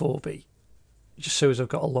 2B and the 4B, just so as I've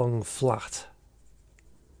got a long flat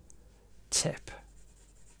tip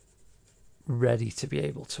ready to be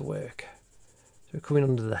able to work. So we're coming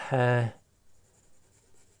under the hair,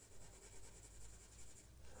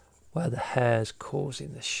 where the hair's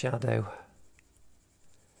causing the shadow.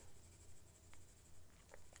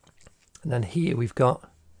 And then here we've got,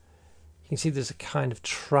 you can see there's a kind of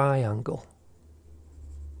triangle.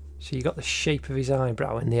 So you've got the shape of his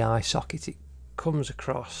eyebrow in the eye socket. It comes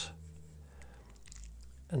across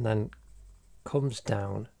and then comes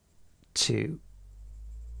down to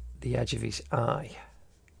the edge of his eye.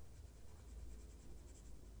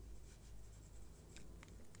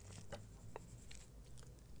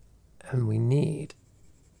 And we need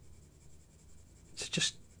to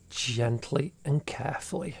just gently and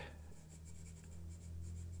carefully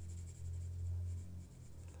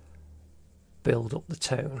build up the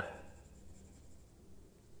tone.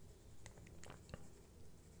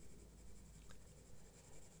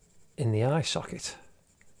 In the eye socket.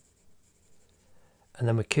 And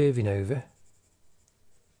then we're curving over the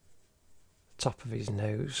top of his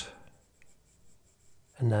nose.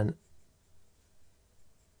 And then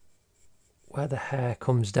where the hair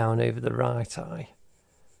comes down over the right eye,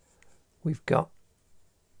 we've got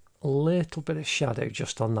a little bit of shadow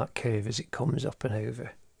just on that curve as it comes up and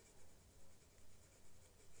over.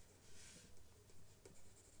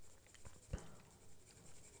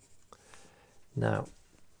 Now,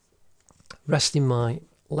 resting my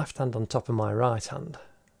left hand on top of my right hand,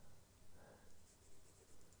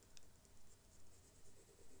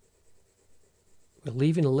 we're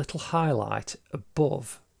leaving a little highlight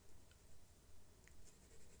above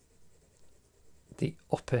the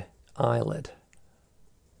upper eyelid.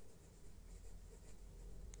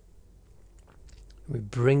 We're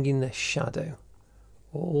bringing this shadow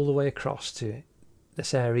all the way across to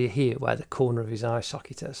this area here where the corner of his eye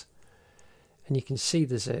socket is. And you can see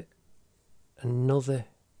there's another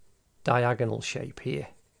diagonal shape here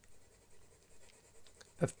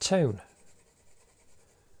of tone.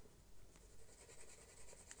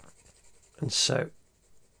 And so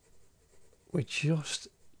we're just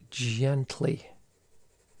gently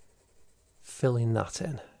filling that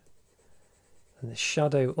in. And the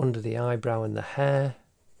shadow under the eyebrow and the hair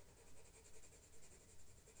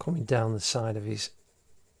coming down the side of his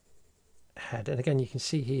head. And again, you can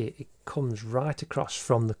see here it comes right across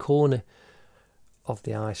from the corner of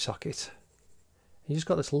the eye socket. You just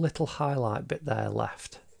got this little highlight bit there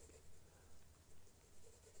left.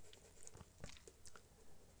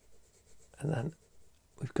 And then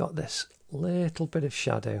we've got this little bit of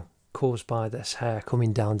shadow caused by this hair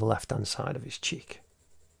coming down the left hand side of his cheek.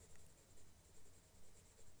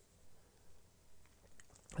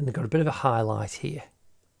 And they've got a bit of a highlight here.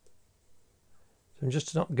 So I'm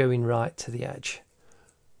just not going right to the edge.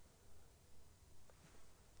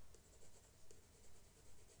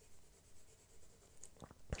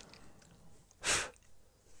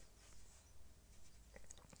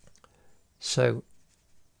 So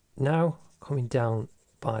now coming down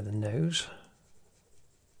by the nose,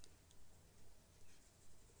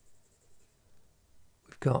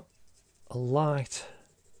 we've got a light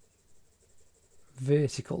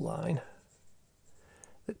vertical line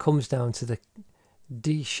that comes down to the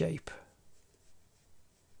D shape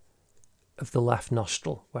of the left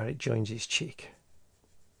nostril where it joins his cheek.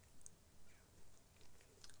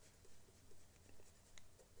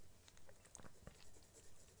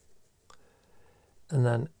 And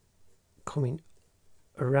then coming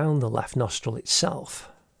around the left nostril itself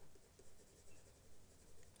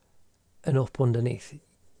and up underneath,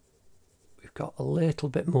 we've got a little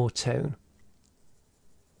bit more tone.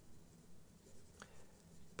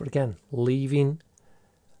 But again, leaving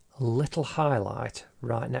a little highlight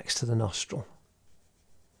right next to the nostril.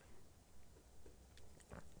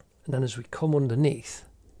 And then as we come underneath,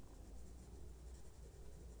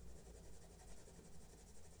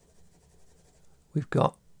 we've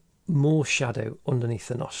got more shadow underneath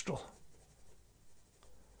the nostril.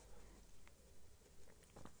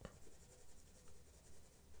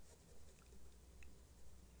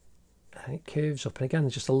 And it curves up, and again,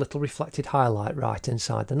 just a little reflected highlight right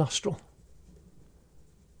inside the nostril.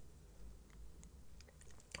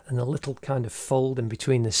 And a little kind of fold in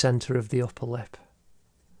between the centre of the upper lip.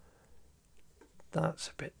 That's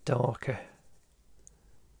a bit darker.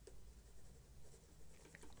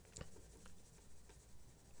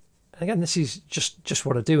 And again, this is just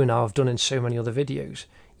what I do and how I've done in so many other videos.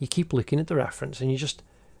 You keep looking at the reference and you just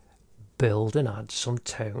build and add some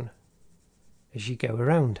tone as you go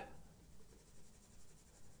around.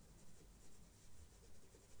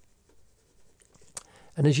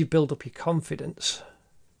 And as you build up your confidence,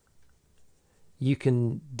 you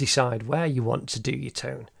can decide where you want to do your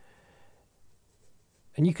tone.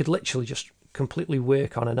 And you could literally just completely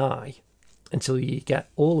work on an eye until you get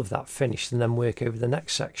all of that finished and then work over the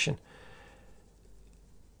next section.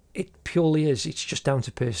 It purely is, it's just down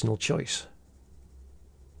to personal choice.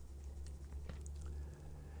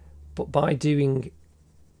 But by doing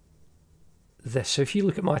this, so if you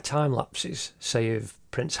look at my time lapses, say of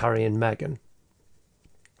Prince Harry and Meghan,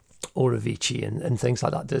 or Avicii and things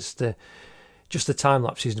like that, there's just the time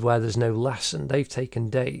lapses where there's no lesson. They've taken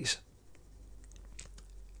days.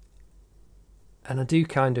 And I do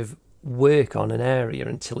kind of work on an area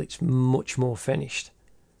until it's much more finished.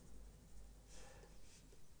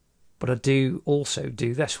 But I do also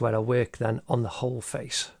do this, where I work then on the whole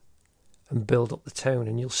face and build up the tone,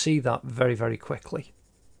 and you'll see that very, very quickly.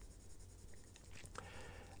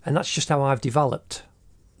 And that's just how I've developed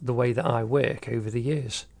the way that I work over the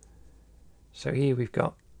years. So here we've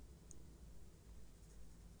got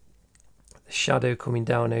the shadow coming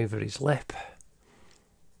down over his lip.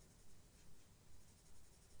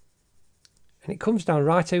 And it comes down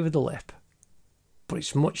right over the lip, but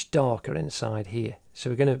it's much darker inside here. So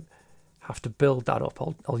we're going to have to build that up.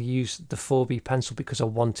 I'll use the 4B pencil because I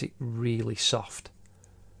want it really soft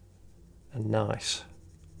and nice.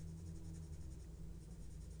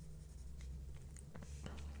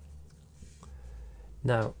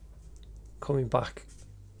 Now, coming back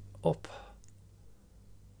up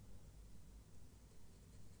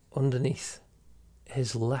underneath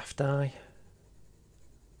his left eye,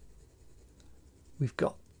 we've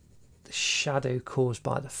got the shadow caused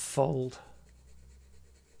by the fold.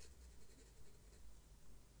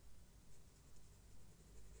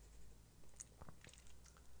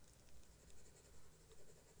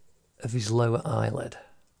 Of his lower eyelid.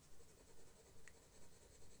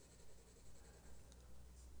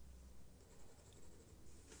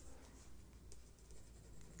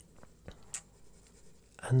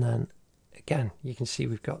 And then again, you can see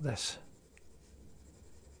we've got this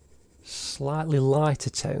slightly lighter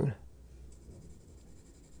tone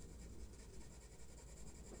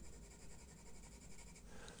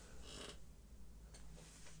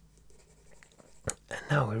and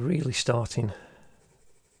now we're really starting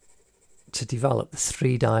to develop the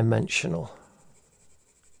three-dimensional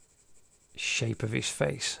shape of his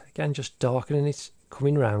face. Again, just darkening it,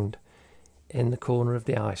 coming round in the corner of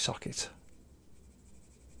the eye socket,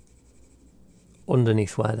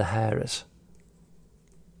 underneath where the hair is.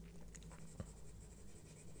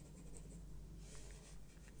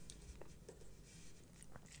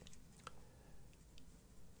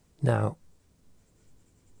 Now,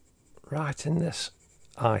 right in this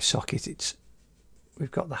eye socket, we've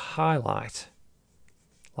got the highlight,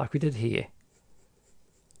 like we did here,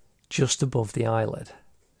 just above the eyelid.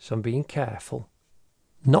 So I'm being careful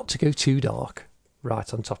not to go too dark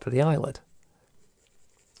right on top of the eyelid.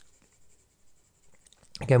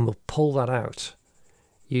 Again, we'll pull that out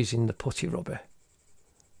using the putty rubber.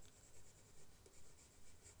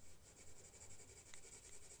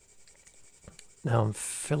 Now I'm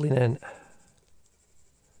filling in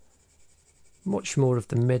much more of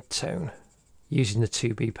the mid-tone using the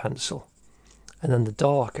 2B pencil, and then the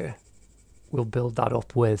darker we'll build that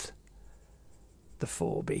up with the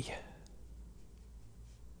 4B.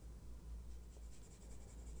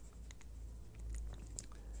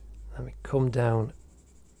 Then we come down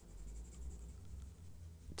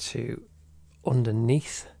to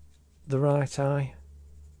underneath the right eye.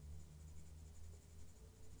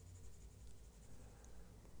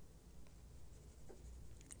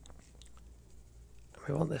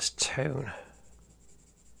 We want this tone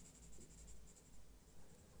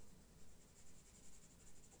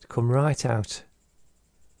to come right out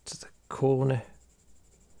to the corner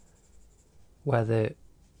where the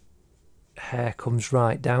hair comes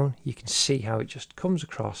right down. You can see how it just comes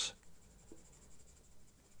across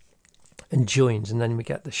and joins, and then we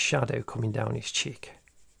get the shadow coming down his cheek.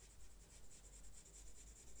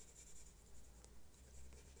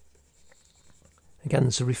 Again,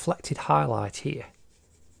 there's a reflected highlight here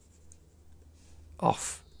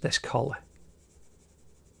off this collar.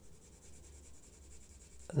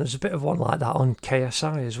 And there's a bit of one like that on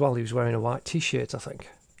KSI as well. He was wearing a white t-shirt, I think.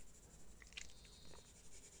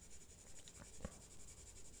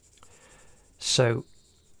 So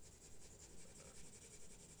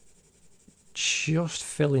just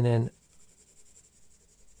filling in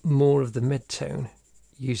more of the mid-tone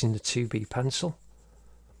using the 2B pencil.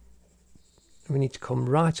 We need to come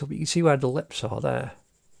right up. You can see where the lips are there.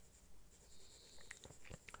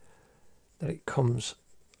 That it comes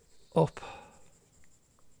up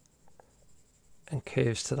and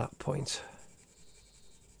curves to that point.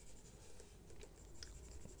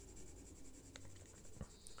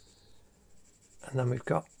 And then we've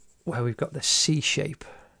got where we've got the C shape.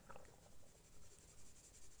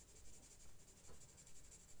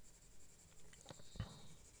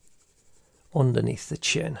 Underneath the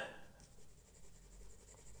chin.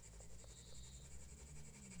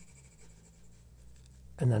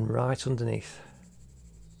 And then right underneath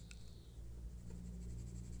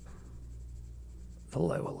the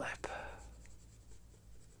lower lip.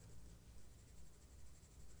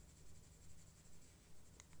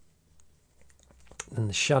 Then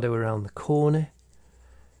the shadow around the corner,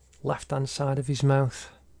 left hand side of his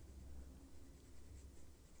mouth,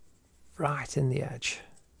 right in the edge.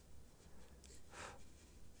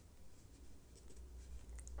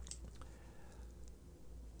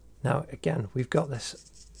 Now again, we've got this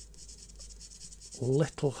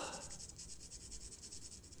little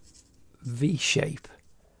V shape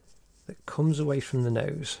that comes away from the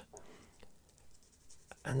nose,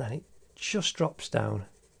 and then it just drops down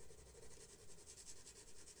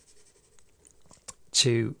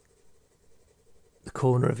to the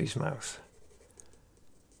corner of his mouth,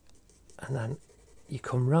 and then you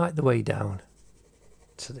come right the way down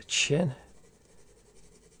to the chin,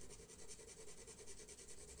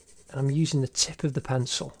 and I'm using the tip of the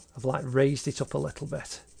pencil. I've like raised it up a little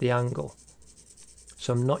bit, the angle,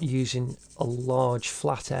 so I'm not using a large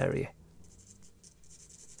flat area.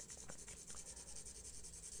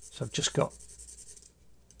 So I've just got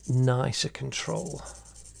nicer control.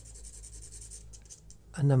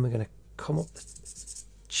 And then we're going to come up the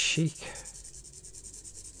cheek.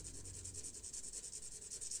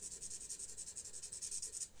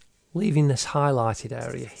 Leaving this highlighted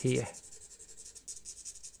area here.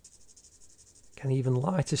 Can even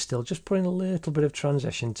lighter still, just putting a little bit of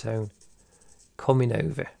transition tone coming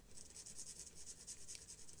over.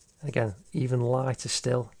 Again, even lighter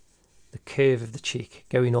still, the curve of the cheek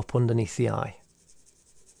going up underneath the eye.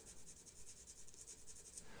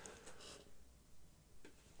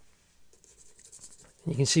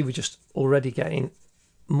 You can see we're just already getting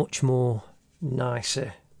much more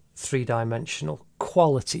nicer three-dimensional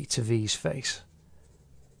quality to V's face.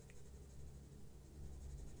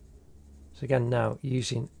 So again, now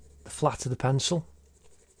using the flat of the pencil,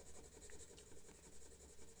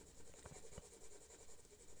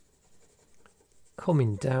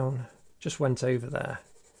 coming down, just went over there,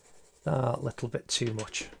 that little bit too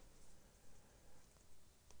much.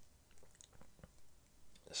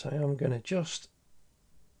 So I'm going to just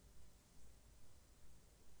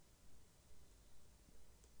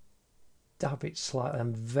dab it slightly,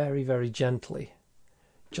 and very, very gently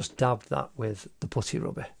just dab that with the putty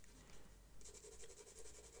rubber.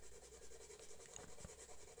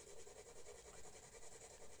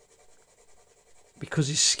 Because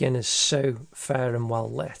his skin is so fair and well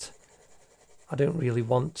lit, I don't really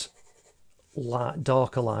want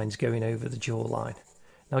darker lines going over the jawline.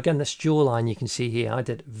 Now again, this jawline you can see here, I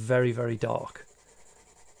did very, very dark.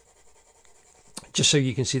 Just so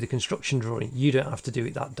you can see the construction drawing, you don't have to do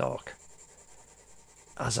it that dark,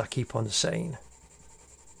 as I keep on saying.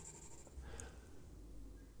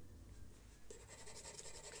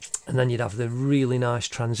 And then you'd have the really nice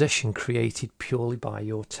transition created purely by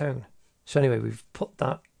your tone. So anyway, we've put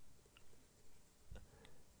that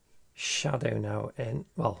shadow now in.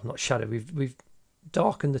 Well, not shadow, we've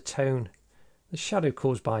darkened the tone, the shadow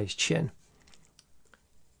caused by his chin.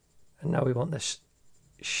 And now we want this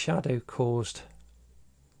shadow caused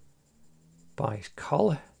by his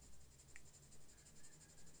collar.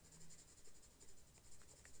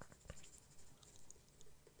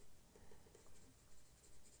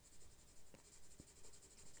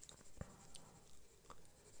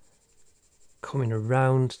 Coming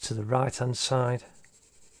around to the right hand side.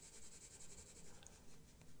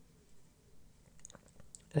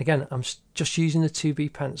 And again, I'm just using the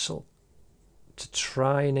 2B pencil to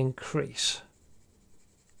try and increase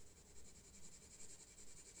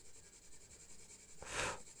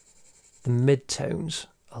the mid-tones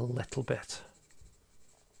a little bit.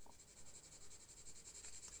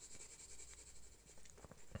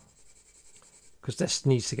 Because this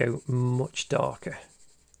needs to go much darker.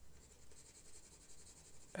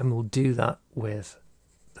 And we'll do that with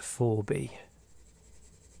the 4B.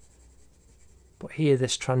 But here,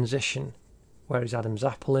 this transition, where his Adam's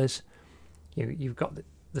apple is, you've got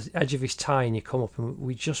the edge of his tie, and you come up, and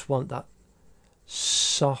we just want that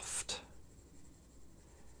soft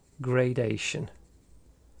gradation,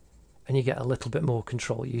 and you get a little bit more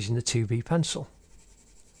control using the 2B pencil.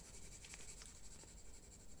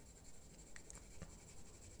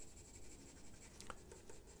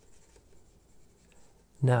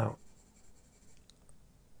 Now,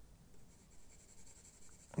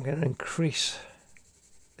 I'm going to increase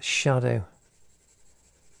the shadow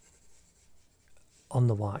on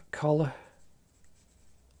the white collar.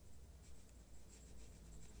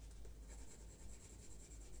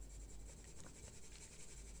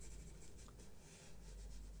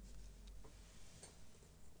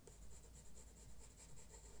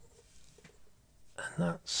 And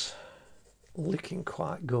that's looking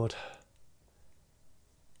quite good.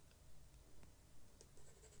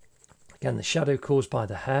 Again, the shadow caused by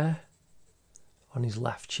the hair on his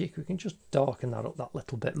left cheek, we can just darken that up that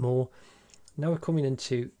little bit more. Now we're coming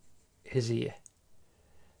into his ear.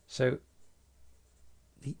 So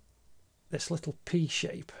this little P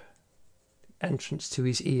shape, the entrance to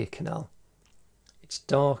his ear canal, it's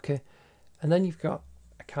darker. And then you've got,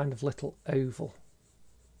 a kind of little oval.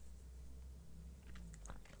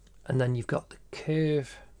 And then you've got the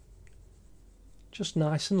curve, just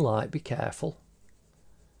nice and light, be careful.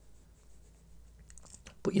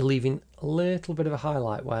 But you're leaving a little bit of a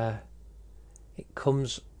highlight where it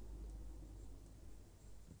comes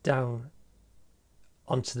down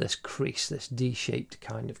onto this crease, this D-shaped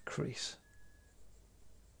kind of crease.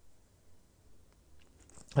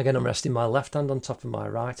 Again, I'm resting my left hand on top of my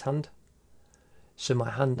right hand, so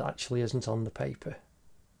my hand actually isn't on the paper.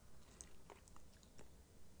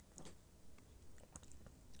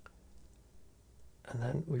 And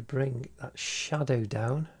then we bring that shadow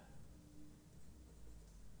down.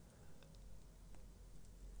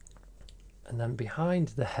 And then behind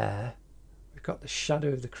the hair, we've got the shadow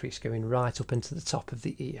of the crease going right up into the top of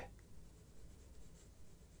the ear.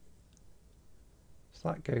 So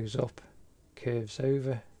that goes up, curves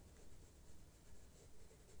over.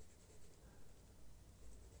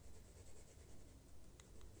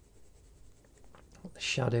 The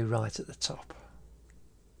shadow right at the top.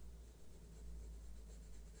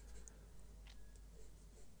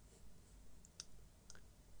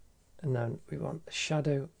 And then we want the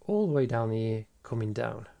shadow all the way down the ear, coming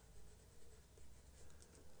down.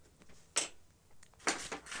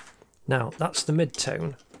 Now that's the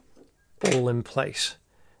mid-tone all in place.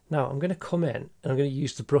 Now I'm going to come in and I'm going to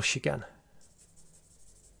use the brush again.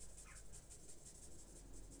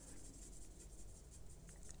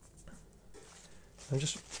 I'm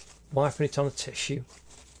just wiping it on a tissue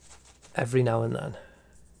every now and then.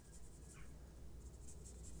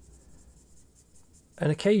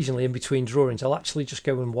 And occasionally in between drawings I'll actually just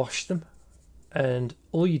go and wash them, and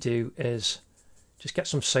all you do is just get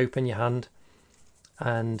some soap in your hand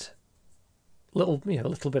and a little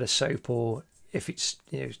bit of soap, or if it's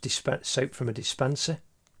soap from a dispenser,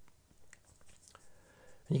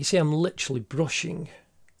 and you can see I'm literally brushing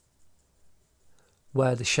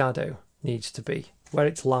where the shadow needs to be. Where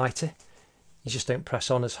it's lighter, you just don't press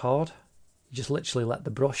on as hard, you just literally let the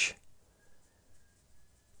brush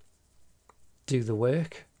do the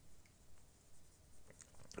work,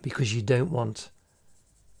 because you don't want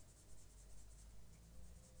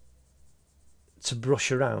to brush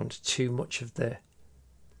around too much of the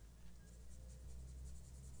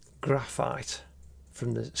graphite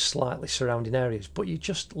from the slightly surrounding areas, but you're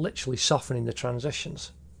just literally softening the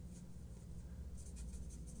transitions.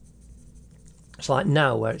 It's like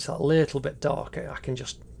now where it's a little bit darker, I can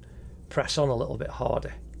just press on a little bit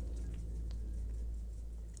harder.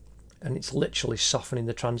 And it's literally softening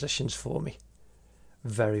the transitions for me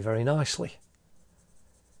very, very nicely.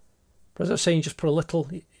 But as I was saying, just put a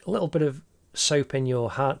little bit of soap in your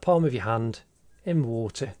hand, palm of your hand, in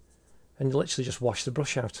water, and you literally just wash the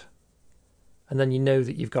brush out. And then you know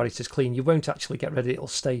that you've got it as clean. You won't actually get rid of it, it'll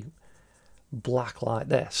stay black like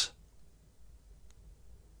this.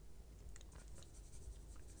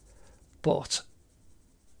 But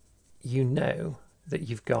you know that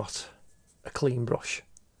you've got a clean brush.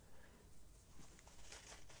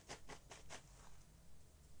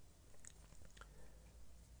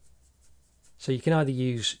 So you can either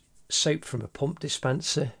use soap from a pump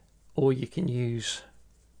dispenser, or you can use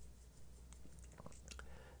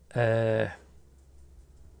a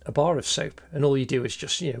bar of soap, and all you do is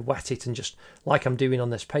just wet it, and just like I'm doing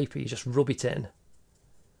on this paper, you just rub it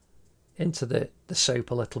into the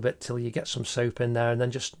soap a little bit till you get some soap in there, and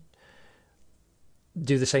then just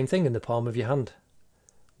do the same thing in the palm of your hand.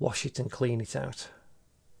 Wash it and clean it out.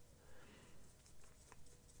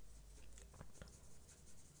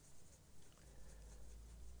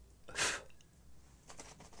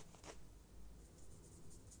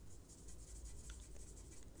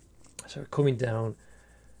 So coming down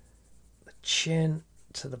the chin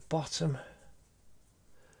to the bottom,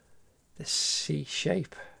 this C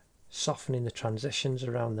shape, softening the transitions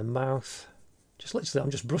around the mouth. Just literally,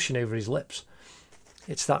 I'm just brushing over his lips.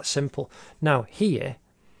 It's that simple. Now here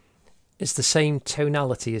is the same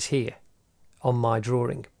tonality as here on my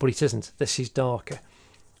drawing, but it isn't. This is darker.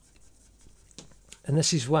 And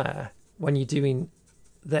this is where, when you're doing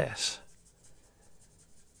this,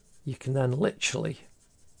 you can then literally,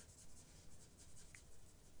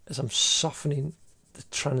 as I'm softening the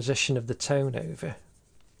transition of the tone over,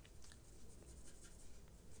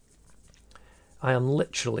 I am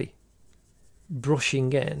literally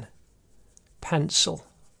brushing in pencil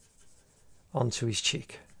onto his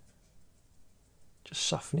cheek, just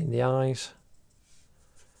softening the eyes.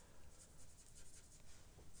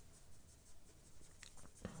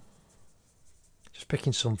 Just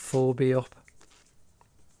picking some 4B up.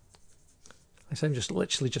 Like I say, I'm just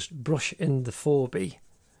literally just brush in the 4B.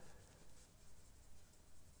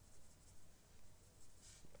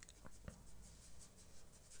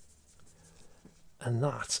 And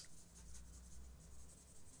that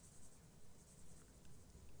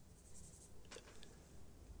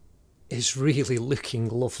is really looking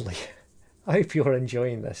lovely. I hope you're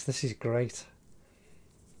enjoying this. This is great.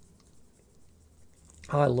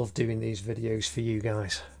 I love doing these videos for you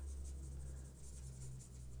guys.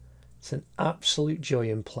 It's an absolute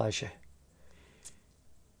joy and pleasure.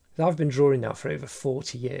 I've been drawing now for over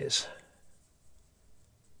 40 years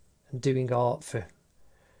and doing art for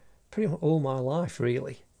pretty much all my life,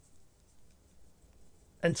 really.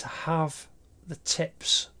 And to have the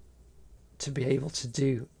tips to be able to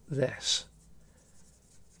do this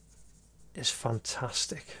is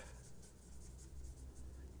fantastic.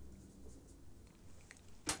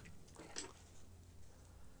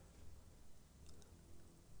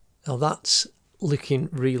 Now that's looking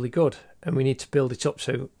really good, and we need to build it up,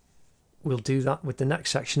 so we'll do that with the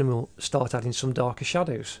next section and we'll start adding some darker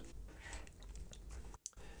shadows.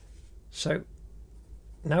 So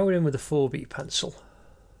now we're in with the 4B pencil.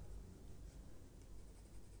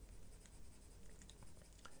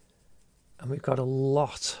 And we've got a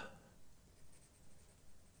lot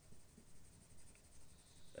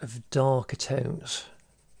of darker tones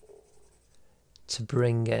to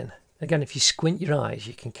bring in. Again, if you squint your eyes,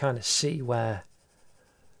 you can kind of see where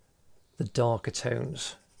the darker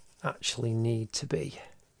tones actually need to be.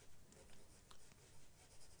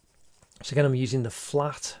 So again, I'm using the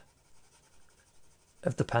flat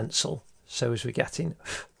of the pencil, so as we're getting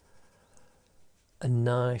a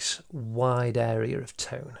nice wide area of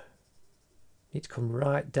tone. Need to come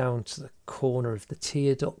right down to the corner of the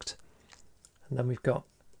tear duct, and then we've got,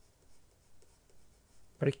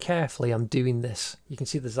 very carefully I'm doing this, you can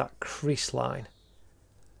see there's that crease line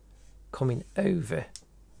coming over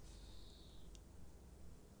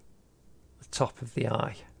the top of the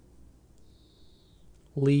eye,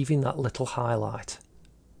 leaving that little highlight.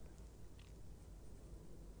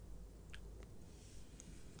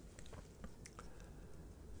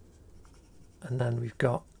 And then we've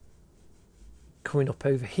got, coming up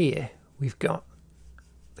over here, we've got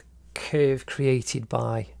the curve created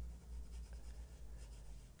by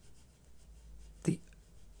the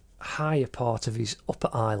higher part of his upper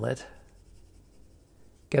eyelid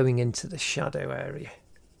going into the shadow area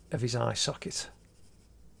of his eye socket.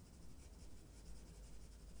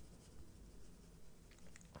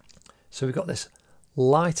 So we've got this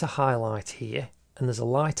lighter highlight here, and there's a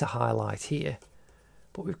lighter highlight here,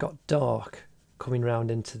 but we've got dark coming round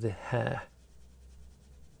into the hair.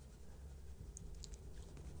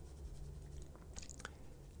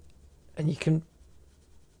 And you can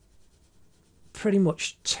pretty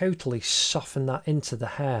much totally soften that into the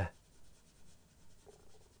hair.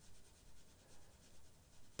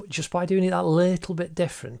 But just by doing it that little bit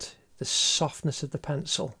different, the softness of the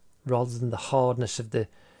pencil rather than the hardness of the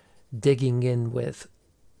digging in with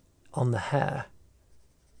on the hair,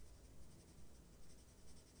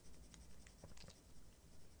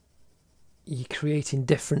 you're creating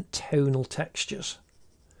different tonal textures.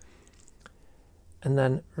 And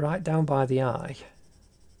then right down by the eye,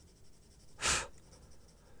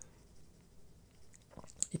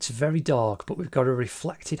 it's very dark, but we've got a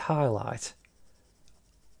reflected highlight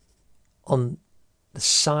on the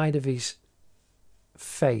side of his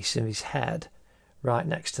face and his head, right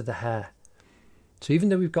next to the hair. So even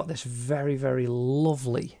though we've got this very, very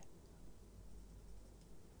lovely,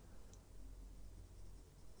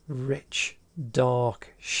 rich,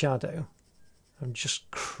 dark shadow, I'm just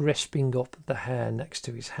crisping up the hair next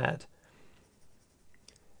to his head.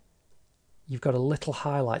 You've got a little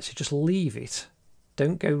highlight, so just leave it.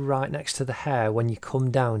 Don't go right next to the hair when you come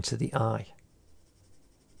down to the eye.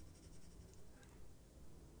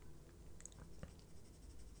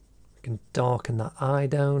 You can darken that eye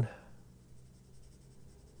down.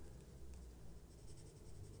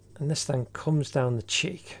 And this then comes down the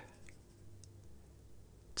cheek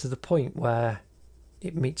to the point where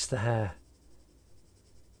it meets the hair.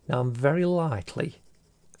 Now I'm very lightly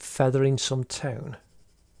feathering some tone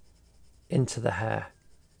into the hair,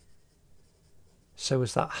 so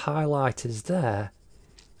as that highlight is there,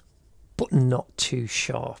 but not too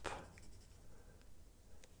sharp.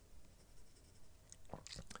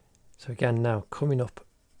 So again, now coming up,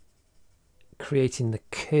 creating the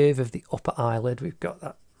curve of the upper eyelid, we've got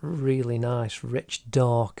that really nice, rich,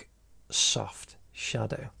 dark, soft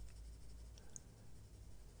shadow.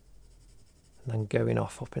 And then going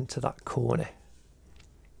off up into that corner.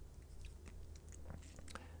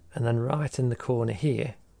 And then right in the corner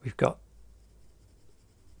here, we've got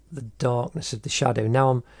the darkness of the shadow. Now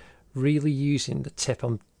I'm really using the tip.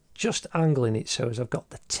 I'm just angling it so as I've got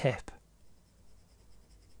the tip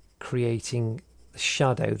creating the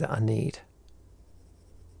shadow that I need.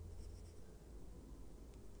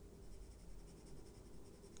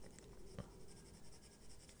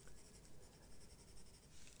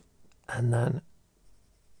 And then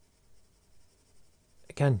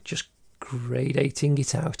again, just gradating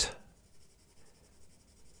it out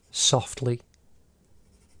softly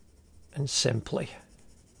and simply.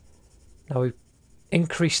 Now we've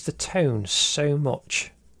increased the tone so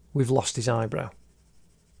much we've lost his eyebrow.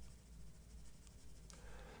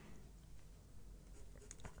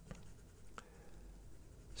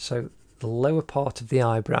 So the lower part of the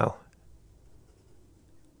eyebrow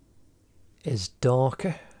is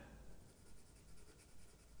darker.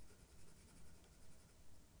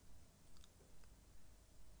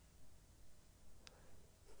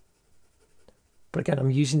 But again,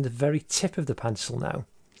 I'm using the very tip of the pencil now,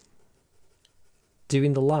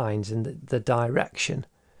 doing the lines in the direction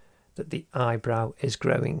that the eyebrow is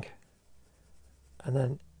growing. And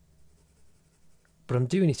then, but I'm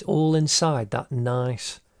doing it all inside that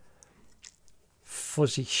nice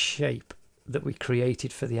fuzzy shape that we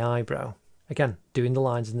created for the eyebrow. Again, doing the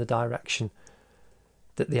lines in the direction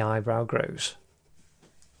that the eyebrow grows.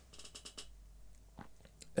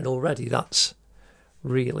 And already that's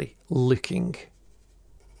really looking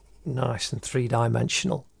nice and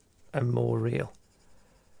three-dimensional and more real.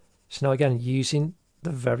 So now again, using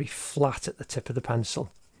the very flat at the tip of the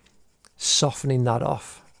pencil, softening that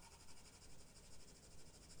off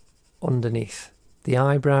underneath the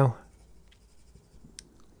eyebrow,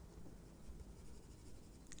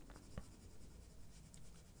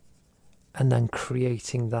 and then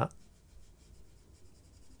creating that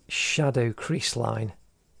shadow crease line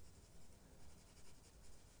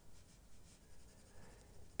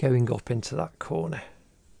going up into that corner.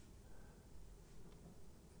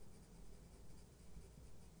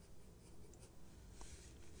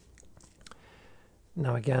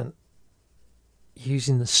 Now again,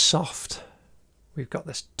 using the soft, we've got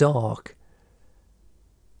this dark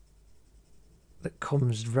that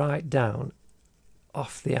comes right down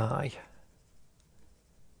off the eye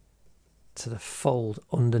to the fold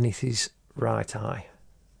underneath his right eye.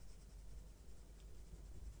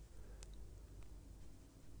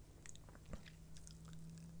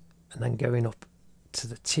 And then going up to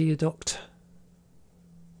the tear duct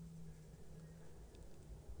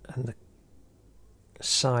and the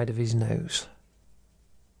side of his nose.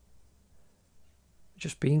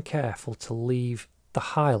 Just being careful to leave the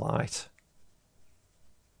highlight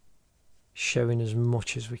showing as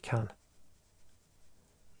much as we can.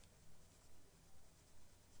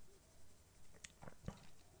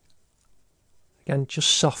 Again, just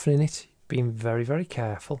softening it, being very, very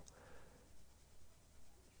careful.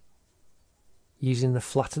 Using the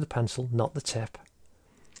flat of the pencil, not the tip.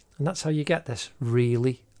 And that's how you get this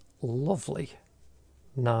really lovely,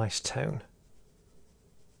 nice tone.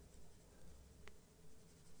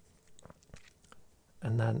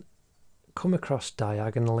 And then come across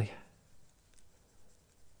diagonally,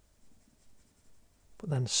 but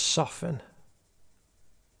then soften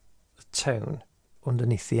the tone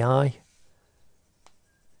underneath the eye,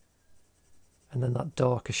 and then that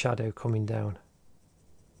darker shadow coming down.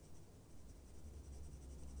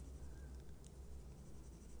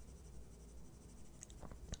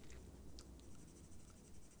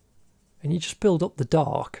 And you just build up the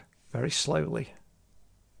dark very slowly.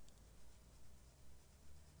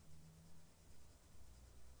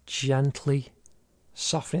 Gently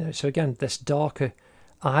softening it. So again, this darker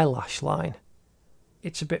eyelash line,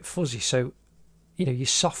 it's a bit fuzzy, so you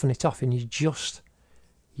soften it off and you just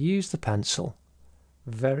use the pencil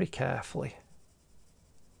very carefully,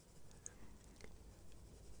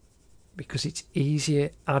 because it's easier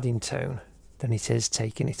adding tone than it is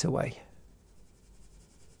taking it away.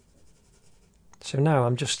 So now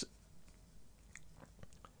I'm just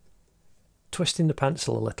twisting the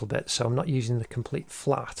pencil a little bit, so I'm not using the complete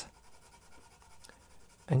flat,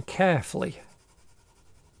 and carefully,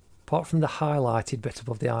 apart from the highlighted bit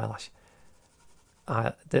above the eyelash,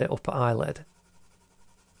 the upper eyelid,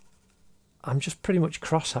 I'm just pretty much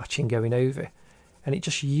cross-hatching going over, and it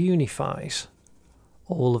just unifies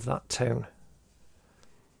all of that tone.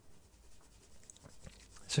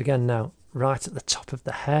 So again, now right at the top of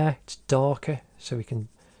the hair, it's darker, so we can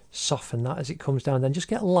soften that as it comes down, then just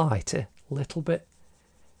get lighter, a little bit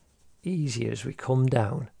easier as we come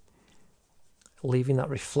down, leaving that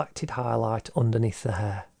reflected highlight underneath the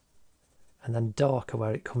hair, and then darker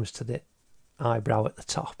where it comes to the eyebrow at the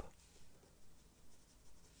top.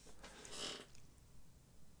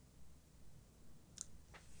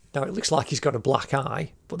 Now it looks like he's got a black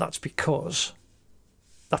eye, but that's because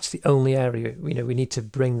that's the only area we need to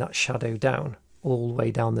bring that shadow down, all the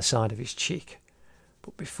way down the side of his cheek.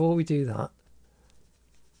 But before we do that,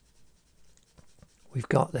 we've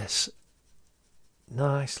got this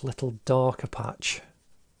nice little darker patch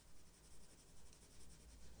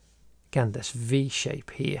again, this V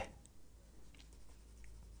shape here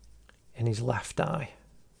in his left eye.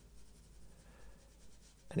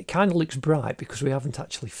 And it kind of looks bright because we haven't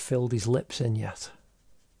actually filled his lips in yet.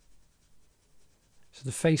 So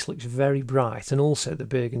the face looks very bright, and also the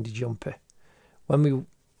burgundy jumper. When we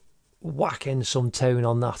whack in some tone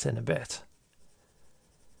on that in a bit,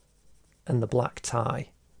 and the black tie,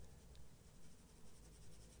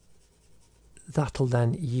 that'll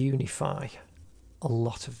then unify a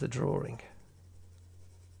lot of the drawing.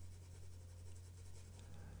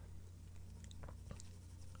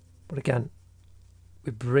 But again,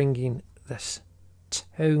 we're bringing this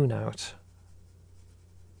tone out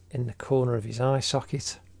in the corner of his eye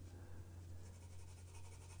socket,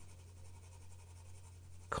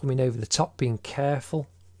 coming over the top, being careful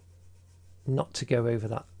not to go over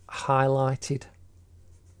that highlighted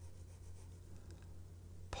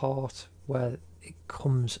part where it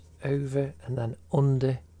comes over and then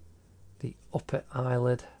under the upper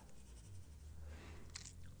eyelid.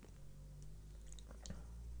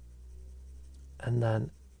 And then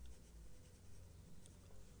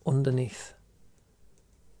underneath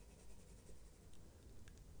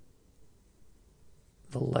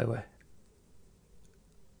the lower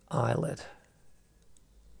eyelid.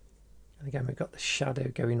 And again, we've got the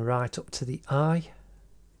shadow going right up to the eye.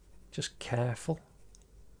 Just careful.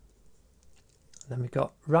 And then we've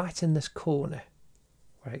got right in this corner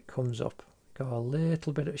where it comes up, got a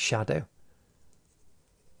little bit of shadow.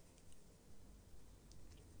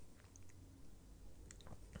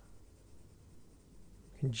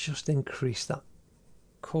 You can just increase that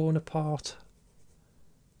corner part.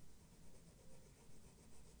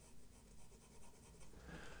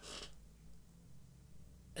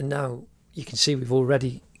 And now you can see we've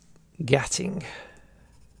already getting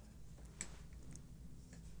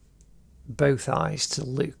both eyes to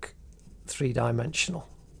look three-dimensional.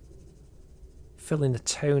 Filling the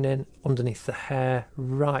tone in underneath the hair,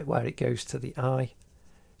 right where it goes to the eye.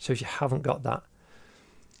 So if you haven't got that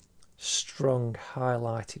strong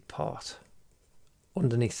highlighted part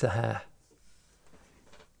underneath the hair.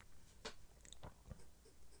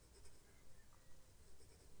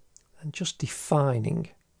 And just defining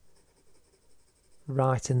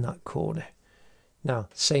right in that corner. Now,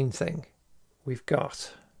 same thing. We've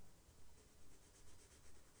got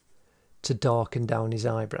to darken down his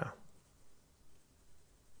eyebrow.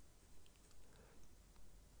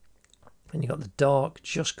 And you've got the dark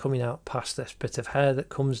just coming out past this bit of hair that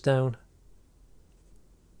comes down.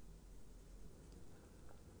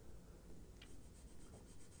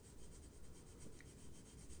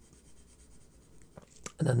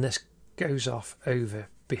 And then this goes off over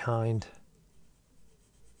behind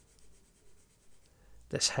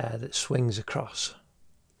this hair that swings across.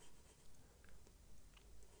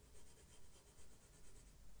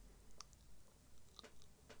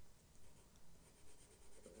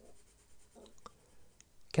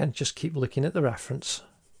 Again, just keep looking at the reference.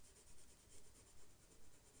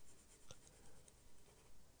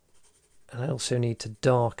 And I also need to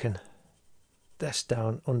darken this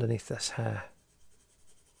down underneath this hair.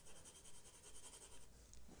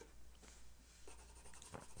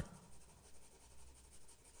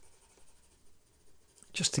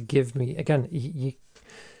 Just to give me, again,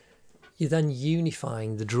 you're then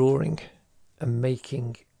unifying the drawing and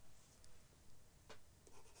making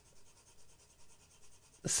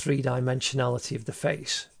the three-dimensionality of the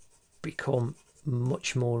face become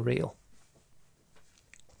much more real.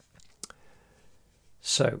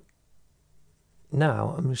 So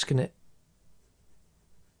now I'm just going to,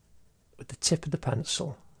 with the tip of the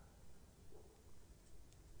pencil,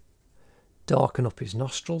 darken up his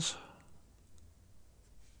nostrils.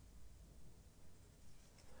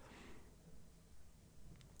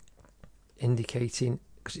 Indicating,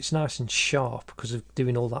 because it's nice and sharp because of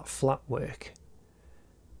doing all that flat work.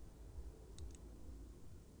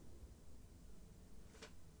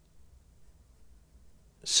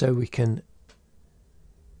 So we can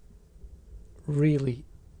really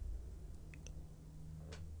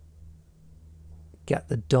get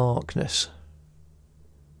the darkness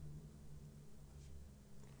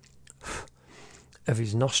of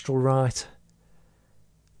his nostril right.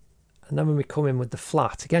 And then when we come in with the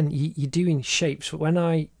flat, again, you're doing shapes. But when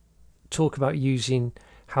I talk about using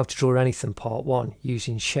how to draw anything part one,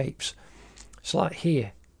 using shapes, it's like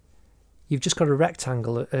here, you've just got a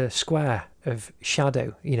rectangle, a square of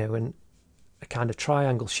shadow, you know, and a kind of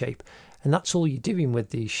triangle shape. And that's all you're doing with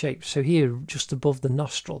these shapes. So here, just above the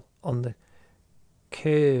nostril, on the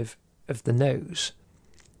curve of the nose,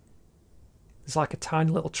 there's like a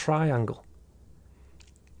tiny little triangle.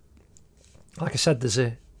 Like I said, there's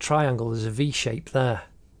a triangle, there's a V shape there.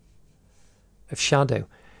 of shadow.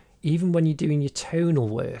 Even when you're doing your tonal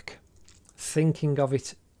work, thinking of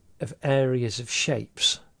it of areas of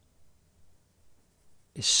shapes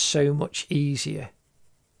is so much easier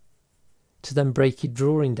to then break your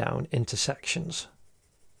drawing down into sections.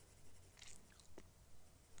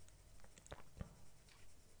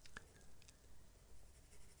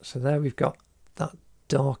 So there we've got that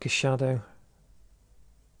darker shadow.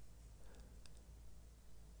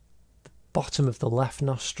 The bottom of the left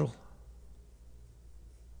nostril,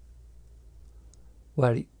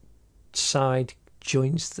 where each side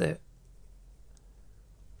joins the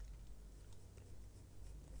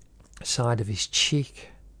side of his cheek.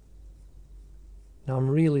 Now I'm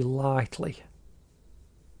really lightly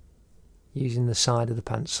using the side of the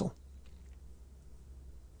pencil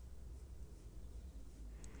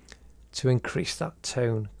to increase that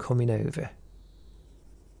tone coming over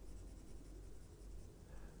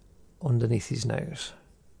underneath his nose.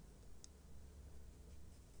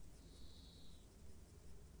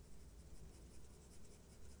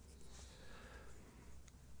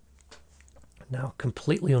 Now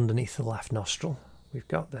completely underneath the left nostril, we've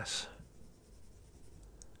got this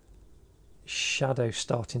shadow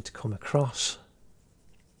starting to come across.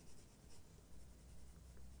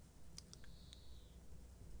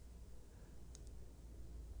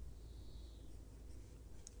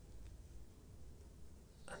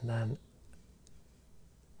 And then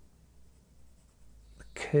the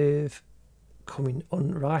curve coming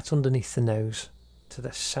right underneath the nose to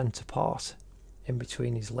the centre part in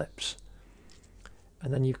between his lips.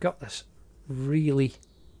 And then you've got this really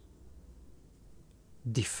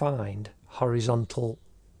defined horizontal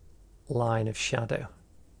line of shadow.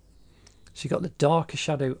 So you've got the darker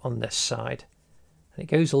shadow on this side, and it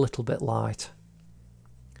goes a little bit light.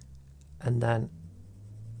 And then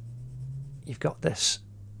you've got this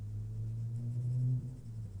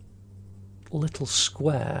little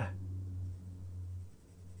square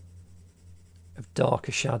of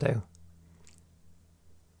darker shadow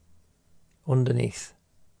underneath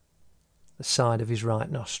the side of his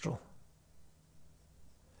right nostril.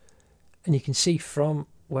 And you can see from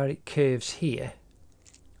where it curves here,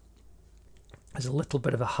 there's a little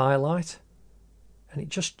bit of a highlight, and it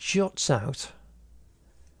just juts out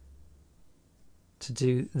to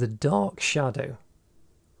do the dark shadow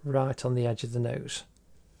right on the edge of the nose.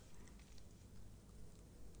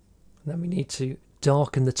 And then we need to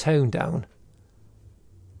darken the tone down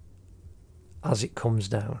as it comes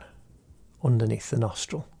down underneath the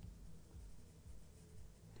nostril.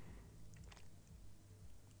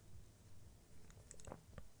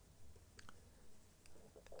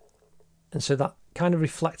 And so that kind of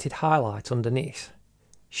reflected highlight underneath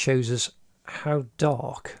shows us how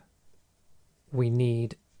dark we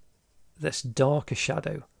need this darker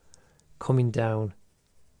shadow coming down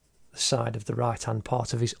the side of the right hand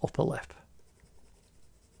part of his upper lip.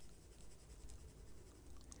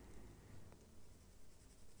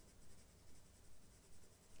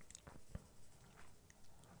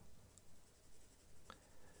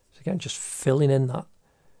 So again, just filling in that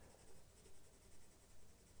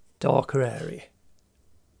darker area.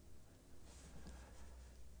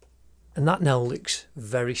 And that now looks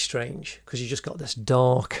very strange because you just got this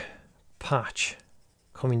dark patch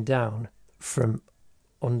coming down from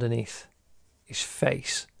underneath his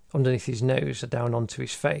face, underneath his nose, down onto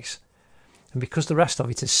his face. And because the rest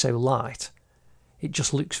of it is so light, it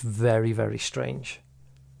just looks very, very strange.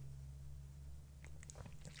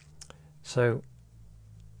 So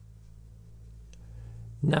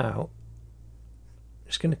now I'm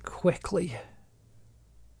just going to quickly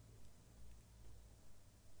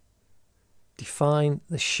define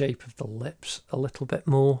the shape of the lips a little bit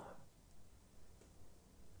more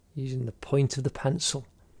using the point of the pencil.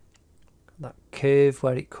 That curve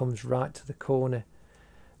where it comes right to the corner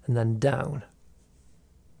and then down.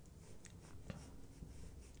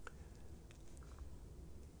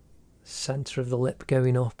 Centre of the lip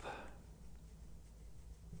going up.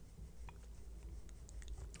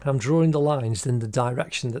 I'm drawing the lines in the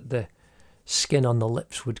direction that the skin on the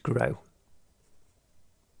lips would grow.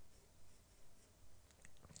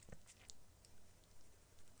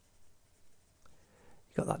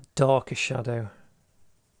 You've got that darker shadow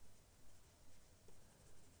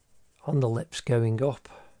on the lips going up.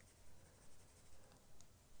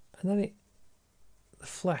 And then the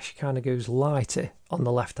flesh kind of goes lighter on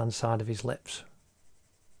the left hand side of his lips.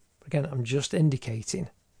 But again, I'm just indicating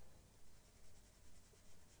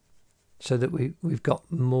so that we've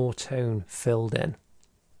got more tone filled in.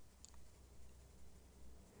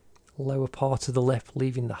 Lower part of the lip,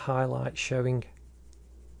 leaving the highlight showing.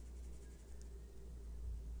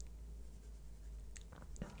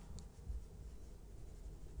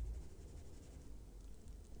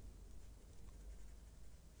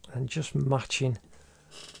 and just matching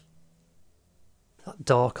that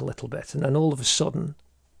dark a little bit, and then all of a sudden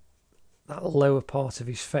that lower part of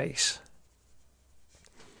his face,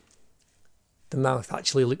 the mouth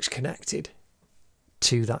actually looks connected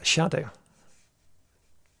to that shadow.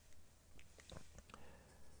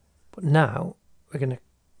 But now we're going to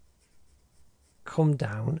come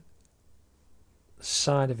down the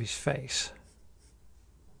side of his face,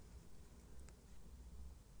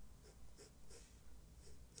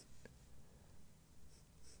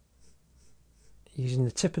 using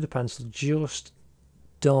the tip of the pencil, just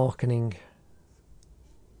darkening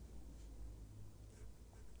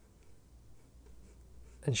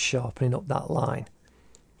and sharpening up that line.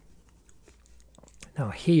 Now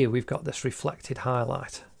here we've got this reflected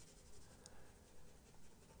highlight,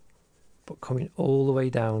 but coming all the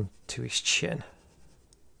way down to his chin.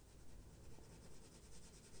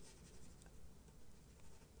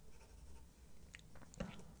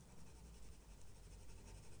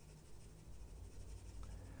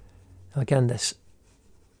 Now again, this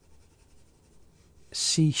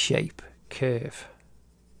C-shape curve,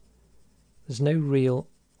 there's no real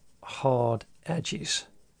hard edges,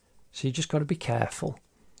 so you just got to be careful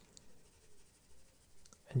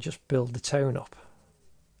and just build the tone up.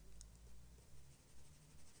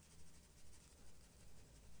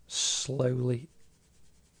 Slowly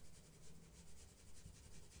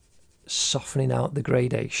softening out the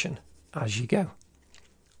gradation as you go.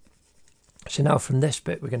 So now from this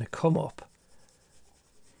bit we're going to come up,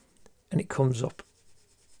 and it comes up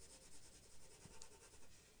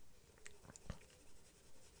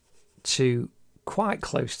to quite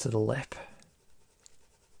close to the lip,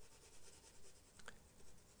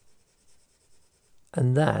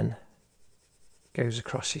 and then goes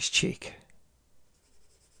across his cheek.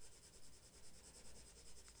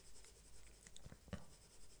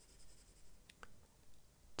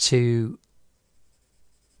 To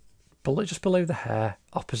just below the hair,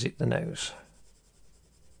 opposite the nose.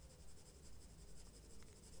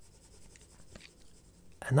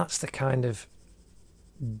 And that's the kind of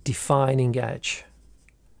defining edge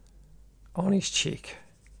on his cheek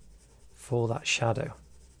for that shadow.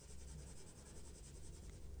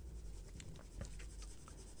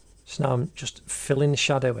 So now I'm just filling the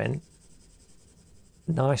shadow in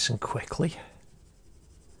nice and quickly,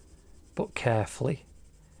 but carefully,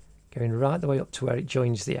 going right the way up to where it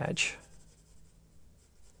joins the edge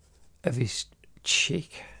of his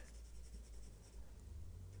cheek.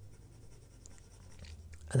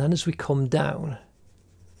 And then as we come down,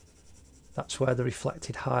 that's where the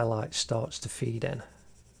reflected highlight starts to feed in.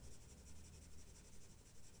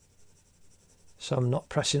 So I'm not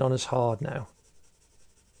pressing on as hard now.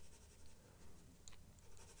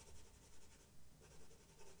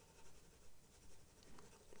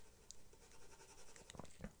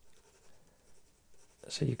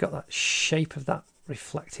 So you've got that shape of that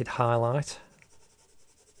reflected highlight.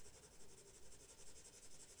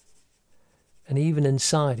 And even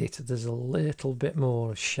inside it, there's a little bit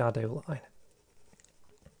more shadow line.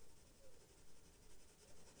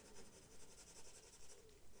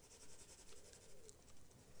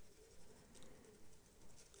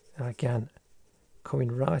 And again,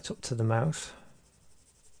 coming right up to the mouth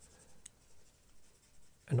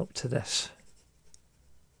and up to this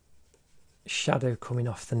shadow coming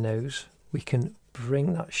off the nose, we can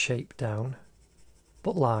bring that shape down,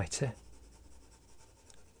 but lighter.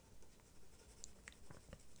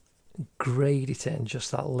 Grade it in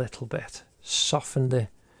just that little bit, soften the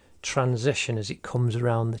transition as it comes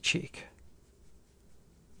around the cheek.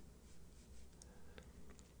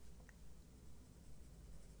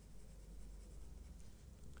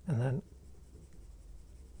 And then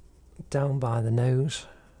down by the nose.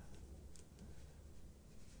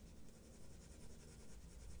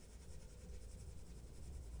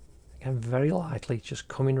 Again, very lightly, just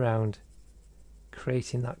coming round,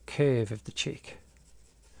 creating that curve of the cheek.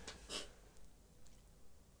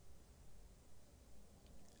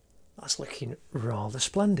 That's looking rather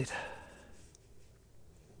splendid.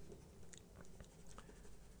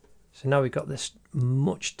 So now we've got this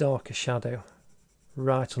much darker shadow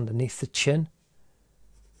right underneath the chin,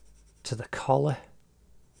 to the collar,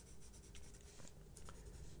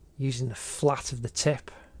 using the flat of the tip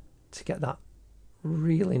to get that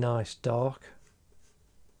really nice dark.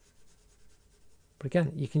 But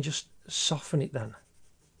again, you can just soften it then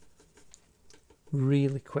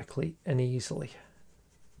really quickly and easily.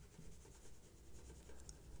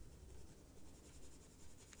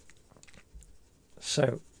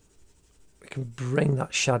 So we can bring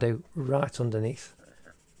that shadow right underneath,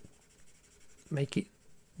 make it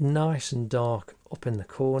nice and dark up in the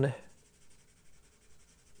corner,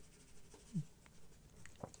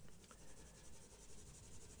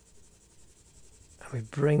 we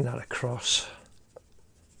bring that across.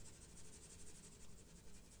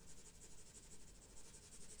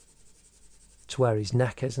 To where his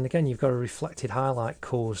neck is, and again you've got a reflected highlight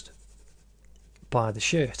caused by the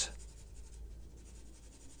shirt.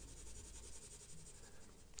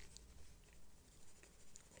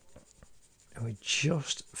 And we're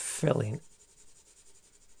just filling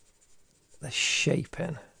the shape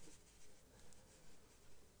in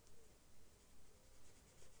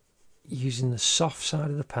using the soft side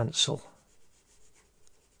of the pencil,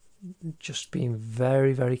 just being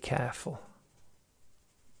very, very careful.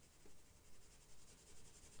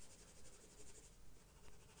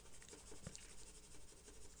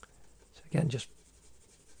 So again, just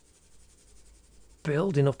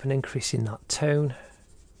building up and increasing that tone,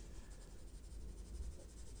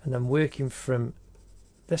 and then working from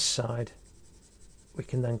this side, we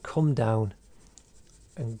can then come down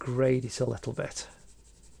and grade it a little bit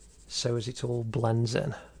so as it all blends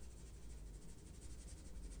in.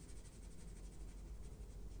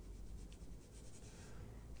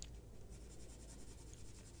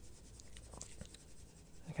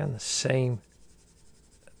 Again, the same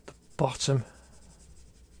at the bottom.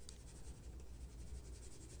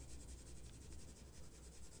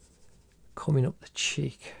 Coming up the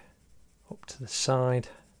cheek, up to the side.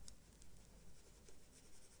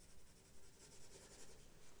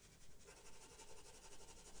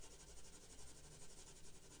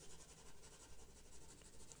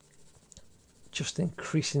 Just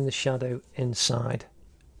increasing the shadow inside.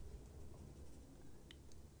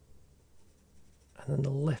 And then the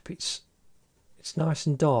lip, it's nice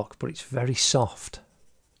and dark, but it's very soft.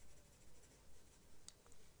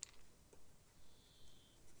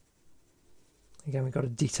 Again, we've got to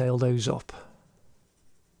detail those up.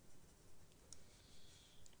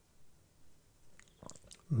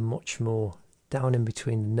 Much more down in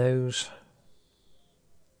between the nose.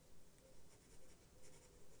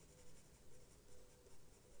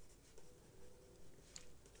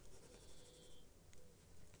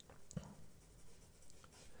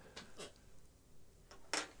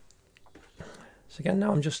 So again,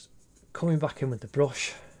 now I'm just coming back in with the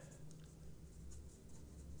brush.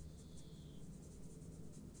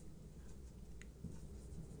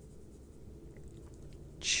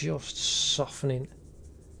 Just softening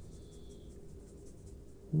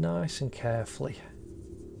nice and carefully,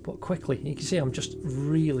 but quickly. You can see I'm just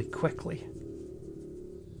really quickly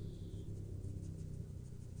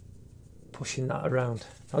pushing that around.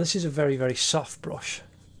 Now this is a very, very soft brush.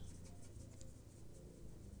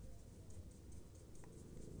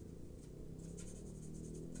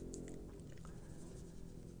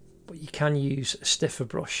 But you can use a stiffer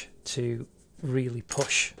brush to really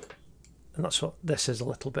push. And that's what this is a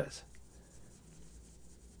little bit.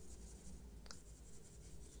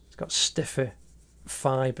 It's got stiffer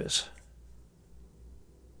fibres.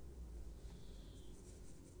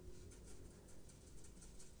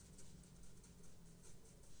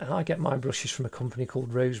 And I get my brushes from a company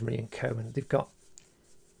called Rosemary & Co. And they've got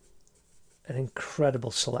an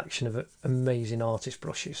incredible selection of amazing artist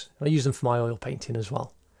brushes. I use them for my oil painting as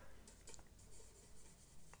well.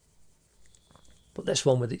 But this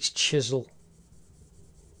one with its chisel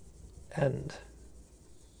end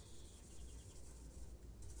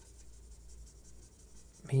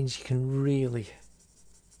means you can really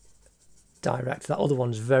direct. That other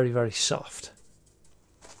one's very, very soft,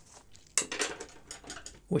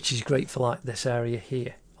 which is great for like this area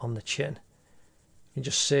here on the chin. You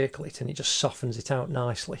just circle it and it just softens it out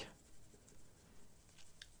nicely.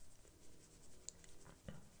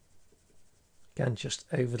 Again, just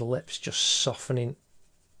over the lips, just softening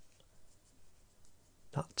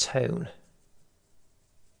that tone.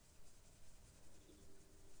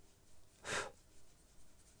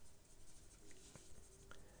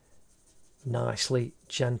 Nicely,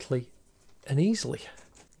 gently and easily.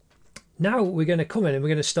 Now we're going to come in and we're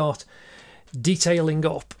going to start detailing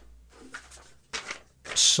up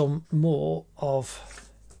some more of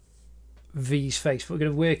V's face. We're going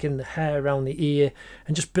to work in the hair around the ear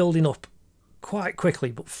and just building up quite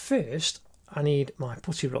quickly. But first I need my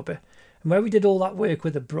putty rubber, and where we did all that work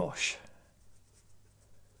with a brush,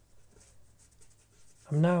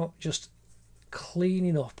 I'm now just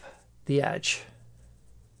cleaning up the edge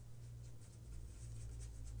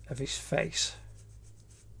of his face.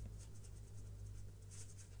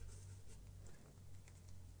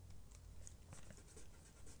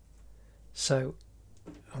 So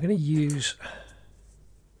I'm going to use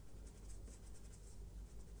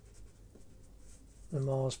the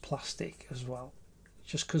Mars plastic as well,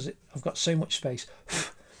 just because I've got so much space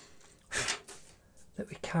that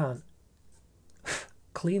we can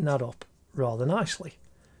clean that up rather nicely.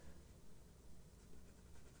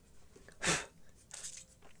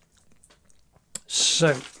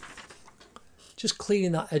 So, just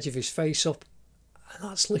cleaning that edge of his face up, and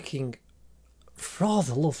that's looking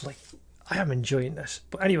rather lovely. I am enjoying this.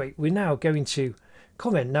 But anyway, we're now going to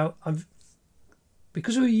come in. Now,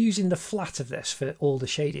 because we're using the flat of this for all the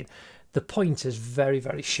shading, the point is very,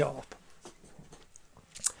 very sharp.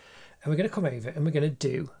 And we're going to come over and we're going to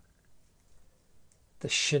do the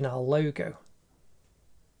Chanel logo.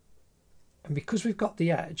 And because we've got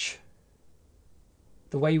the edge,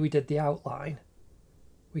 the way we did the outline,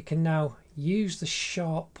 we can now use the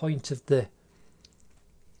sharp point of the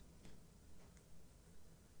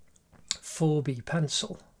 4B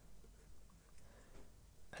pencil,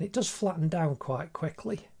 and it does flatten down quite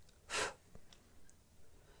quickly,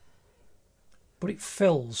 but it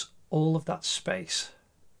fills all of that space.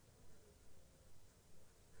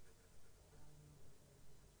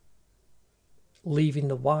 Leaving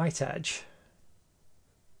the white edge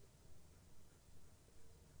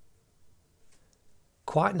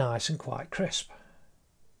quite nice and quite crisp.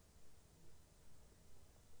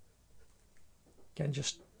 Again,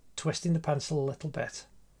 just twisting the pencil a little bit,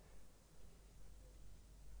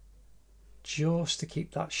 just to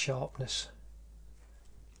keep that sharpness.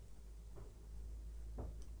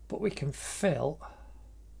 But we can fill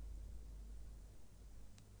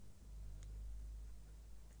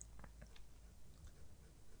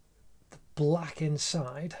the black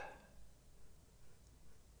inside,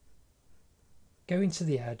 going to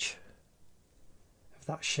the edge of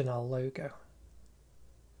that Chanel logo.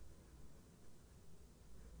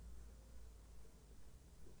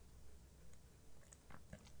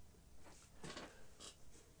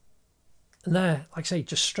 And there, like I say,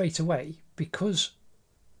 just straight away, because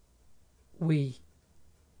we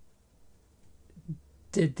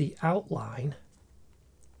did the outline,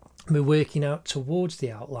 we're working out towards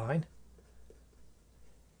the outline,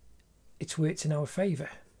 it's worked in our favour.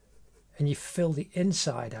 And you fill the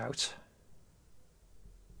inside out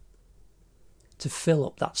to fill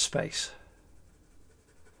up that space.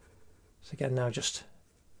 So again, now just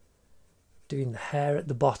doing the hair at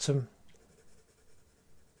the bottom.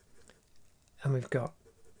 And we've got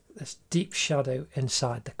this deep shadow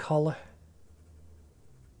inside the collar.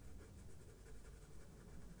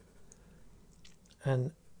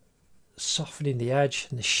 And softening the edge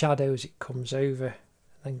and the shadow as it comes over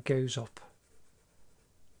and then goes up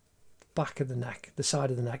the back of the neck, the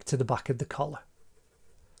side of the neck to the back of the collar.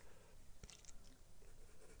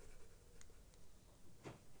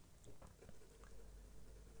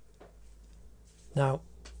 Now,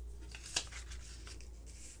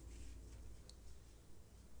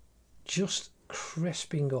 just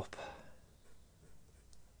crisping up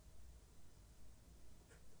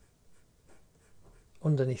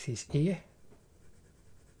underneath his ear.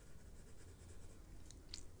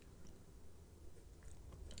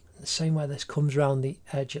 The same way this comes around the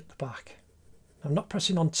edge at the back. I'm not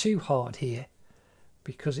pressing on too hard here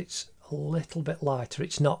because it's a little bit lighter.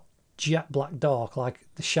 It's not jet black dark like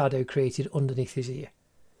the shadow created underneath his ear.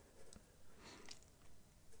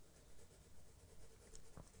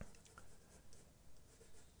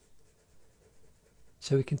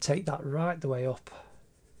 So we can take that right the way up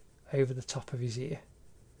over the top of his ear.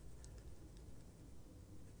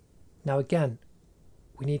 Now again,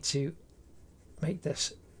 we need to make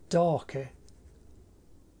this darker,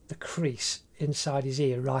 the crease inside his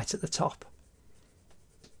ear right at the top.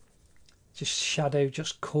 Just shadow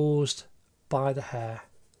just caused by the hair.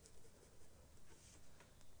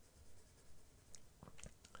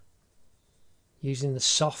 Using the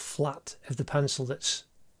soft flat of the pencil that's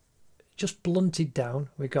just blunted down,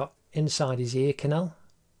 we've got inside his ear canal.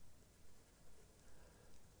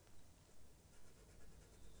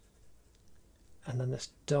 And then this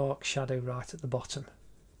dark shadow right at the bottom.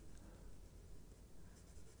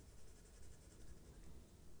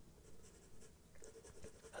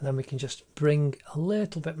 And then we can just bring a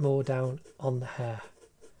little bit more down on the hair.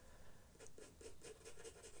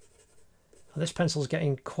 Now this pencil's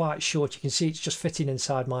getting quite short. You can see it's just fitting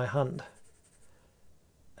inside my hand.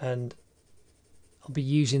 And I'll be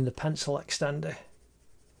using the pencil extender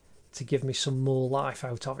to give me some more life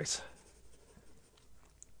out of it.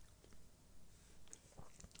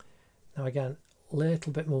 Now again, a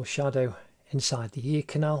little bit more shadow inside the ear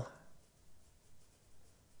canal,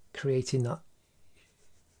 creating that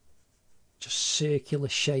just circular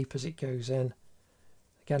shape as it goes in.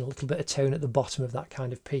 Again, a little bit of tone at the bottom of that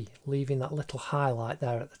kind of P, leaving that little highlight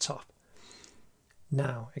there at the top.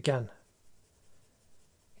 Now, again,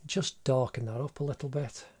 just darken that up a little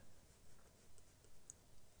bit.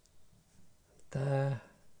 There.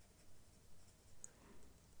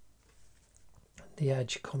 the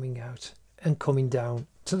edge coming out and coming down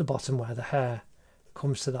to the bottom where the hair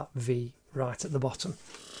comes to that V right at the bottom.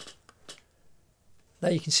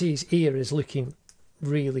 There you can see his ear is looking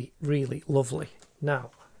really, really lovely.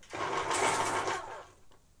 Now,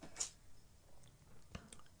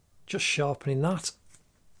 just sharpening that,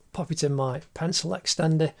 pop it in my pencil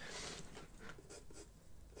extender.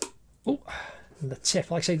 Oh, and the tip,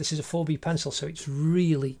 like I say, this is a 4B pencil, so it's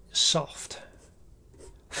really soft.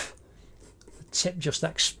 The tip just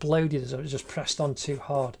exploded as I was just pressed on too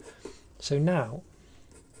hard. So now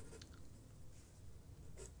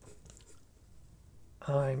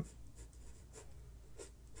I'm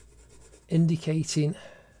indicating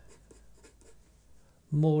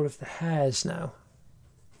more of the hairs now,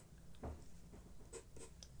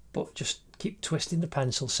 but just keep twisting the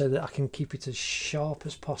pencil so that I can keep it as sharp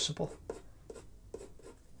as possible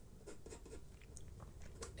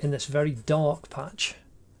in this very dark patch.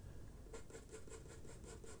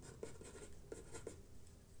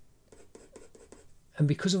 And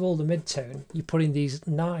because of all the mid-tone, you're putting these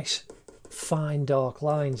nice fine dark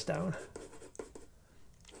lines down,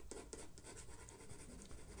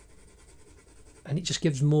 and it just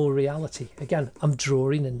gives more reality. Again, I'm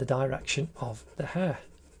drawing in the direction of the hair.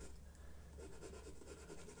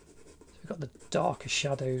 So we've got the darker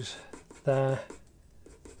shadows there,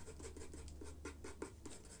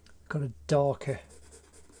 got a darker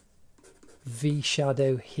V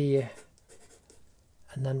shadow here,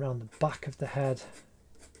 and then round the back of the head.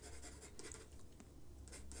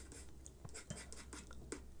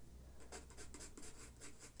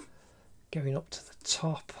 Going up to the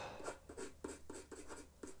top.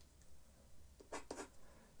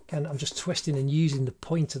 Again, I'm just twisting and using the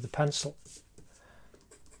point of the pencil.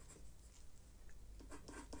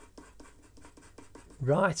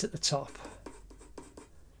 Right at the top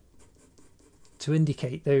to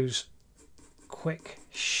indicate those quick,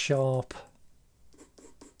 sharp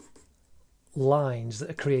lines that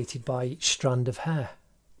are created by each strand of hair.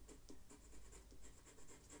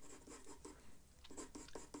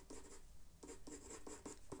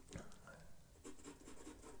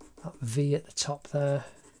 That V at the top there.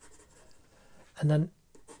 And then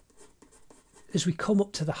as we come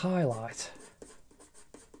up to the highlight,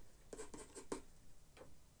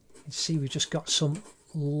 you can see we've just got some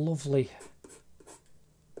lovely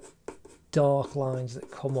dark lines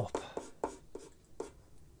that come up.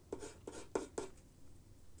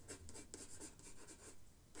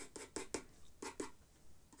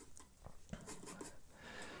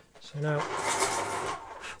 So now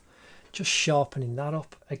just sharpening that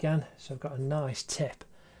up again, so I've got a nice tip,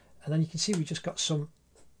 and then you can see we just got some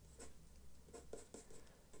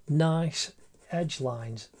nice edge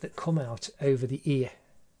lines that come out over the ear.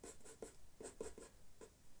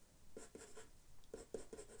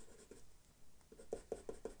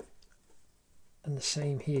 And the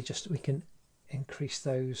same here, just we can increase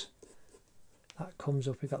those. That comes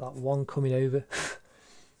up, we've got that one coming over.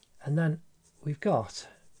 And then we've got,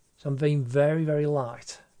 so I'm being very, very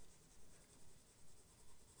light.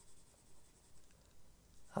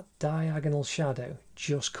 That diagonal shadow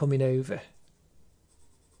just coming over.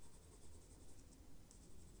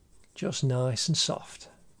 Just nice and soft.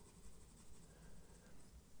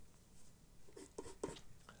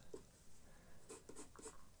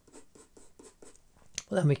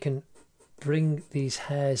 Then we can bring these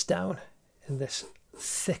hairs down in this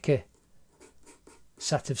thicker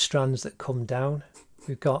set of strands that come down.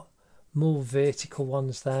 We've got more vertical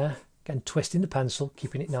ones there. Again, twisting the pencil,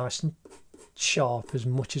 keeping it nice and sharp as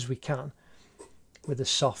much as we can with a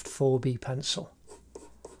soft 4B pencil.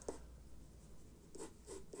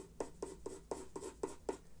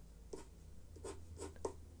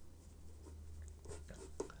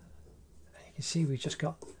 And you can see we've just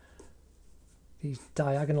got these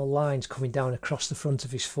diagonal lines coming down across the front of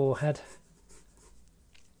his forehead.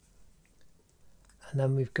 And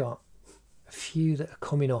then we've got a few that are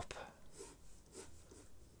coming up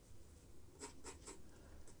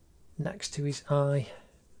next to his eye,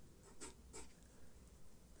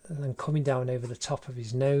 and then coming down over the top of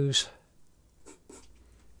his nose.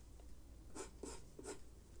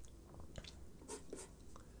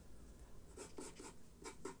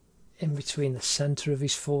 In between the centre of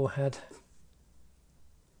his forehead.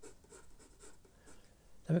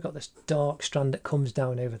 Then we've got this dark strand that comes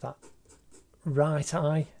down over that right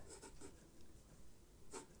eye.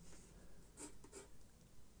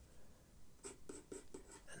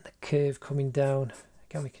 And the curve coming down.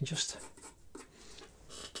 Again, we can just...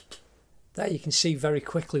 There you can see very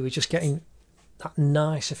quickly we're just getting that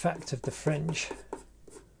nice effect of the fringe.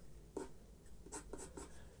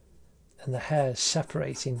 and the hairs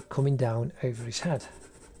separating, coming down over his head.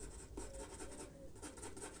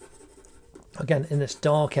 Again, in this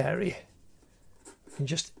dark area, you can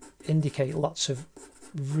just indicate lots of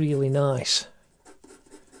really nice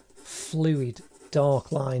fluid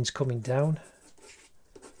dark lines coming down.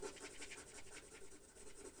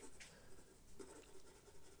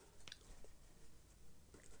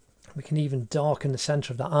 We can even darken the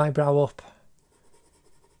centre of the eyebrow up.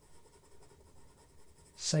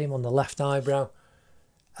 Same on the left eyebrow.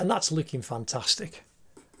 And that's looking fantastic.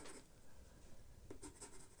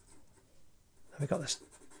 And we've got this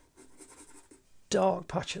dark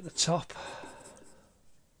patch at the top.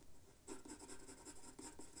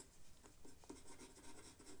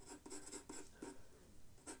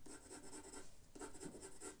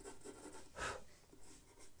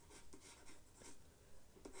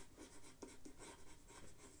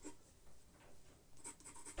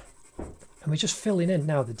 And we're just filling in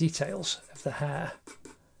now the details of the hair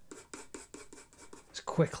as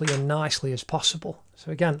quickly and nicely as possible.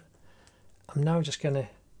 So again, I'm now just going to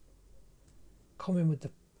come in with the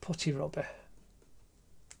putty rubber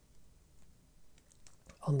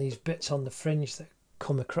on these bits on the fringe that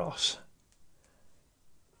come across.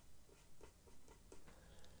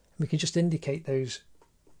 We can just indicate those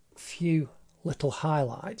few little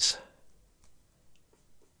highlights.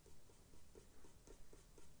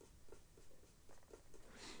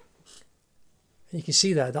 And you can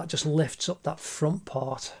see there, that just lifts up that front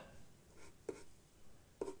part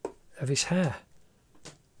of his hair.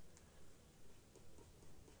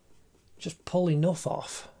 Just pull enough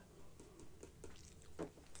off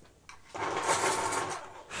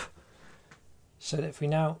so that if we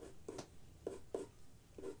now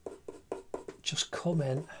just come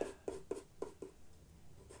in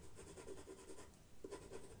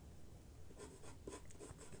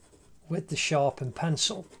with the sharpened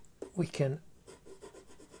pencil, we can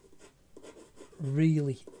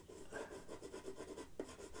really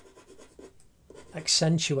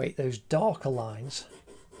accentuate those darker lines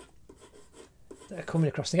that are coming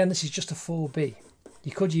across. Again, this is just a 4B.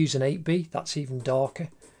 You could use an 8B, that's even darker,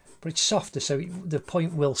 but it's softer, so the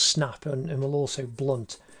point will snap and will also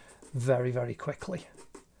blunt very, very quickly.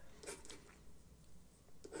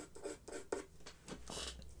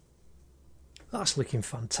 That's looking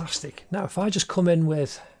fantastic. Now, if I just come in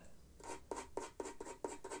with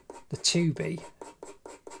the 2B,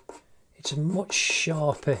 it's a much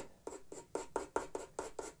sharper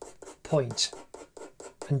point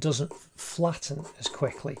and doesn't flatten as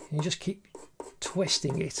quickly. You just keep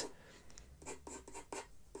twisting it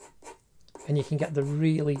and you can get the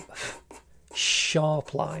really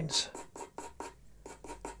sharp lines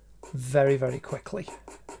very, very quickly.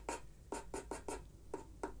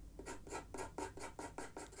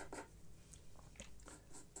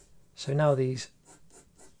 So now these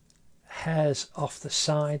hairs off the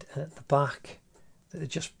side and at the back that are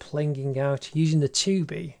just plinging out, using the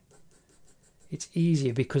 2B, it's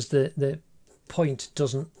easier because the point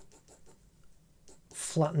doesn't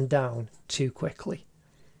flatten down too quickly.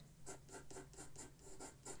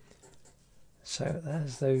 So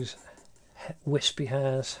there's those wispy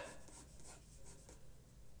hairs.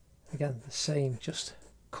 Again, the same, just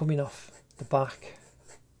coming off the back.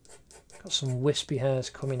 Got some wispy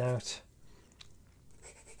hairs coming out.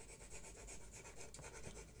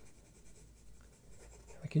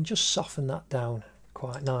 We can just soften that down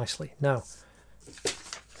quite nicely. Now,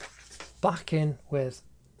 back in with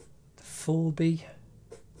the 4B.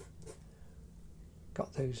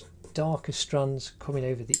 Got those darker strands coming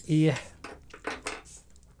over the ear.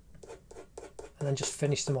 And then just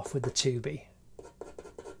finish them off with the 2B.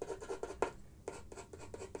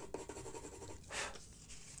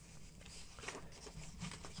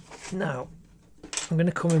 Now, I'm going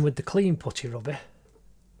to come in with the clean putty rubber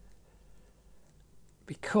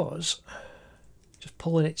because just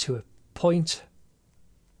pulling it to a point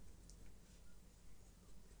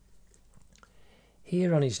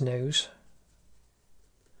here on his nose,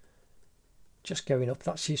 just going up,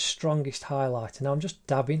 that's his strongest highlight. And now I'm just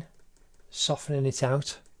dabbing, softening it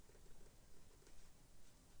out.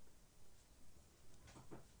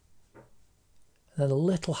 And then a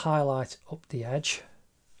little highlight up the edge.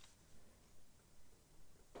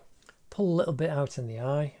 Pull a little bit out in the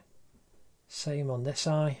eye. Same on this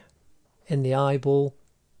eye, in the eyeball.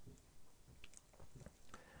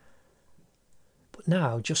 But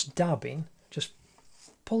now just dabbing, just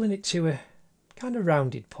pulling it to a kind of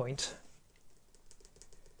rounded point.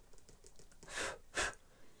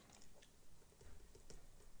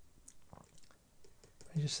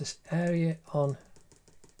 And just this area on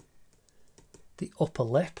the upper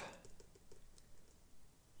lip.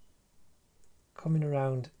 coming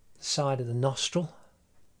around the side of the nostril,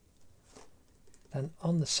 then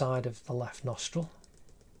on the side of the left nostril,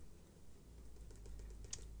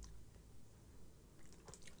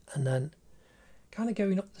 and then kind of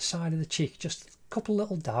going up the side of the cheek, just a couple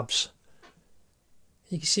little dabs.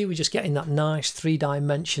 You can see we're just getting that nice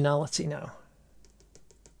three-dimensionality now.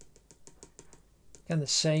 Again, the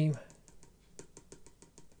same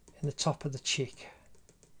in the top of the cheek.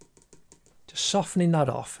 Just softening that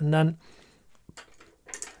off, and then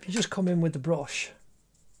if you just come in with the brush,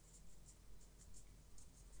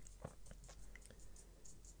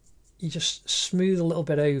 you just smooth a little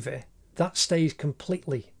bit over. That stays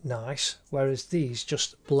completely nice, whereas these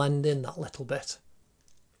just blend in that little bit.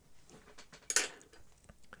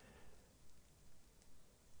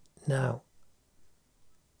 Now,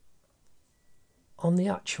 on the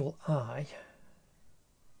actual eye,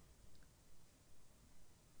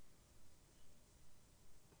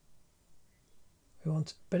 we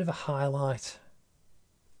want a bit of a highlight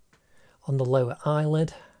on the lower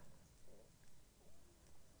eyelid.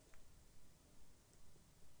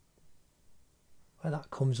 Where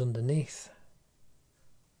that comes underneath.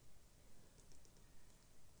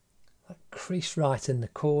 That crease right in the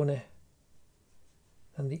corner.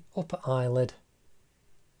 And the upper eyelid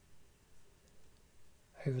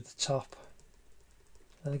over the top.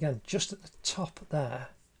 And again, just at the top there,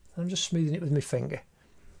 I'm just smoothing it with my finger.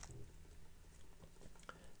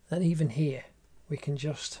 Then even here, we can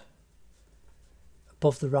just,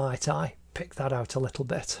 above the right eye, pick that out a little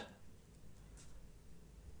bit.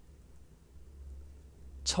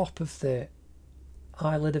 Top of the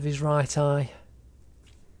eyelid of his right eye.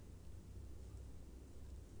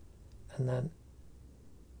 And then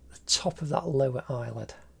the top of that lower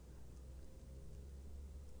eyelid.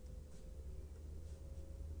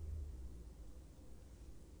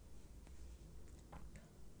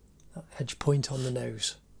 That edge point on the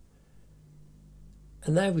nose.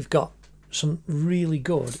 And there we've got some really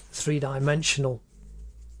good three-dimensional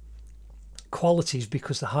qualities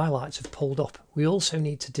because the highlights have pulled up. We also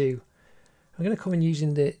need to do, I'm going to come in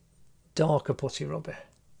using the darker putty rubber,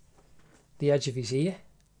 the edge of his ear.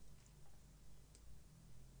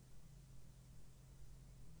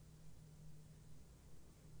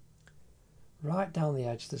 Right down the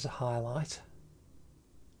edge there's a highlight,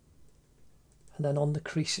 and then on the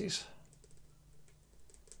creases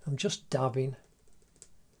I'm just dabbing.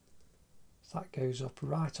 That goes up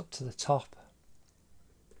right up to the top.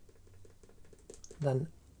 Then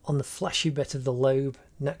on the fleshy bit of the lobe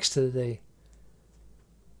next to the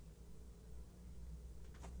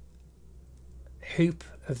hoop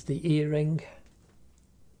of the earring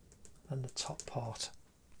and the top part.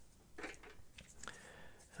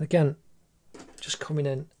 And again, just coming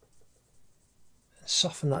in and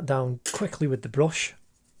soften that down quickly with the brush,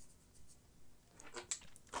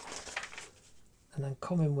 and then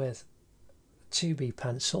come in with a 2B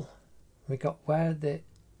pencil. We got where the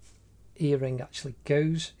earring actually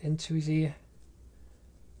goes into his ear,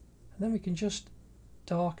 and then we can just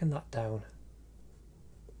darken that down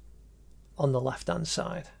on the left hand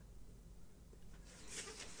side.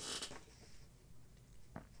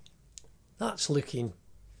 That's looking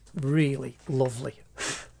really lovely.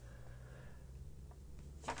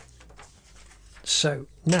 So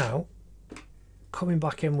now coming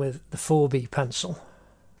back in with the 4B pencil,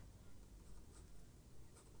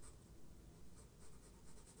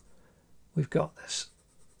 we've got this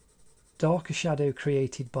darker shadow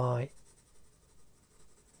created by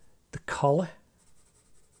the collar.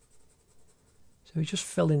 So we just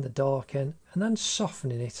fill in the dark in and then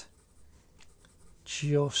softening it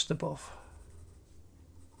just above.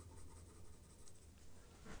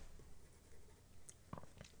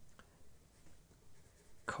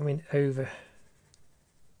 Coming over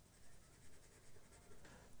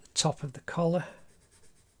the top of the collar.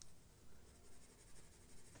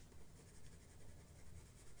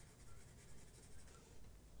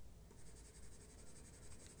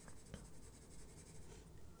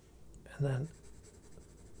 And then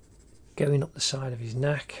going up the side of his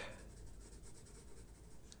neck.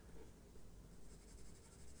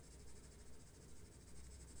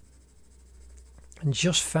 And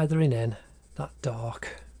just feathering in that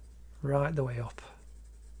dark right the way up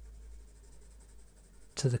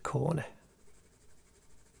to the corner.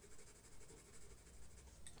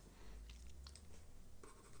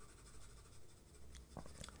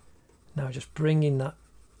 Now just bringing that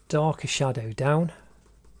darker shadow down,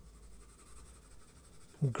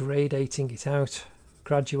 and gradating it out,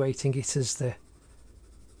 graduating it as the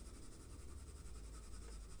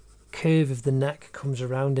curve of the neck comes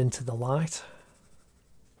around into the light.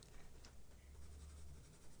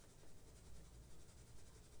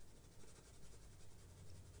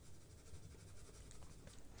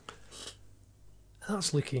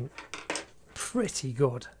 That's looking pretty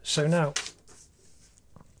good. So now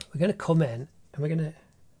we're going to come in and we're going to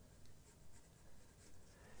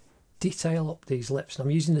detail up these lips. And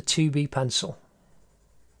I'm using the 2B pencil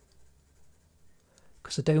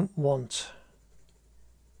because I don't want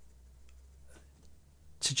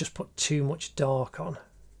to just put too much dark on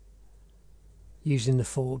using the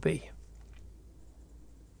 4B.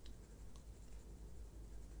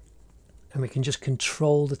 And we can just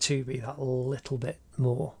control the 2B that little bit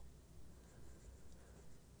more.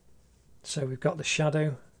 So we've got the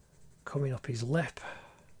shadow coming up his lip.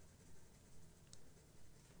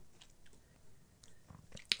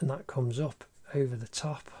 And that comes up over the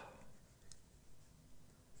top.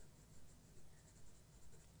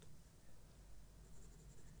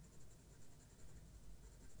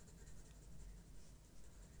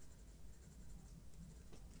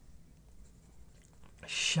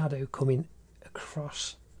 Shadow coming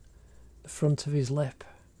across the front of his lip.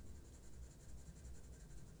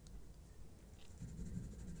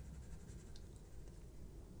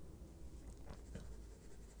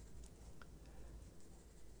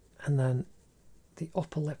 And then the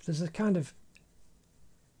upper lip, there's a kind of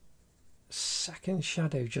second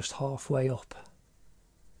shadow just halfway up.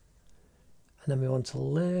 And then we want a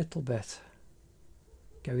little bit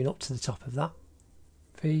going up to the top of that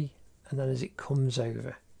V, and then as it comes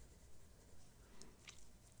over.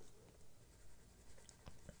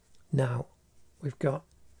 Now we've got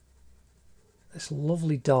this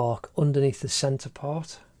lovely dark underneath the centre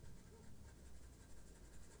part.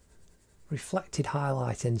 Reflected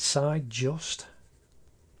highlight inside just.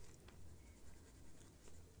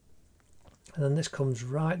 And then this comes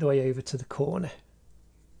right the way over to the corner.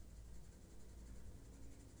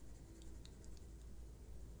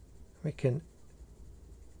 We can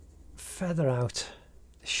feather out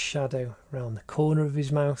the shadow around the corner of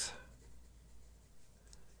his mouth.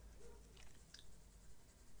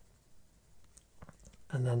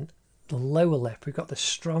 And then the lower lip, we've got the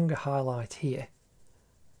stronger highlight here.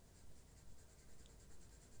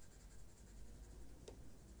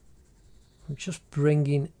 I'm just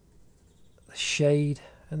bringing the shade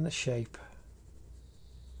and the shape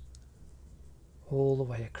all the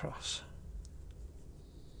way across.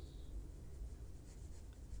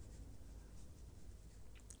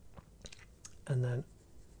 And then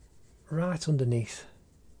right underneath,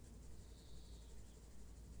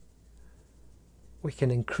 we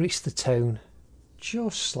can increase the tone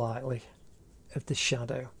just slightly of the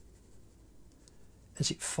shadow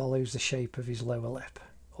as it follows the shape of his lower lip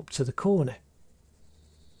up to the corner.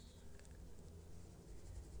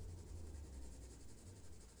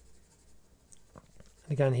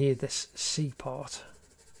 And again here, this C part,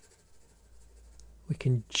 we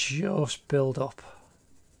can just build up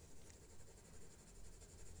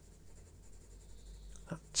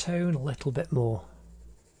that tone a little bit more.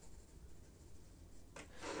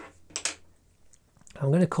 I'm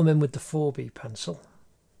going to come in with the 4B pencil.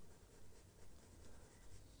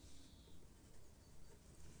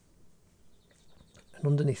 And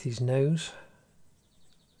underneath his nose,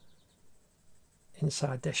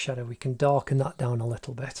 inside this shadow, we can darken that down a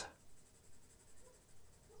little bit.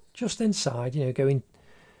 Just inside, you know,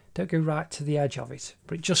 don't go right to the edge of it,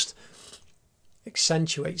 but it just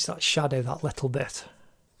accentuates that shadow that little bit.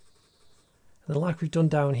 And then like we've done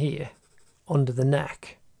down here, under the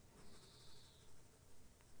neck,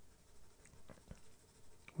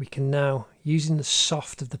 we can now, using the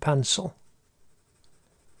soft of the pencil,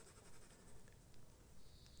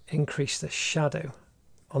 increase the shadow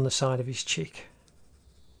on the side of his cheek.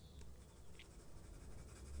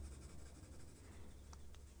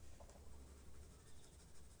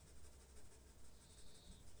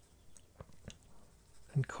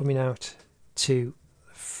 And coming out to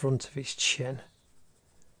the front of his chin.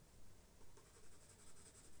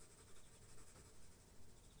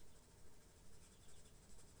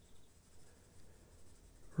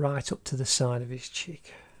 Right up to the side of his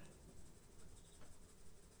cheek.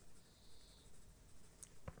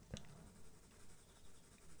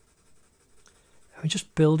 And we're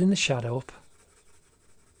just building the shadow up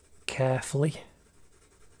carefully,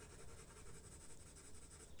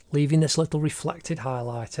 leaving this little reflected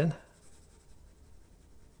highlight in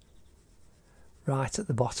right at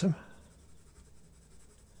the bottom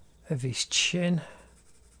of his chin.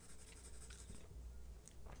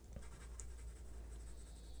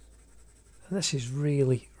 And this is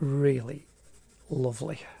really, really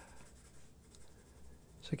lovely.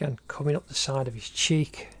 So again, coming up the side of his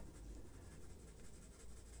cheek,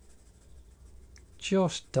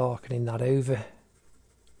 just darkening that over.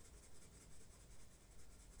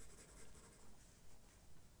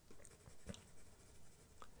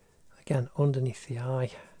 again underneath the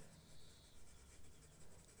eye.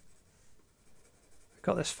 We've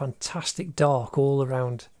got this fantastic dark all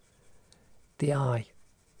around the eye.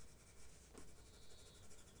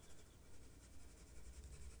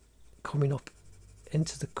 Coming up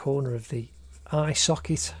into the corner of the eye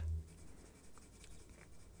socket.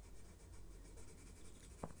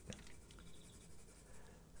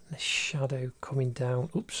 The shadow coming down,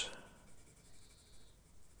 oops,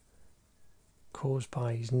 caused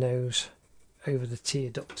by his nose over the tear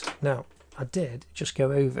duct. Now, I did just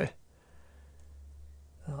go over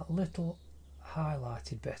that little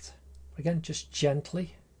highlighted bit. Again, just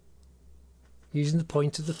gently, using the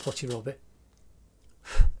point of the putty rubber.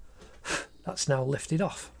 That's now lifted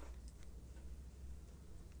off.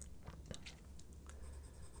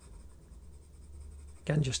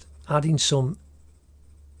 Again, just adding some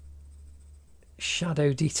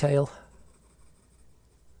shadow detail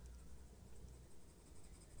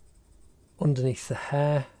underneath the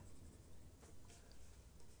hair.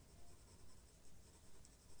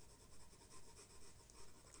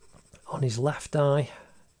 On his left eye.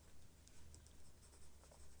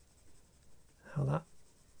 How that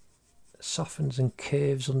softens and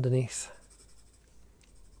curves underneath.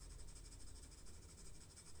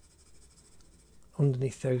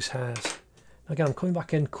 Underneath those hairs. Again, I'm coming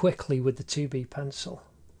back in quickly with the 2B pencil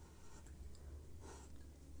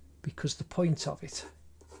because the point of it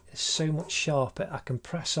is so much sharper. I can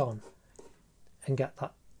press on and get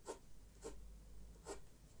that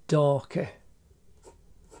darker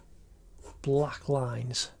black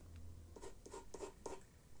lines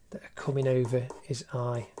that are coming over his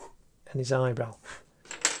eye and his eyebrow.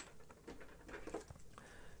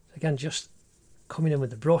 Again, just coming in with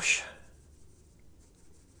the brush.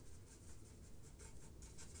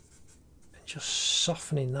 Just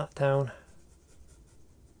softening that down.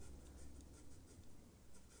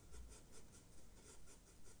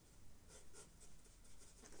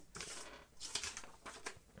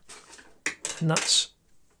 And that's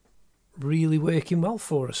really working well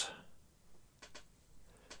for us.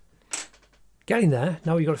 Getting there.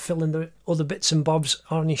 Now we've got to fill in the other bits and bobs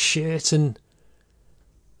on his shirt and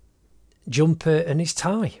jumper and his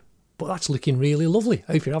tie. But that's looking really lovely.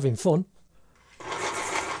 Hope you're having fun.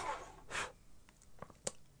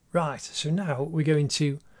 Right, so now we're going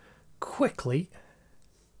to quickly,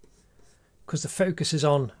 because the focus is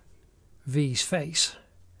on V's face,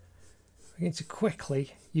 we're going to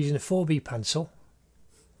quickly, using a 4B pencil,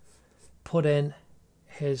 put in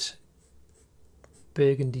his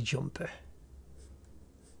burgundy jumper.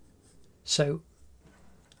 So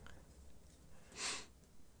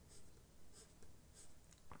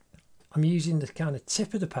I'm using the kind of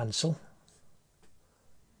tip of the pencil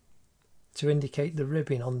to indicate the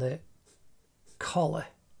ribbing on the collar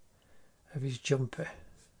of his jumper.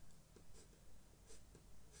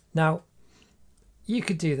 Now, you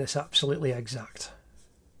could do this absolutely exact.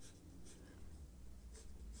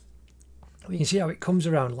 You can see how it comes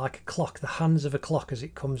around like a clock, the hands of a clock as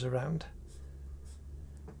it comes around.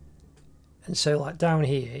 And so like down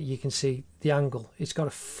here, you can see the angle. It's got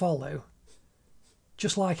to follow,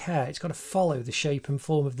 just like hair, it's got to follow the shape and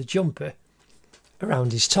form of the jumper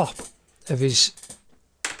around his top of his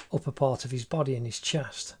upper part of his body and his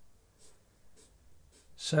chest.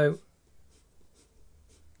 So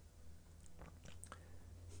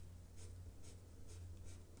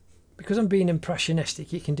because I'm being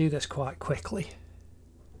impressionistic, you can do this quite quickly.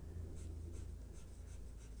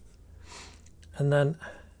 And then,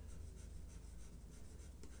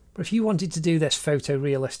 but if you wanted to do this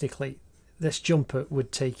photorealistically, this jumper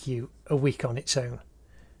would take you a week on its own.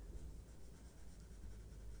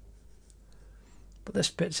 But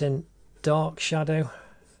this bit's in dark shadow.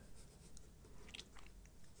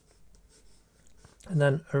 And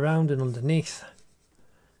then around and underneath,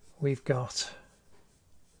 we've got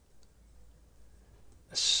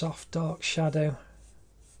a soft dark shadow.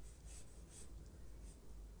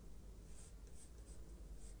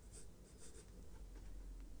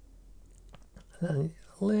 And then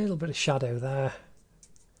a little bit of shadow there.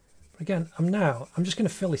 But again, I'm just going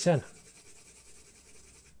to fill it in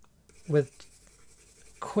with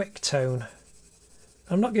quick tone.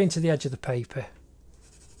 I'm not going to the edge of the paper.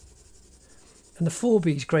 And the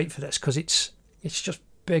 4B is great for this because it's just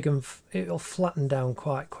big and it'll flatten down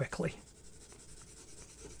quite quickly.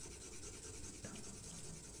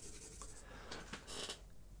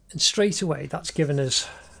 And straight away that's given us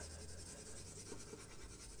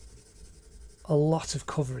a lot of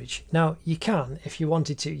coverage. Now you can, if you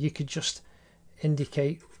wanted to, you could just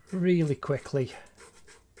indicate really quickly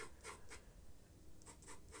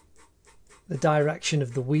the direction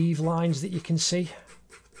of the weave lines that you can see.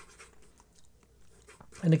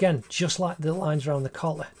 And again, just like the lines around the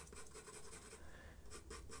collar,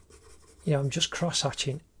 you know, I'm just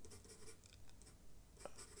cross-hatching.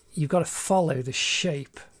 You've got to follow the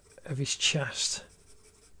shape of his chest.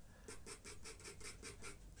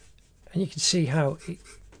 And you can see how it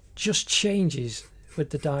just changes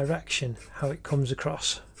with the direction, how it comes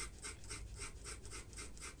across.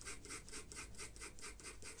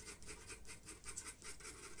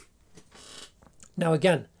 Now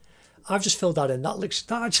again, I've just filled that in.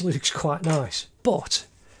 That actually looks quite nice. But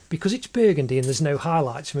because it's burgundy and there's no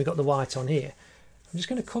highlights and we've got the white on here, I'm just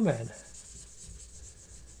going to come in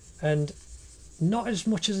and not as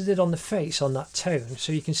much as I did on the face on that tone,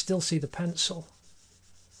 so you can still see the pencil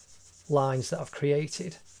lines that I've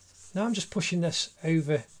created. Now I'm just pushing this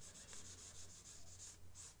over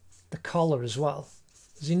the collar as well.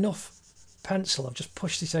 There's enough pencil, I've just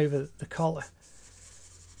pushed it over the collar.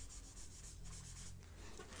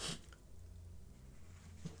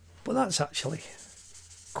 But that's actually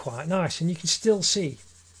quite nice, and you can still see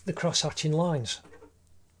the cross-hatching lines.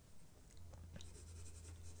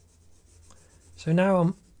 So now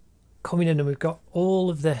I'm coming in and we've got all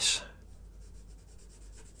of this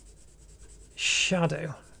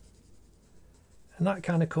shadow, and that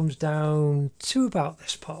kind of comes down to about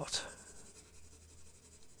this part.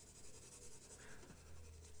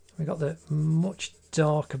 We've got the much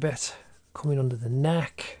darker bit coming under the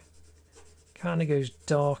neck, kind of goes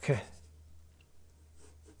darker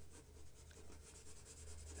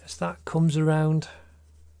as that comes around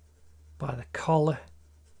by the collar.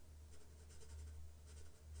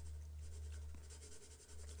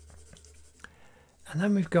 And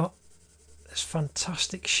then we've got this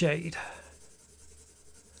fantastic shade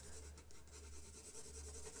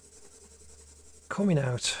coming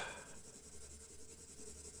out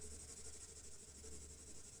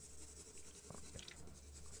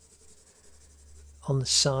on the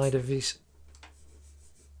side of his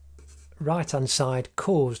right hand side,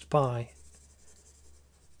 caused by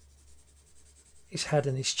his head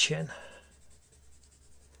and his chin.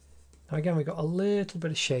 Now again, we've got a little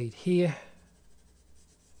bit of shade here,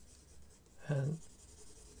 and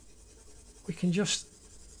we can just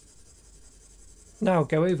now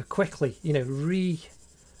go over quickly, you know,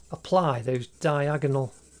 reapply those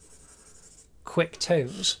diagonal quick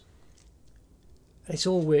tones. It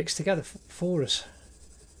all works together for us.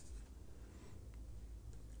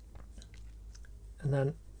 And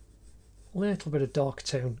then a little bit of dark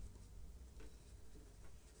tone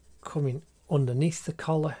coming underneath the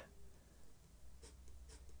collar.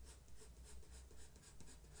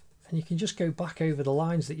 And you can just go back over the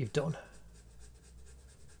lines that you've done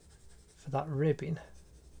for that ribbing.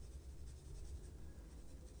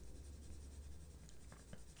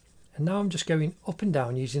 And now I'm just going up and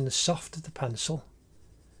down using the soft of the pencil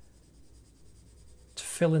to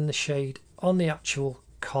fill in the shade on the actual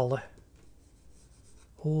collar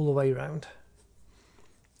all the way around.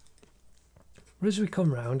 But as we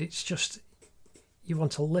come round, it's just, you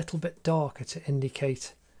want a little bit darker to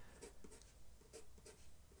indicate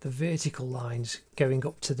the vertical lines going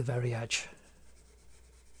up to the very edge.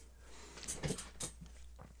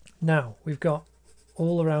 Now we've got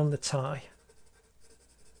all around the tie,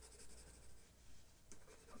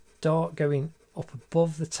 dark going up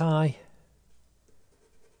above the tie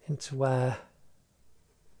into where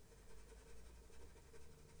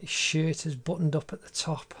his shirt is buttoned up at the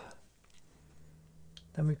top.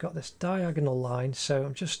 Then we've got this diagonal line, so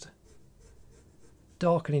I'm just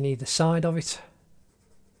darkening either side of it,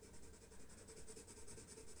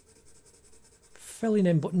 filling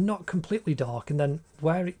in but not completely dark, and then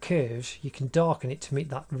where it curves you can darken it to meet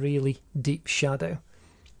that really deep shadow.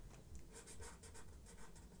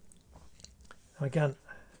 Again,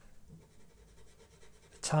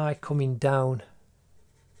 the tie coming down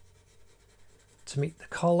to meet the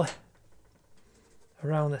collar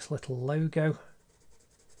around this little logo.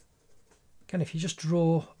 Again, if you just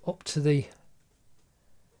draw up to the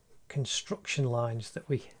construction lines that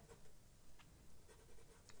we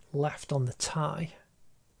left on the tie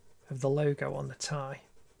of the logo on the tie,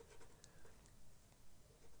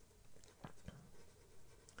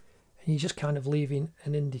 and you're just kind of leaving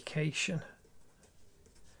an indication,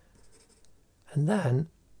 and then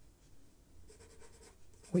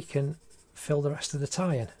we can fill the rest of the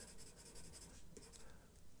tie in.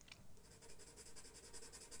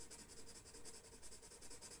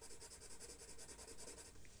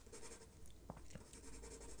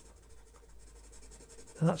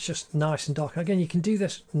 And that's just nice and dark. Again, you can do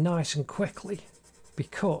this nice and quickly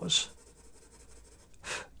because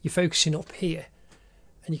you're focusing up here,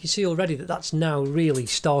 and you can see already that that's now really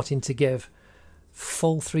starting to give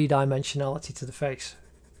full three-dimensionality to the face.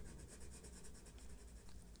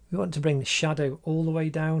 We want to bring the shadow all the way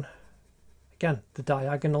down. Again, the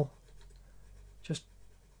diagonal, just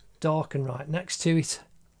darken right next to it.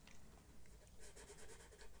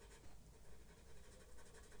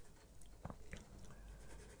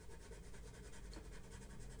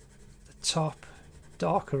 The top,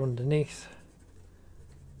 darker underneath.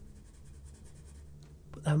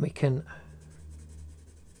 But then we can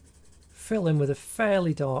fill in with a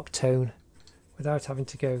fairly dark tone without having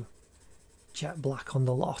to go jet black on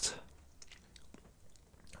the lot.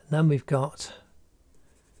 And then we've got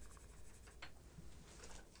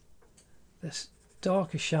this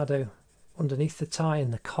darker shadow underneath the tie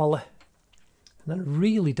and the collar, and then a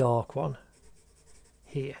really dark one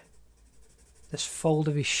here, this fold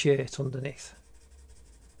of his shirt underneath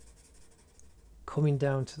coming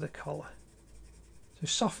down to the collar. So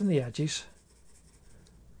soften the edges,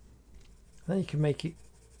 and then you can make it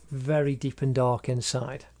very deep and dark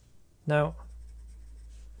inside. Now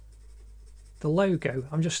the logo,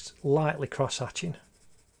 I'm just lightly cross-hatching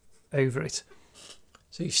over it.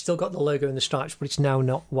 So you've still got the logo and the stripes, but it's now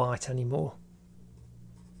not white anymore.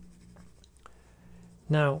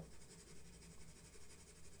 Now,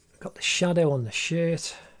 I've got the shadow on the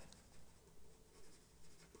shirt.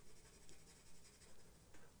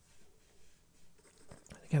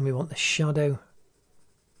 Again, we want the shadow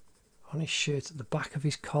on his shirt at the back of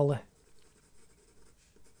his collar.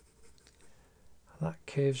 And that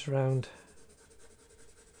curves around.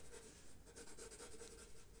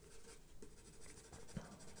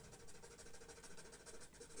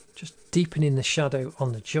 Just deepening the shadow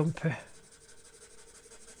on the jumper.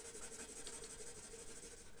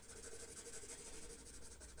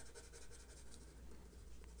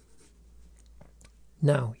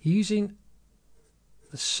 Now, using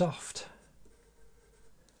the soft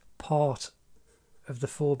part of the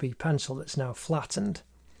 4B pencil that's now flattened,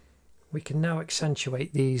 we can now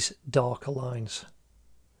accentuate these darker lines.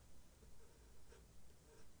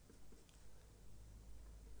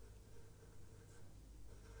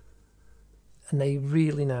 And they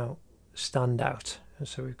really now stand out. And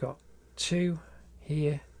so we've got two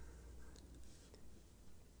here,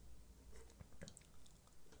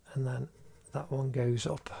 and then that one goes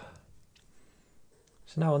up.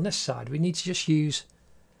 So now on this side we need to just use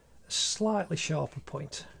a slightly sharper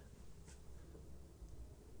point.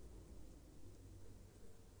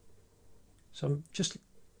 So I'm just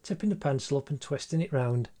tipping the pencil up and twisting it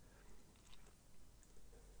round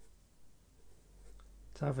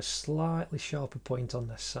to have a slightly sharper point on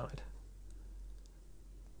this side.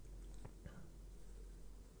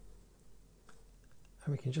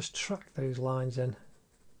 And we can just track those lines in.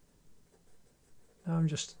 Now I'm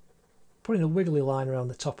just putting a wiggly line around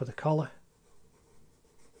the top of the collar.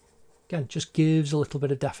 Again, just gives a little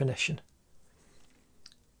bit of definition.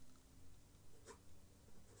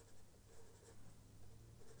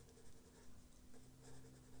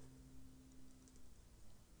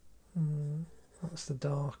 That's the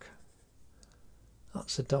dark.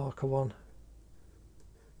 That's the darker one.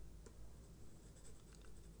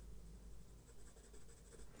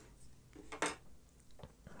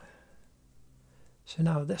 So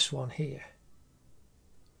now this one here,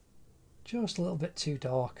 just a little bit too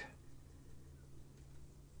dark.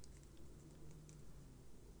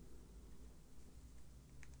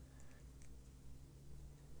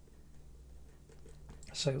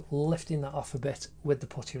 So lifting that off a bit with the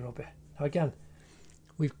putty rubber. Now again,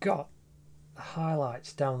 we've got the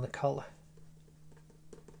highlights down the collar.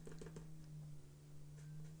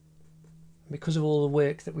 Because of all the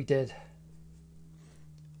work that we did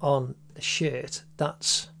on the shirt,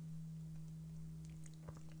 that's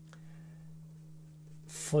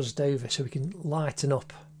fuzzed over, so we can lighten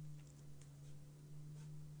up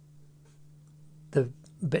the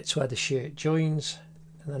bits where the shirt joins,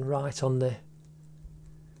 and then right on the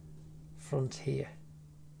front here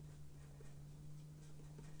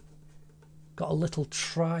got a little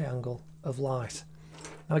triangle of light.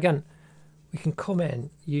 Now again, we can come in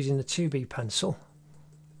using the 2B pencil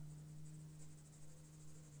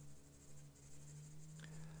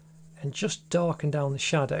and just darken down the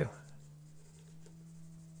shadow.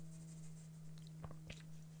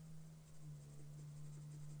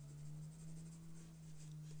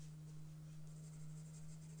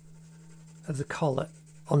 Of the collar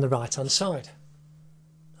on the right hand side.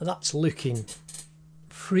 And that's looking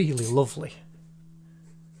really lovely.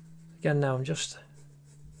 Again, now I'm just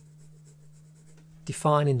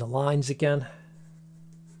defining the lines again.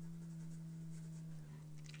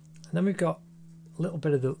 And then we've got a little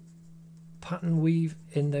bit of the pattern weave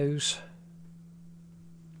in those.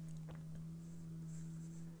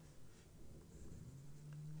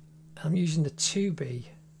 I'm using the 2B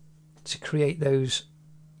to create those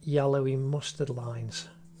yellowy mustard lines,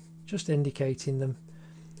 just indicating them,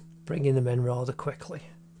 bringing them in rather quickly.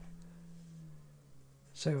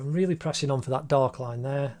 So I'm really pressing on for that dark line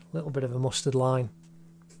there, a little bit of a mustard line,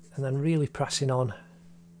 and then really pressing on.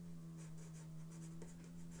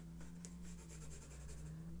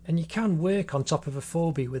 And you can work on top of a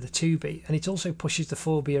 4B with a 2B, and it also pushes the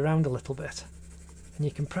 4B around a little bit. And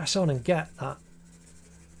you can press on and get that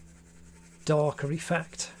darker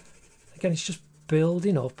effect. Again, it's just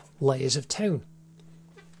building up layers of tone.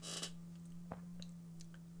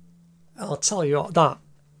 I'll tell you what,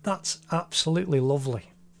 that's absolutely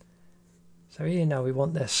lovely. So here now we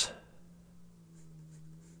want this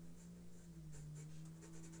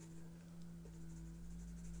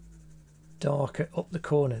darker up the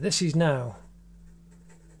corner. This is now,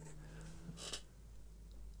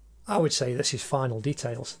 I would say this is final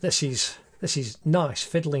details. This is nice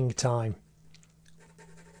fiddling time,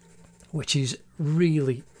 which is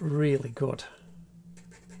really, really good.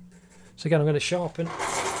 So again, I'm going to sharpen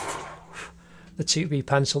the 2B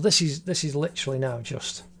pencil. This is literally now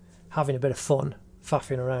just having a bit of fun,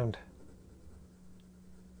 faffing around.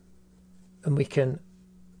 And we can,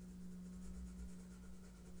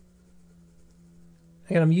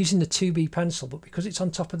 again, I'm using the 2B pencil, but because it's on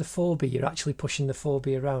top of the 4B, you're actually pushing the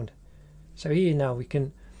 4B around. So here now we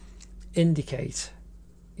can indicate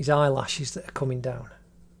his eyelashes that are coming down.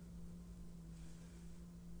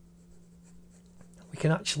 We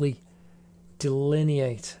can actually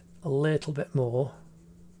delineate a little bit more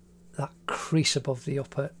that crease above the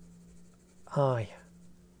upper eye.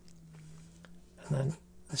 And then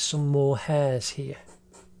there's some more hairs here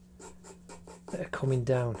that are coming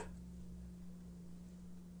down.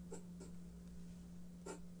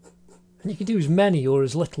 And you can do as many or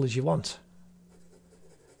as little as you want.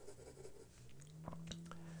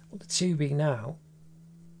 Well, the 2B now,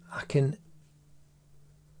 I can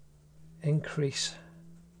increase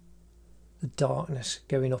the darkness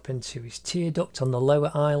going up into his tear duct on the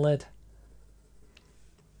lower eyelid.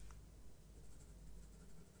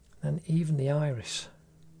 And even the iris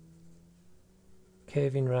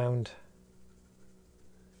curving round.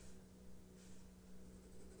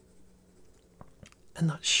 And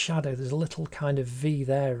that shadow, there's a little kind of V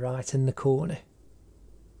there right in the corner.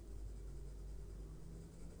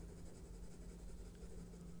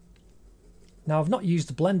 Now I've not used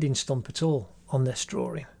the blending stump at all on this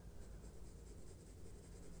drawing.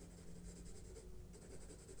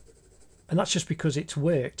 And that's just because it's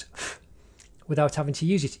worked without having to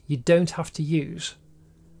use it. You don't have to use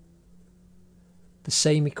the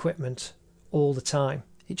same equipment all the time.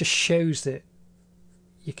 It just shows that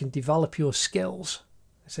you can develop your skills.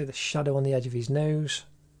 Say the shadow on the edge of his nose.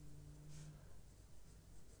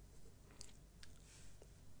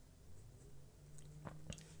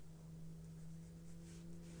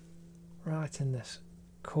 Right in this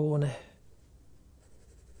corner.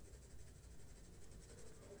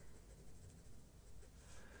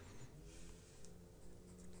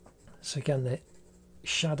 So again, the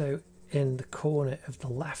shadow in the corner of the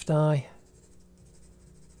left eye.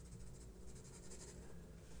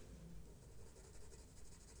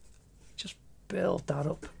 Just build that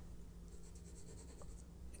up.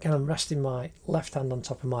 Again, I'm resting my left hand on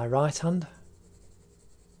top of my right hand.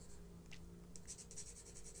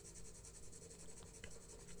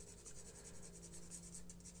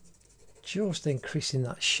 Just increasing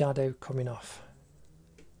that shadow coming off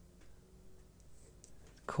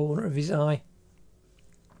corner of his eye.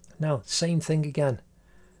 Now, same thing again.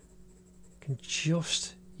 Can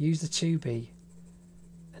just use the 2B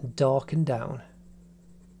and darken down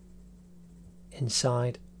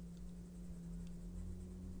inside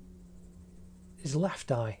his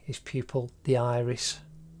left eye, his pupil, the iris.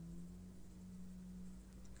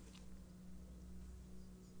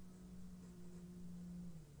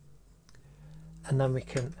 And then we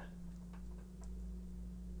can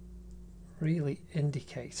really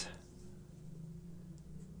indicate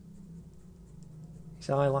his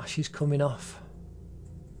eyelashes coming off.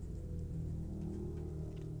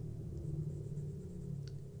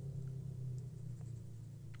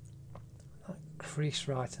 That crease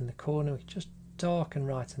right in the corner, we just darken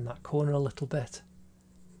right in that corner a little bit.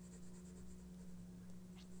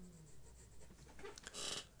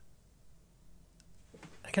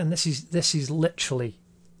 Again, this is literally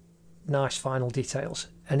nice final details,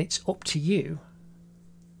 and it's up to you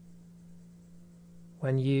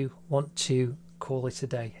when you want to call it a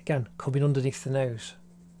day. Again, coming underneath the nose,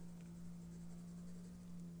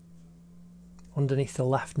 underneath the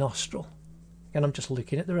left nostril. Again, I'm just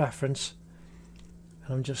looking at the reference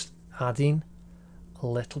and I'm just adding a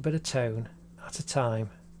little bit of tone at a time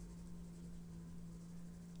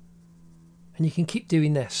And you can keep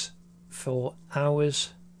doing this for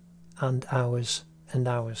hours and hours and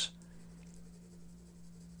hours.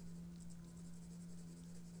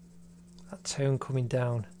 That tone coming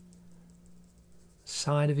down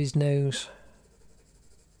side of his nose.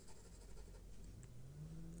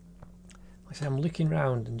 Like I say, I'm looking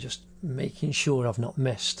around and just making sure I've not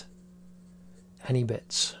missed any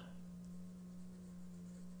bits.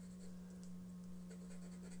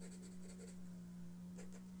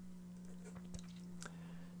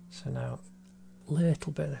 So now,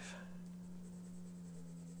 little bit of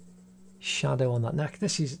shadow on that neck.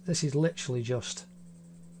 This is literally just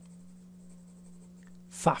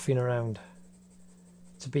faffing around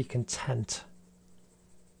to be content.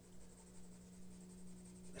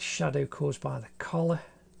 The shadow caused by the collar.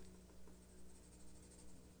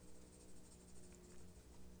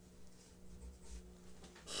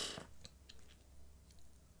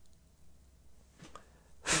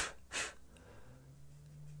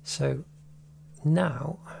 So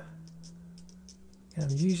now I'm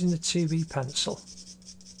using the 2B pencil.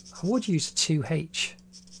 I would use a 2H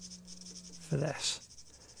for this.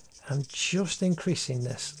 I'm just increasing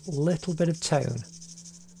this little bit of tone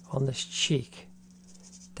on this cheek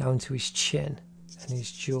down to his chin and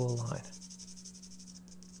his jawline.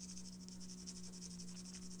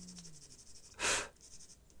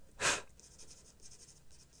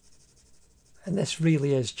 And this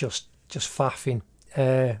really is just faffing.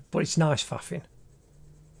 But it's nice faffing.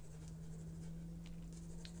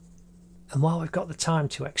 And while we've got the time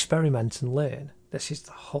to experiment and learn, this is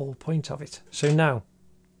the whole point of it. So now,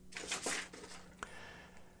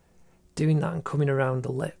 doing that and coming around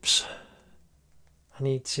the lips, I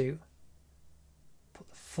need to put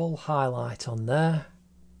the full highlight on there,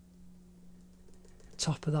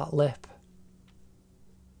 top of that lip,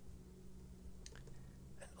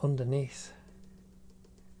 and underneath.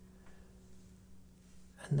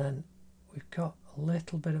 And then we've got a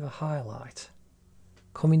little bit of a highlight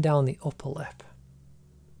coming down the upper lip.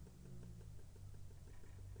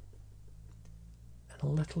 And a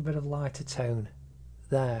little bit of lighter tone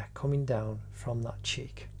there coming down from that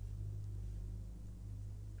cheek.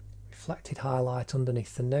 Reflected highlight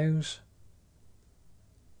underneath the nose.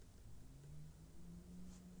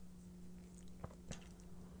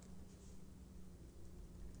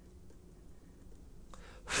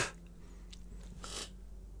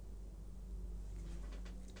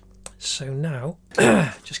 So now,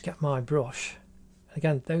 just get my brush.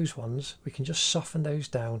 Again, those ones, we can just soften those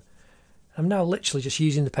down. I'm now literally just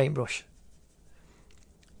using the paintbrush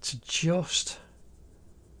to just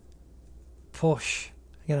push.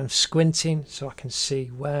 Again, I'm squinting so I can see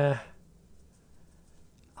where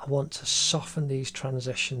I want to soften these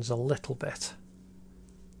transitions a little bit.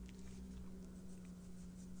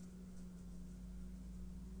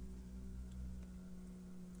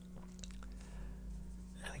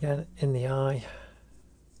 Again, in the eye,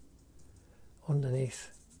 underneath,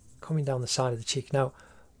 coming down the side of the cheek. Now,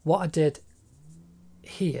 what I did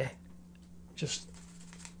here, just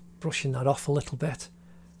brushing that off a little bit,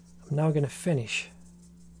 I'm now going to finish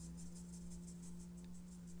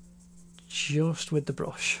just with the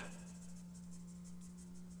brush.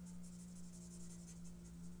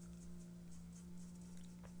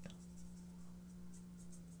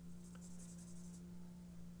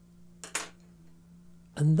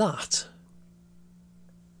 And that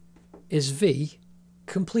is V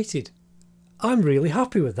completed. I'm really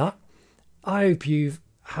happy with that. I hope you've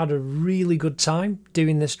had a really good time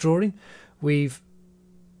doing this drawing. We've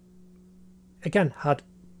again had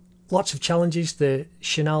lots of challenges. The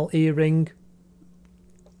Chanel earring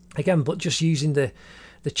again, but just using the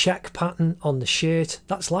check pattern on the shirt.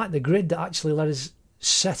 That's like the grid that actually let us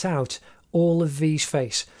set out all of V's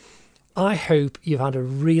face. I hope you've had a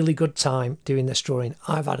really good time doing this drawing.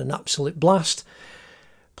 I've had an absolute blast.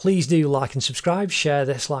 Please do like and subscribe, share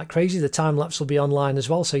this like crazy. The time lapse will be online as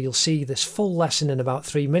well, so you'll see this full lesson in about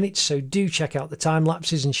 3 minutes. So do check out the time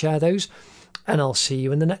lapses and share those. And I'll see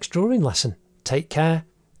you in the next drawing lesson. Take care.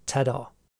 Ta-da.